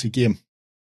fantasy game.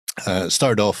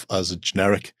 Started off as a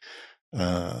generic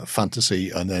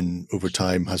fantasy, and then over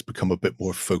time has become a bit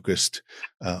more focused.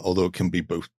 Although it can be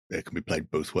both, it can be played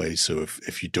both ways. So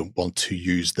if you don't want to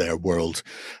use their world,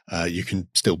 you can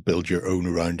still build your own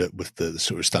around it with the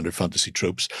sort of standard fantasy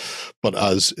tropes. But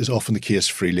as is often the case,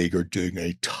 Free League are doing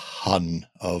a ton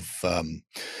of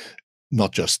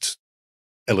not just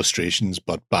illustrations,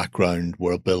 but background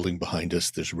world building behind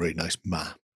us. There's a really nice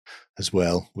map as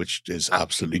well, which is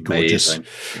absolutely gorgeous.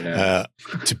 Amazing. Yeah.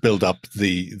 To build up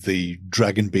the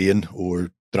Dragon Bane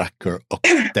or Drakar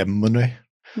Demone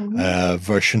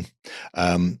version,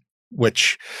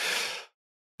 which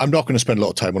I'm not going to spend a lot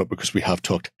of time on it because we have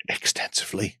talked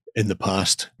extensively in the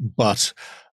past, but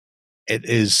it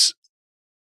is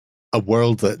a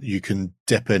world that you can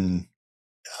dip in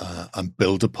and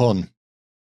build upon.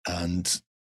 And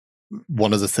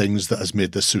one of the things that has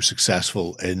made this so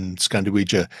successful in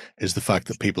Scandinavian is the fact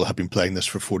that people have been playing this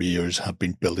for 40 years, have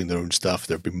been building their own stuff.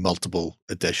 There have been multiple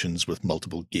editions with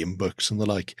multiple game books and the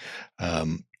like.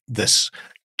 This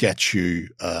gets you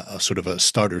a sort of a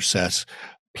starter set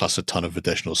plus a ton of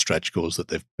additional stretch goals that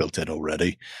they've built in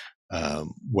already,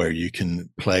 where you can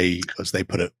play, as they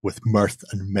put it, with mirth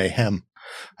and mayhem.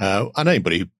 And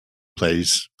anybody who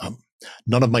plays.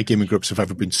 None of my gaming groups have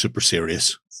ever been super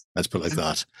serious. Let's put it like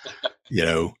that.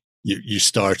 You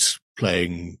start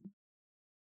playing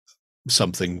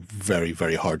something very,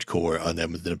 very hardcore, and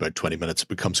then within about 20 minutes, it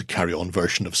becomes a carry-on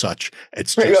version of such.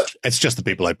 It's just the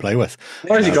people I play with.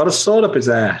 Why has he got a sword up his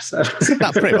ass?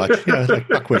 Pretty much, like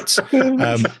backwards.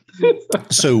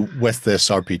 So with this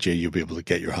RPG, you'll be able to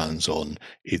get your hands on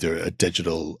either a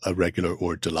digital, a regular,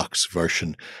 or deluxe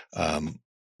version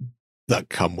that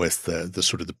come with the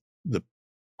sort of the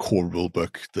core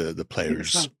rulebook, the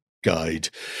player's guide,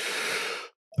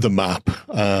 the map,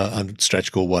 and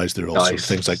stretch goal wise, there are also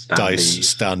things like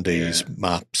standees,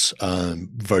 maps,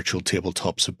 virtual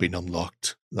tabletops have been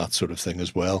unlocked, that sort of thing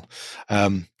as well.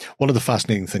 One of the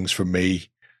fascinating things for me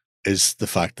is the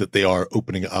fact that they are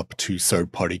opening it up to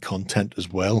third-party content as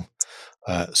well.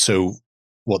 So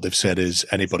what they've said is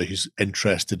anybody who's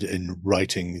interested in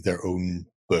writing their own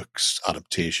books,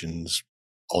 adaptations,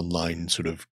 online sort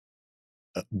of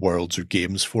worlds or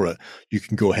games for it, you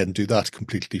can go ahead and do that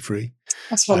completely free.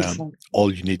 That's wonderful.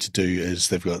 All you need to do is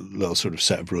they've got a little sort of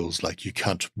set of rules, like you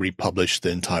can't republish the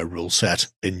entire rule set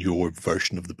in your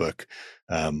version of the book,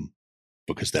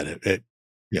 because then it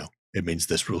means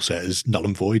this rule set is null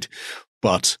and void.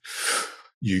 But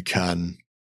you can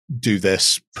do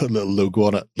this, put a little logo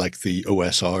on it, like the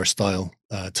OSR style,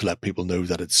 to let people know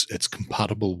that it's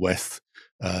compatible with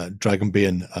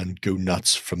Dragonbane, and go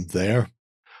nuts from there.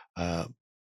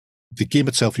 The game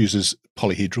itself uses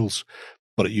polyhedrals,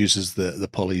 but it uses the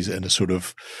polys in a sort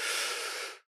of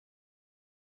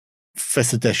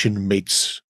 5th edition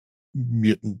meets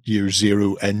Mutant Year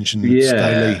Zero engine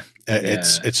style.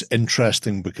 It's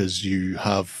interesting because you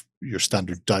have your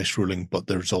standard dice rolling, but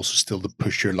there's also still the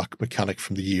push your luck mechanic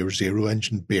from the Year Zero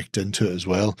engine baked into it as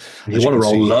well. You want to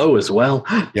roll low as well.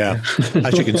 Yeah.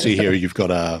 As you can see here, you've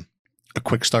got a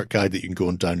quick start guide that you can go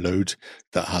and download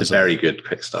that has a very good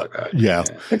quick start guide. Yeah.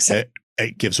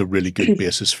 It gives a really good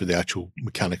basis for the actual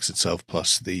mechanics itself,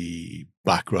 plus the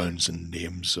backgrounds and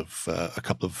names of a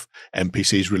couple of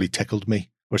NPCs really tickled me.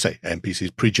 Or say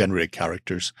NPCs, pre-generated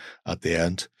characters at the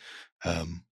end.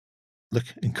 Look,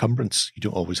 encumbrance, you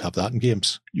don't always have that in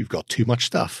games. You've got too much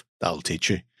stuff. That'll teach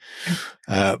you.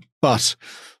 But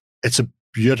it's a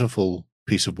beautiful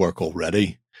piece of work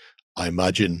already. I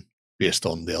imagine, based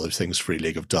on the other things Free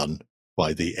League have done,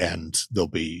 by the end, there'll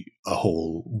be a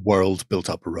whole world built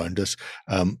up around it,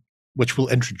 which will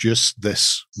introduce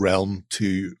this realm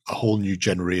to a whole new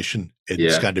generation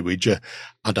in Scandinavian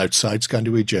and outside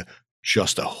Scandinavian,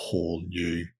 just a whole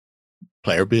new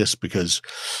player base, because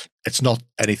it's not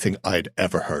anything I'd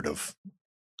ever heard of.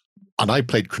 And I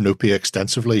played Chronopia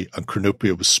extensively, and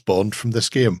Chronopia was spawned from this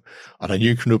game. And I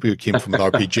knew Chronopia came from an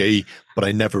RPG, but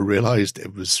I never realized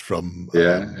it was from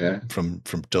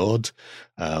Dodd.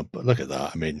 But look at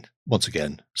that. I mean, once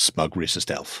again, smug racist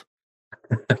elf.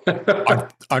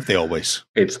 Aren't they always?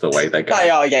 It's the way they go. They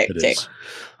are, yeah. It is.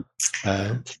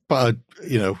 But,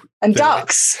 and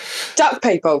ducks. Duck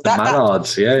people.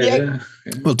 Mallards, yeah.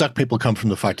 Well, duck people come from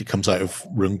the fact it comes out of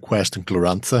RuneQuest and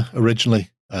Glorantha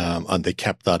originally. And they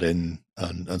kept that in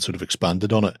and sort of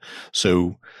expanded on it.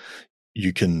 So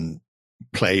you can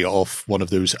play off one of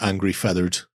those angry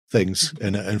feathered things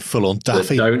in full on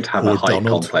Daffy. They don't have or a height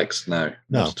Donald. complex, no,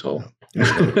 not at all.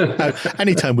 Now,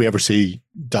 anytime we ever see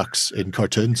ducks in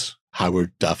cartoons,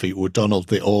 Howard, Daffy, or Donald,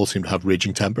 they all seem to have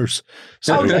raging tempers.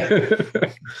 So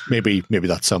maybe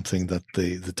that's something that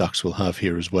the ducks will have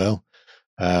here as well.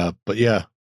 But yeah,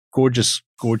 gorgeous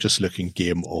looking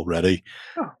game already.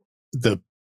 Oh. The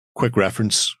quick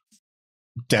reference,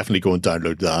 definitely go and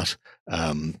download that,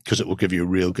 because it will give you a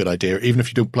real good idea. Even if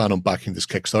you don't plan on backing this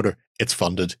Kickstarter, it's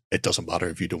funded. It doesn't matter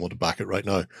if you don't want to back it right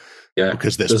now. Yeah,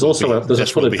 because there's a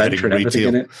full adventure and everything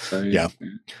in it. So, yeah.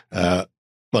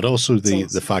 But also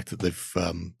the fact that they've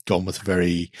gone with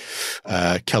very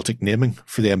Celtic naming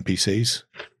for the NPCs.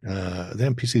 The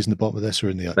NPCs in the bottom of this, or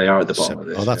in the? They are at the bottom of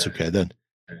this. Oh, that's okay then.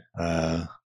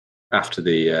 After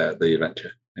the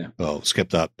adventure. Yeah. Well, skip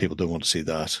that. People don't want to see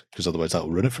that, because otherwise that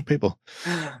will ruin it for people.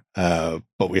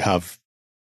 But we have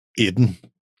Aiden,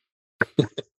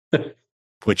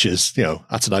 which is,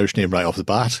 that's an Irish name right off the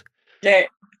bat. Yeah.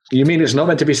 You mean it's not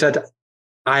meant to be said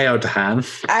Aodhan?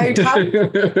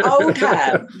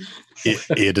 Aodhan.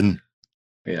 Aiden.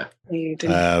 Yeah.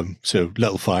 Aiden. So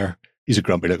Little Fire. He's a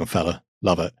grumpy looking fella.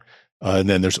 Love it. And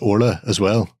then there's Orla as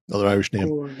well, another Irish name.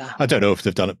 Orla. I don't know if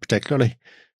they've done it particularly.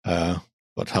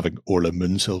 But having Orla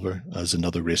Moonsilver as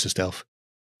another racist elf,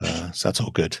 so that's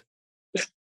all good.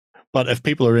 But if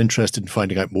people are interested in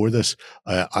finding out more of this,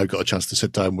 I got a chance to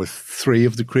sit down with 3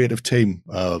 of the creative team,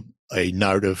 a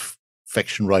narrative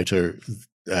fiction writer,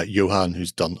 Johan,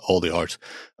 who's done all the art,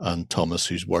 and Thomas,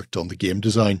 who's worked on the game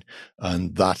design.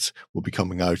 And that will be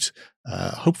coming out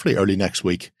hopefully early next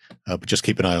week. But just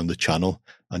keep an eye on the channel,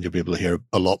 and you'll be able to hear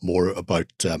a lot more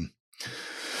about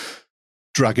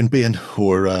Dragonbane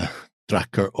or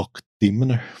Drakar och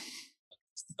Demoner.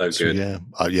 So good.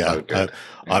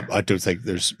 I don't think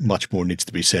there's much more needs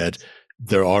to be said.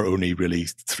 There are only really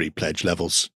 3 pledge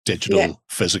levels: digital,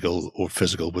 physical, or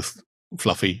physical with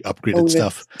fluffy upgraded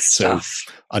stuff. So,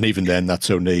 and even then, that's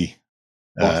only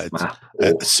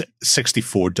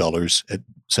 $64. It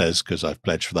says, because I've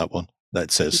pledged for that one.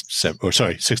 That says,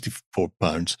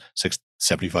 £64,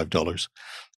 $75,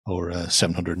 or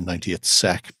 798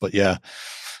 SEK. But yeah.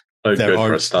 So good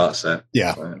for a start set.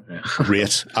 Yeah,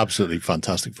 great. Absolutely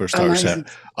fantastic for a starter set.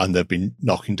 And they've been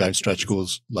knocking down stretch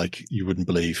goals like you wouldn't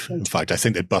believe. In fact, I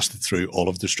think they busted through all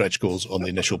of the stretch goals on the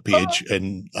initial page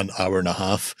in an hour and a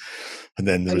half. And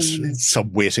then there was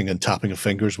some waiting and tapping of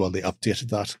fingers while they updated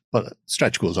that. But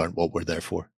stretch goals aren't what we're there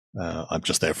for. I'm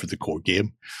just there for the core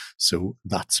game. So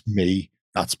that's me.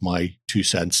 That's my 2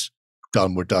 cents.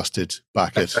 Done, we're dusted,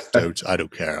 back it, out. I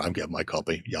don't care. I'm getting my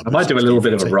copy. Yeah, I might do a little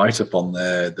bit of a write-up on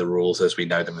the rules as we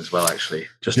know them as well, actually,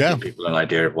 just to give people an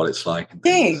idea of what it's like. And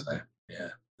things. So,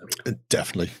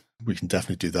 definitely. We can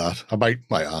definitely do that. I might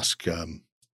ask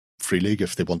Free League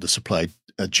if they want to supply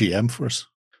a GM for us.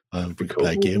 We could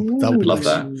play a game. That would love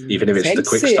that. Even if it's the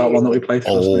quick start one that we play for.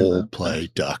 All play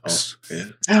ducks.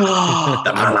 The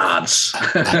Mallards.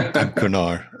 and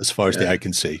Gunnar, as far as the eye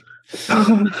can see.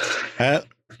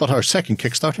 But our second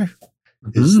Kickstarter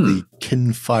is the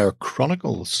Kinfire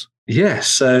Chronicles. Yes,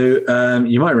 so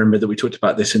you might remember that we talked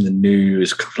about this in the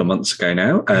news a couple of months ago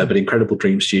now, but Incredible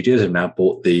Dream Studios have now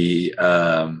bought the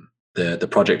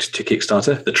project to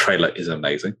Kickstarter. The trailer is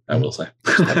amazing, I will say.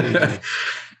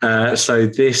 So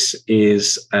this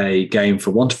is a game for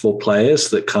 1 to 4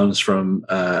 players that comes from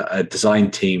a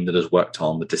design team that has worked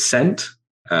on The Descent,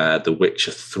 The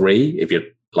Witcher 3, if you're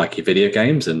like your video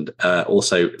games, and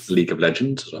also League of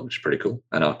Legends as well, which is pretty cool,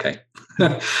 and Arcane.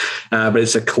 But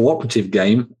it's a cooperative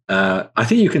game. I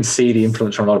think you can see the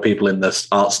influence from a lot of people in the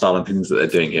art style and things that they're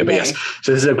doing here. But yes,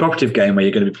 so this is a cooperative game where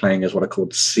you're going to be playing as what are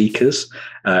called Seekers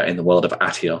in the world of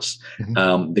Atios.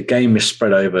 The game is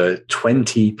spread over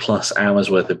 20 plus hours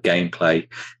worth of gameplay,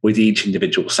 with each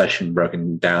individual session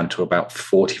broken down to about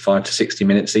 45 to 60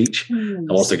 minutes each. I'm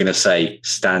also going to say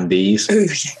standees.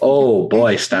 Oh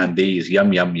boy, standees.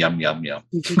 Yum, yum, yum, yum, yum.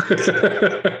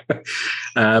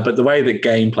 But the way that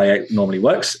gameplay normally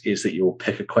works is that you'll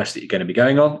pick a quest that you're going to be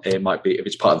going on. It might be, if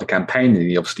it's part of the campaign, then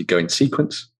you obviously go in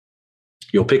sequence.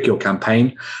 You'll pick your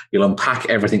campaign. You'll unpack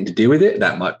everything to do with it.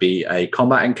 That might be a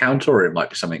combat encounter, or it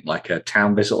might be something like a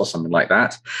town visit or something like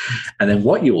that. And then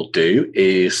what you will do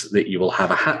is that you will have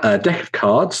a deck of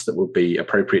cards that will be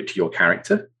appropriate to your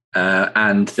character.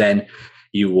 And then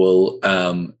you will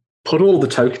put all the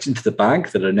tokens into the bag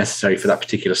that are necessary for that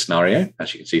particular scenario.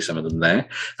 As you can see, some of them there.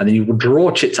 And then you will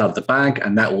draw chits out of the bag,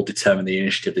 and that will determine the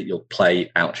initiative that you'll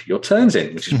play out your turns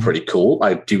in, which is pretty cool.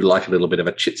 I do like a little bit of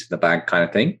a chits in the bag kind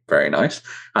of thing. Very nice.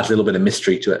 Adds a little bit of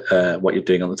mystery to it, what you're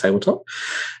doing on the tabletop.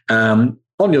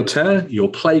 On your turn, you'll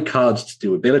play cards to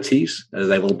do abilities.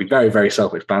 They will be very, very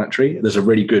self-explanatory. There's a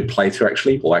really good playthrough,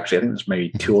 actually. Or actually, I think there's maybe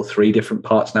 2 or 3 different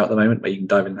parts now at the moment where you can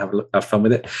dive in and have fun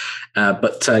with it.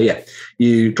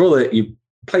 You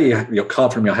play your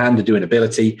card from your hand to do an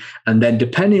ability, and then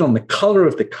depending on the color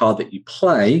of the card that you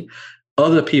play,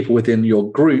 other people within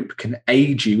your group can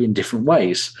aid you in different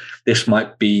ways. This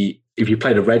might be, if you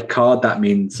played a red card, that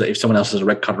means that if someone else has a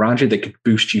red card around you, they could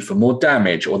boost you for more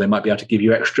damage, or they might be able to give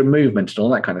you extra movement and all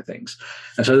that kind of things.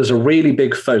 And so there's a really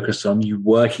big focus on you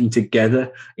working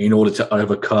together in order to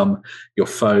overcome your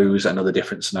foes and other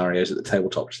different scenarios at the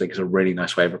tabletop, which I think is a really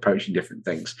nice way of approaching different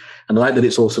things. And I like that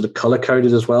it's all sort of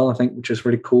color-coded as well, I think, which is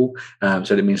really cool.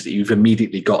 So it means that you've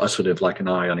immediately got a sort of like an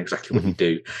eye on exactly what you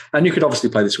do. And you could obviously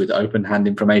play this with open hand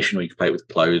information, or you could play it with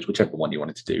closed, whichever one you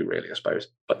wanted to do, really, I suppose.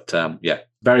 But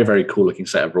very, very cool looking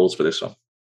set of rules for this one.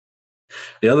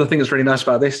 The other thing that's really nice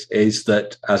about this is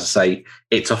that, as I say,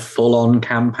 it's a full-on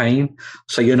campaign.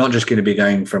 So you're not just going to be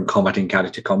going from combat encounter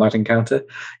to combat encounter.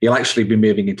 You'll actually be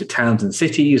moving into towns and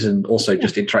cities, and also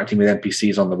just interacting with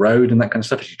NPCs on the road and that kind of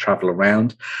stuff as you travel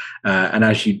around. And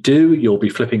as you do, you'll be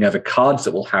flipping over cards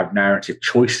that will have narrative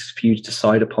choices for you to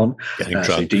decide upon. Getting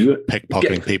drunk,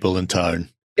 pickpocketing people in town.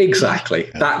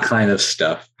 Exactly. That kind of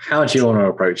stuff. How do you want to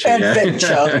approach it?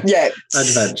 Adventure, yeah.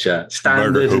 Adventure.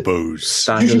 Murder hobos.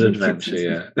 Standard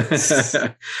adventure,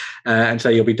 yeah. And so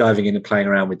you'll be diving in and playing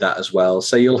around with that as well.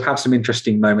 So you'll have some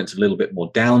interesting moments, a little bit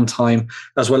more downtime,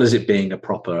 as well as it being a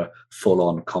proper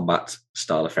full-on combat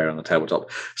style affair on the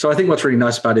tabletop. So I think what's really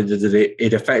nice about it is that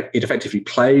it effectively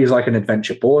plays like an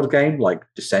adventure board game, like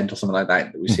Descent or something like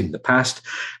that we've seen in the past.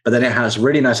 But then it has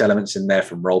really nice elements in there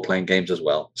from role-playing games as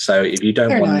well. So if you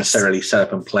don't want to necessarily set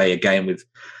up and play a game with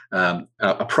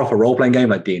a proper role-playing game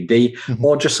like D&D,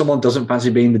 or just someone doesn't fancy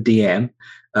being the DM,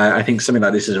 I think something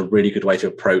like this is a really good way to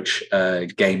approach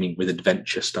gaming with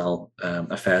adventure-style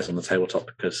affairs on the tabletop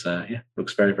because, it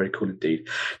looks very, very cool indeed.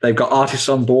 They've got artists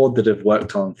on board that have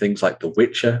worked on things like The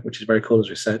Witcher, which is very cool, as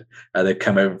we said. They've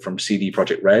come over from CD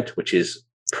Projekt Red, which is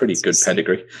pretty good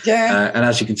pedigree. Yeah. And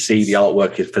as you can see, the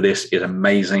artwork for this is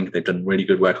amazing. They've done really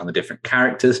good work on the different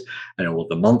characters and all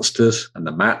the monsters and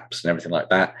the maps and everything like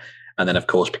that. And then, of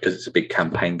course, because it's a big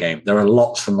campaign game, there are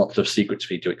lots and lots of secrets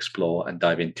for you to explore and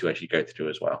dive into as you go through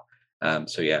as well.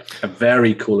 So, yeah, a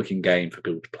very cool-looking game for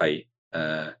people to play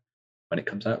when it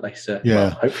comes out later. Yeah, well,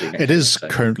 hopefully next it is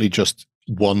week, so. currently just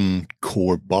one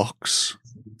core box.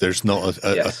 There's not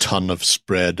a ton of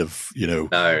spread of, you'll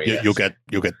get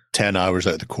 10 hours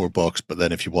out of the core box, but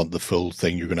then if you want the full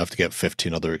thing, you're going to have to get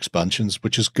 15 other expansions,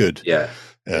 which is good. Yeah.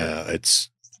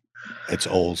 It's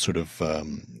all sort of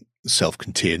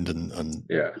self-contained and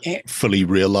Yeah. fully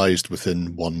realized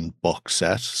within one box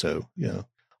set. So,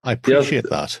 I appreciate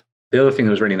that. The other thing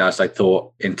that was really nice, I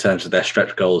thought, in terms of their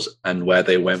stretch goals and where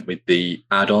they went with the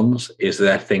add-ons, is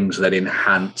they're things that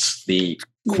enhance the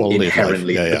Quality of life.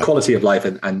 the quality of life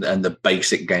and the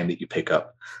basic game that you pick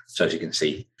up. So as you can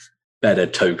see, better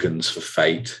tokens for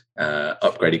Fate,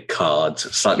 upgraded cards,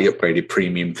 slightly upgraded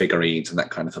premium figurines, and that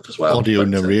kind of stuff as well. Audio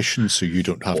narration, so you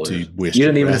don't have to waste. You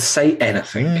don't your even breath. say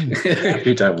anything if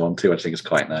you don't want to. I think it's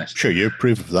quite nice. Sure, you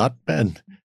approve of that, Ben.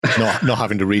 Not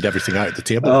having to read everything out at the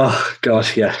table. Oh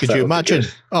gosh, yeah. Could you imagine?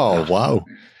 Oh wow!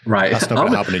 Right, That's not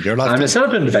going to happen in your life. I'm going to set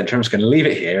up an adventure. I'm just going to leave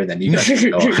it here, and then you guys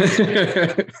can go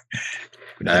on.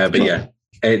 But yeah,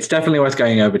 it's definitely worth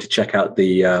going over to check out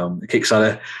the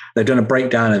Kickstarter. They've done a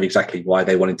breakdown of exactly why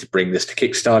they wanted to bring this to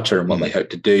Kickstarter and what they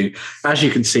hope to do. As you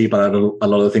can see by a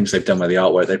lot of the things they've done with the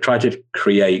artwork, they've tried to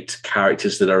create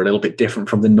characters that are a little bit different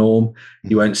from the norm.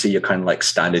 You won't see your kind of like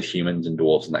standard humans and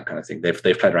dwarves and that kind of thing. They've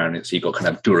played around it, so you've got kind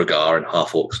of Duragar and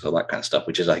half orcs and all that kind of stuff,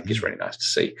 which is I think is really nice to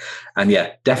see. And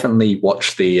yeah, definitely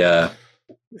watch the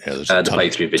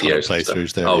playthrough videos.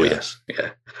 Playthroughs there. Oh yes, yeah.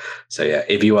 So yeah,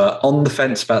 if you are on the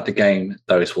fence about the game,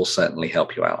 those will certainly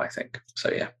help you out, I think. So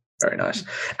yeah, very nice.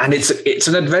 And it's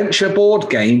an adventure board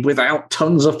game without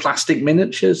tons of plastic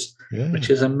miniatures, which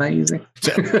is amazing.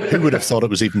 Who would have thought it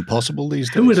was even possible these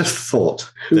days? Who would have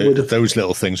thought? Those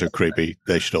little things are creepy.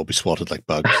 They should all be swatted like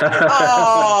bugs.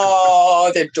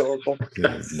 Oh, they're adorable.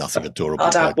 Nothing adorable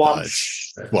I'd have about one.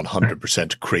 that.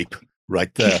 100% creep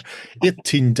right there.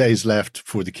 18 days left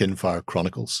for the Kinfire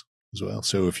Chronicles as well.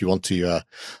 So if you want to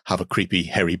have a creepy,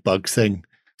 hairy bug thing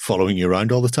following you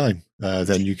around all the time,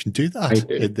 then you can do that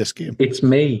in this game. It's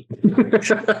me.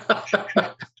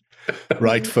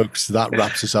 Right, folks, that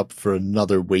wraps us up for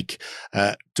another week.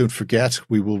 Don't forget,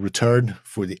 we will return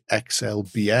for the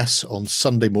XLBS on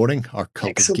Sunday morning. Our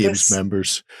Cult of Games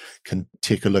members can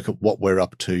take a look at what we're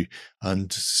up to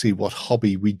and see what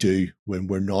hobby we do when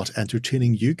we're not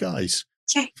entertaining you guys.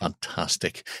 Yeah.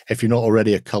 Fantastic. If you're not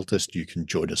already a cultist, you can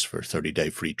join us for a 30-day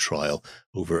free trial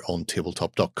over on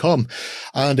tabletop.com.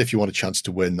 And if you want a chance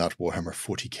to win that Warhammer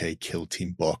 40k Kill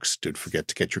Team box, don't forget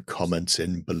to get your comments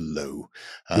in below.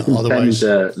 Otherwise,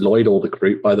 send Lloyd all the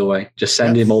crew, by the way. Just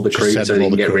send him all the crew so he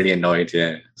can get really annoyed.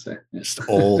 Yeah. So, Just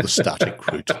all the static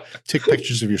crew. Take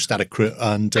pictures of your static crew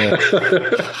and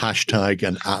hashtag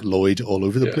and @Lloyd all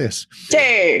over the place.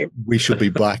 Yeah. We shall be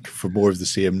back for more of the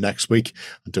same next week.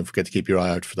 And don't forget to keep your eye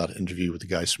out for that interview with the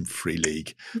guys from Free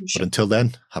League. But until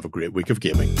then, have a great week of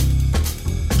gaming.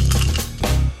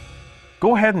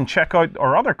 Go ahead and check out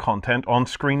our other content on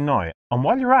screen now. And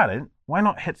while you're at it, why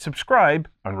not hit subscribe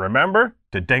and remember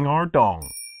to ding our dong.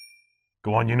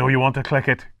 Go on, you know you want to click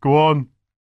it. Go on.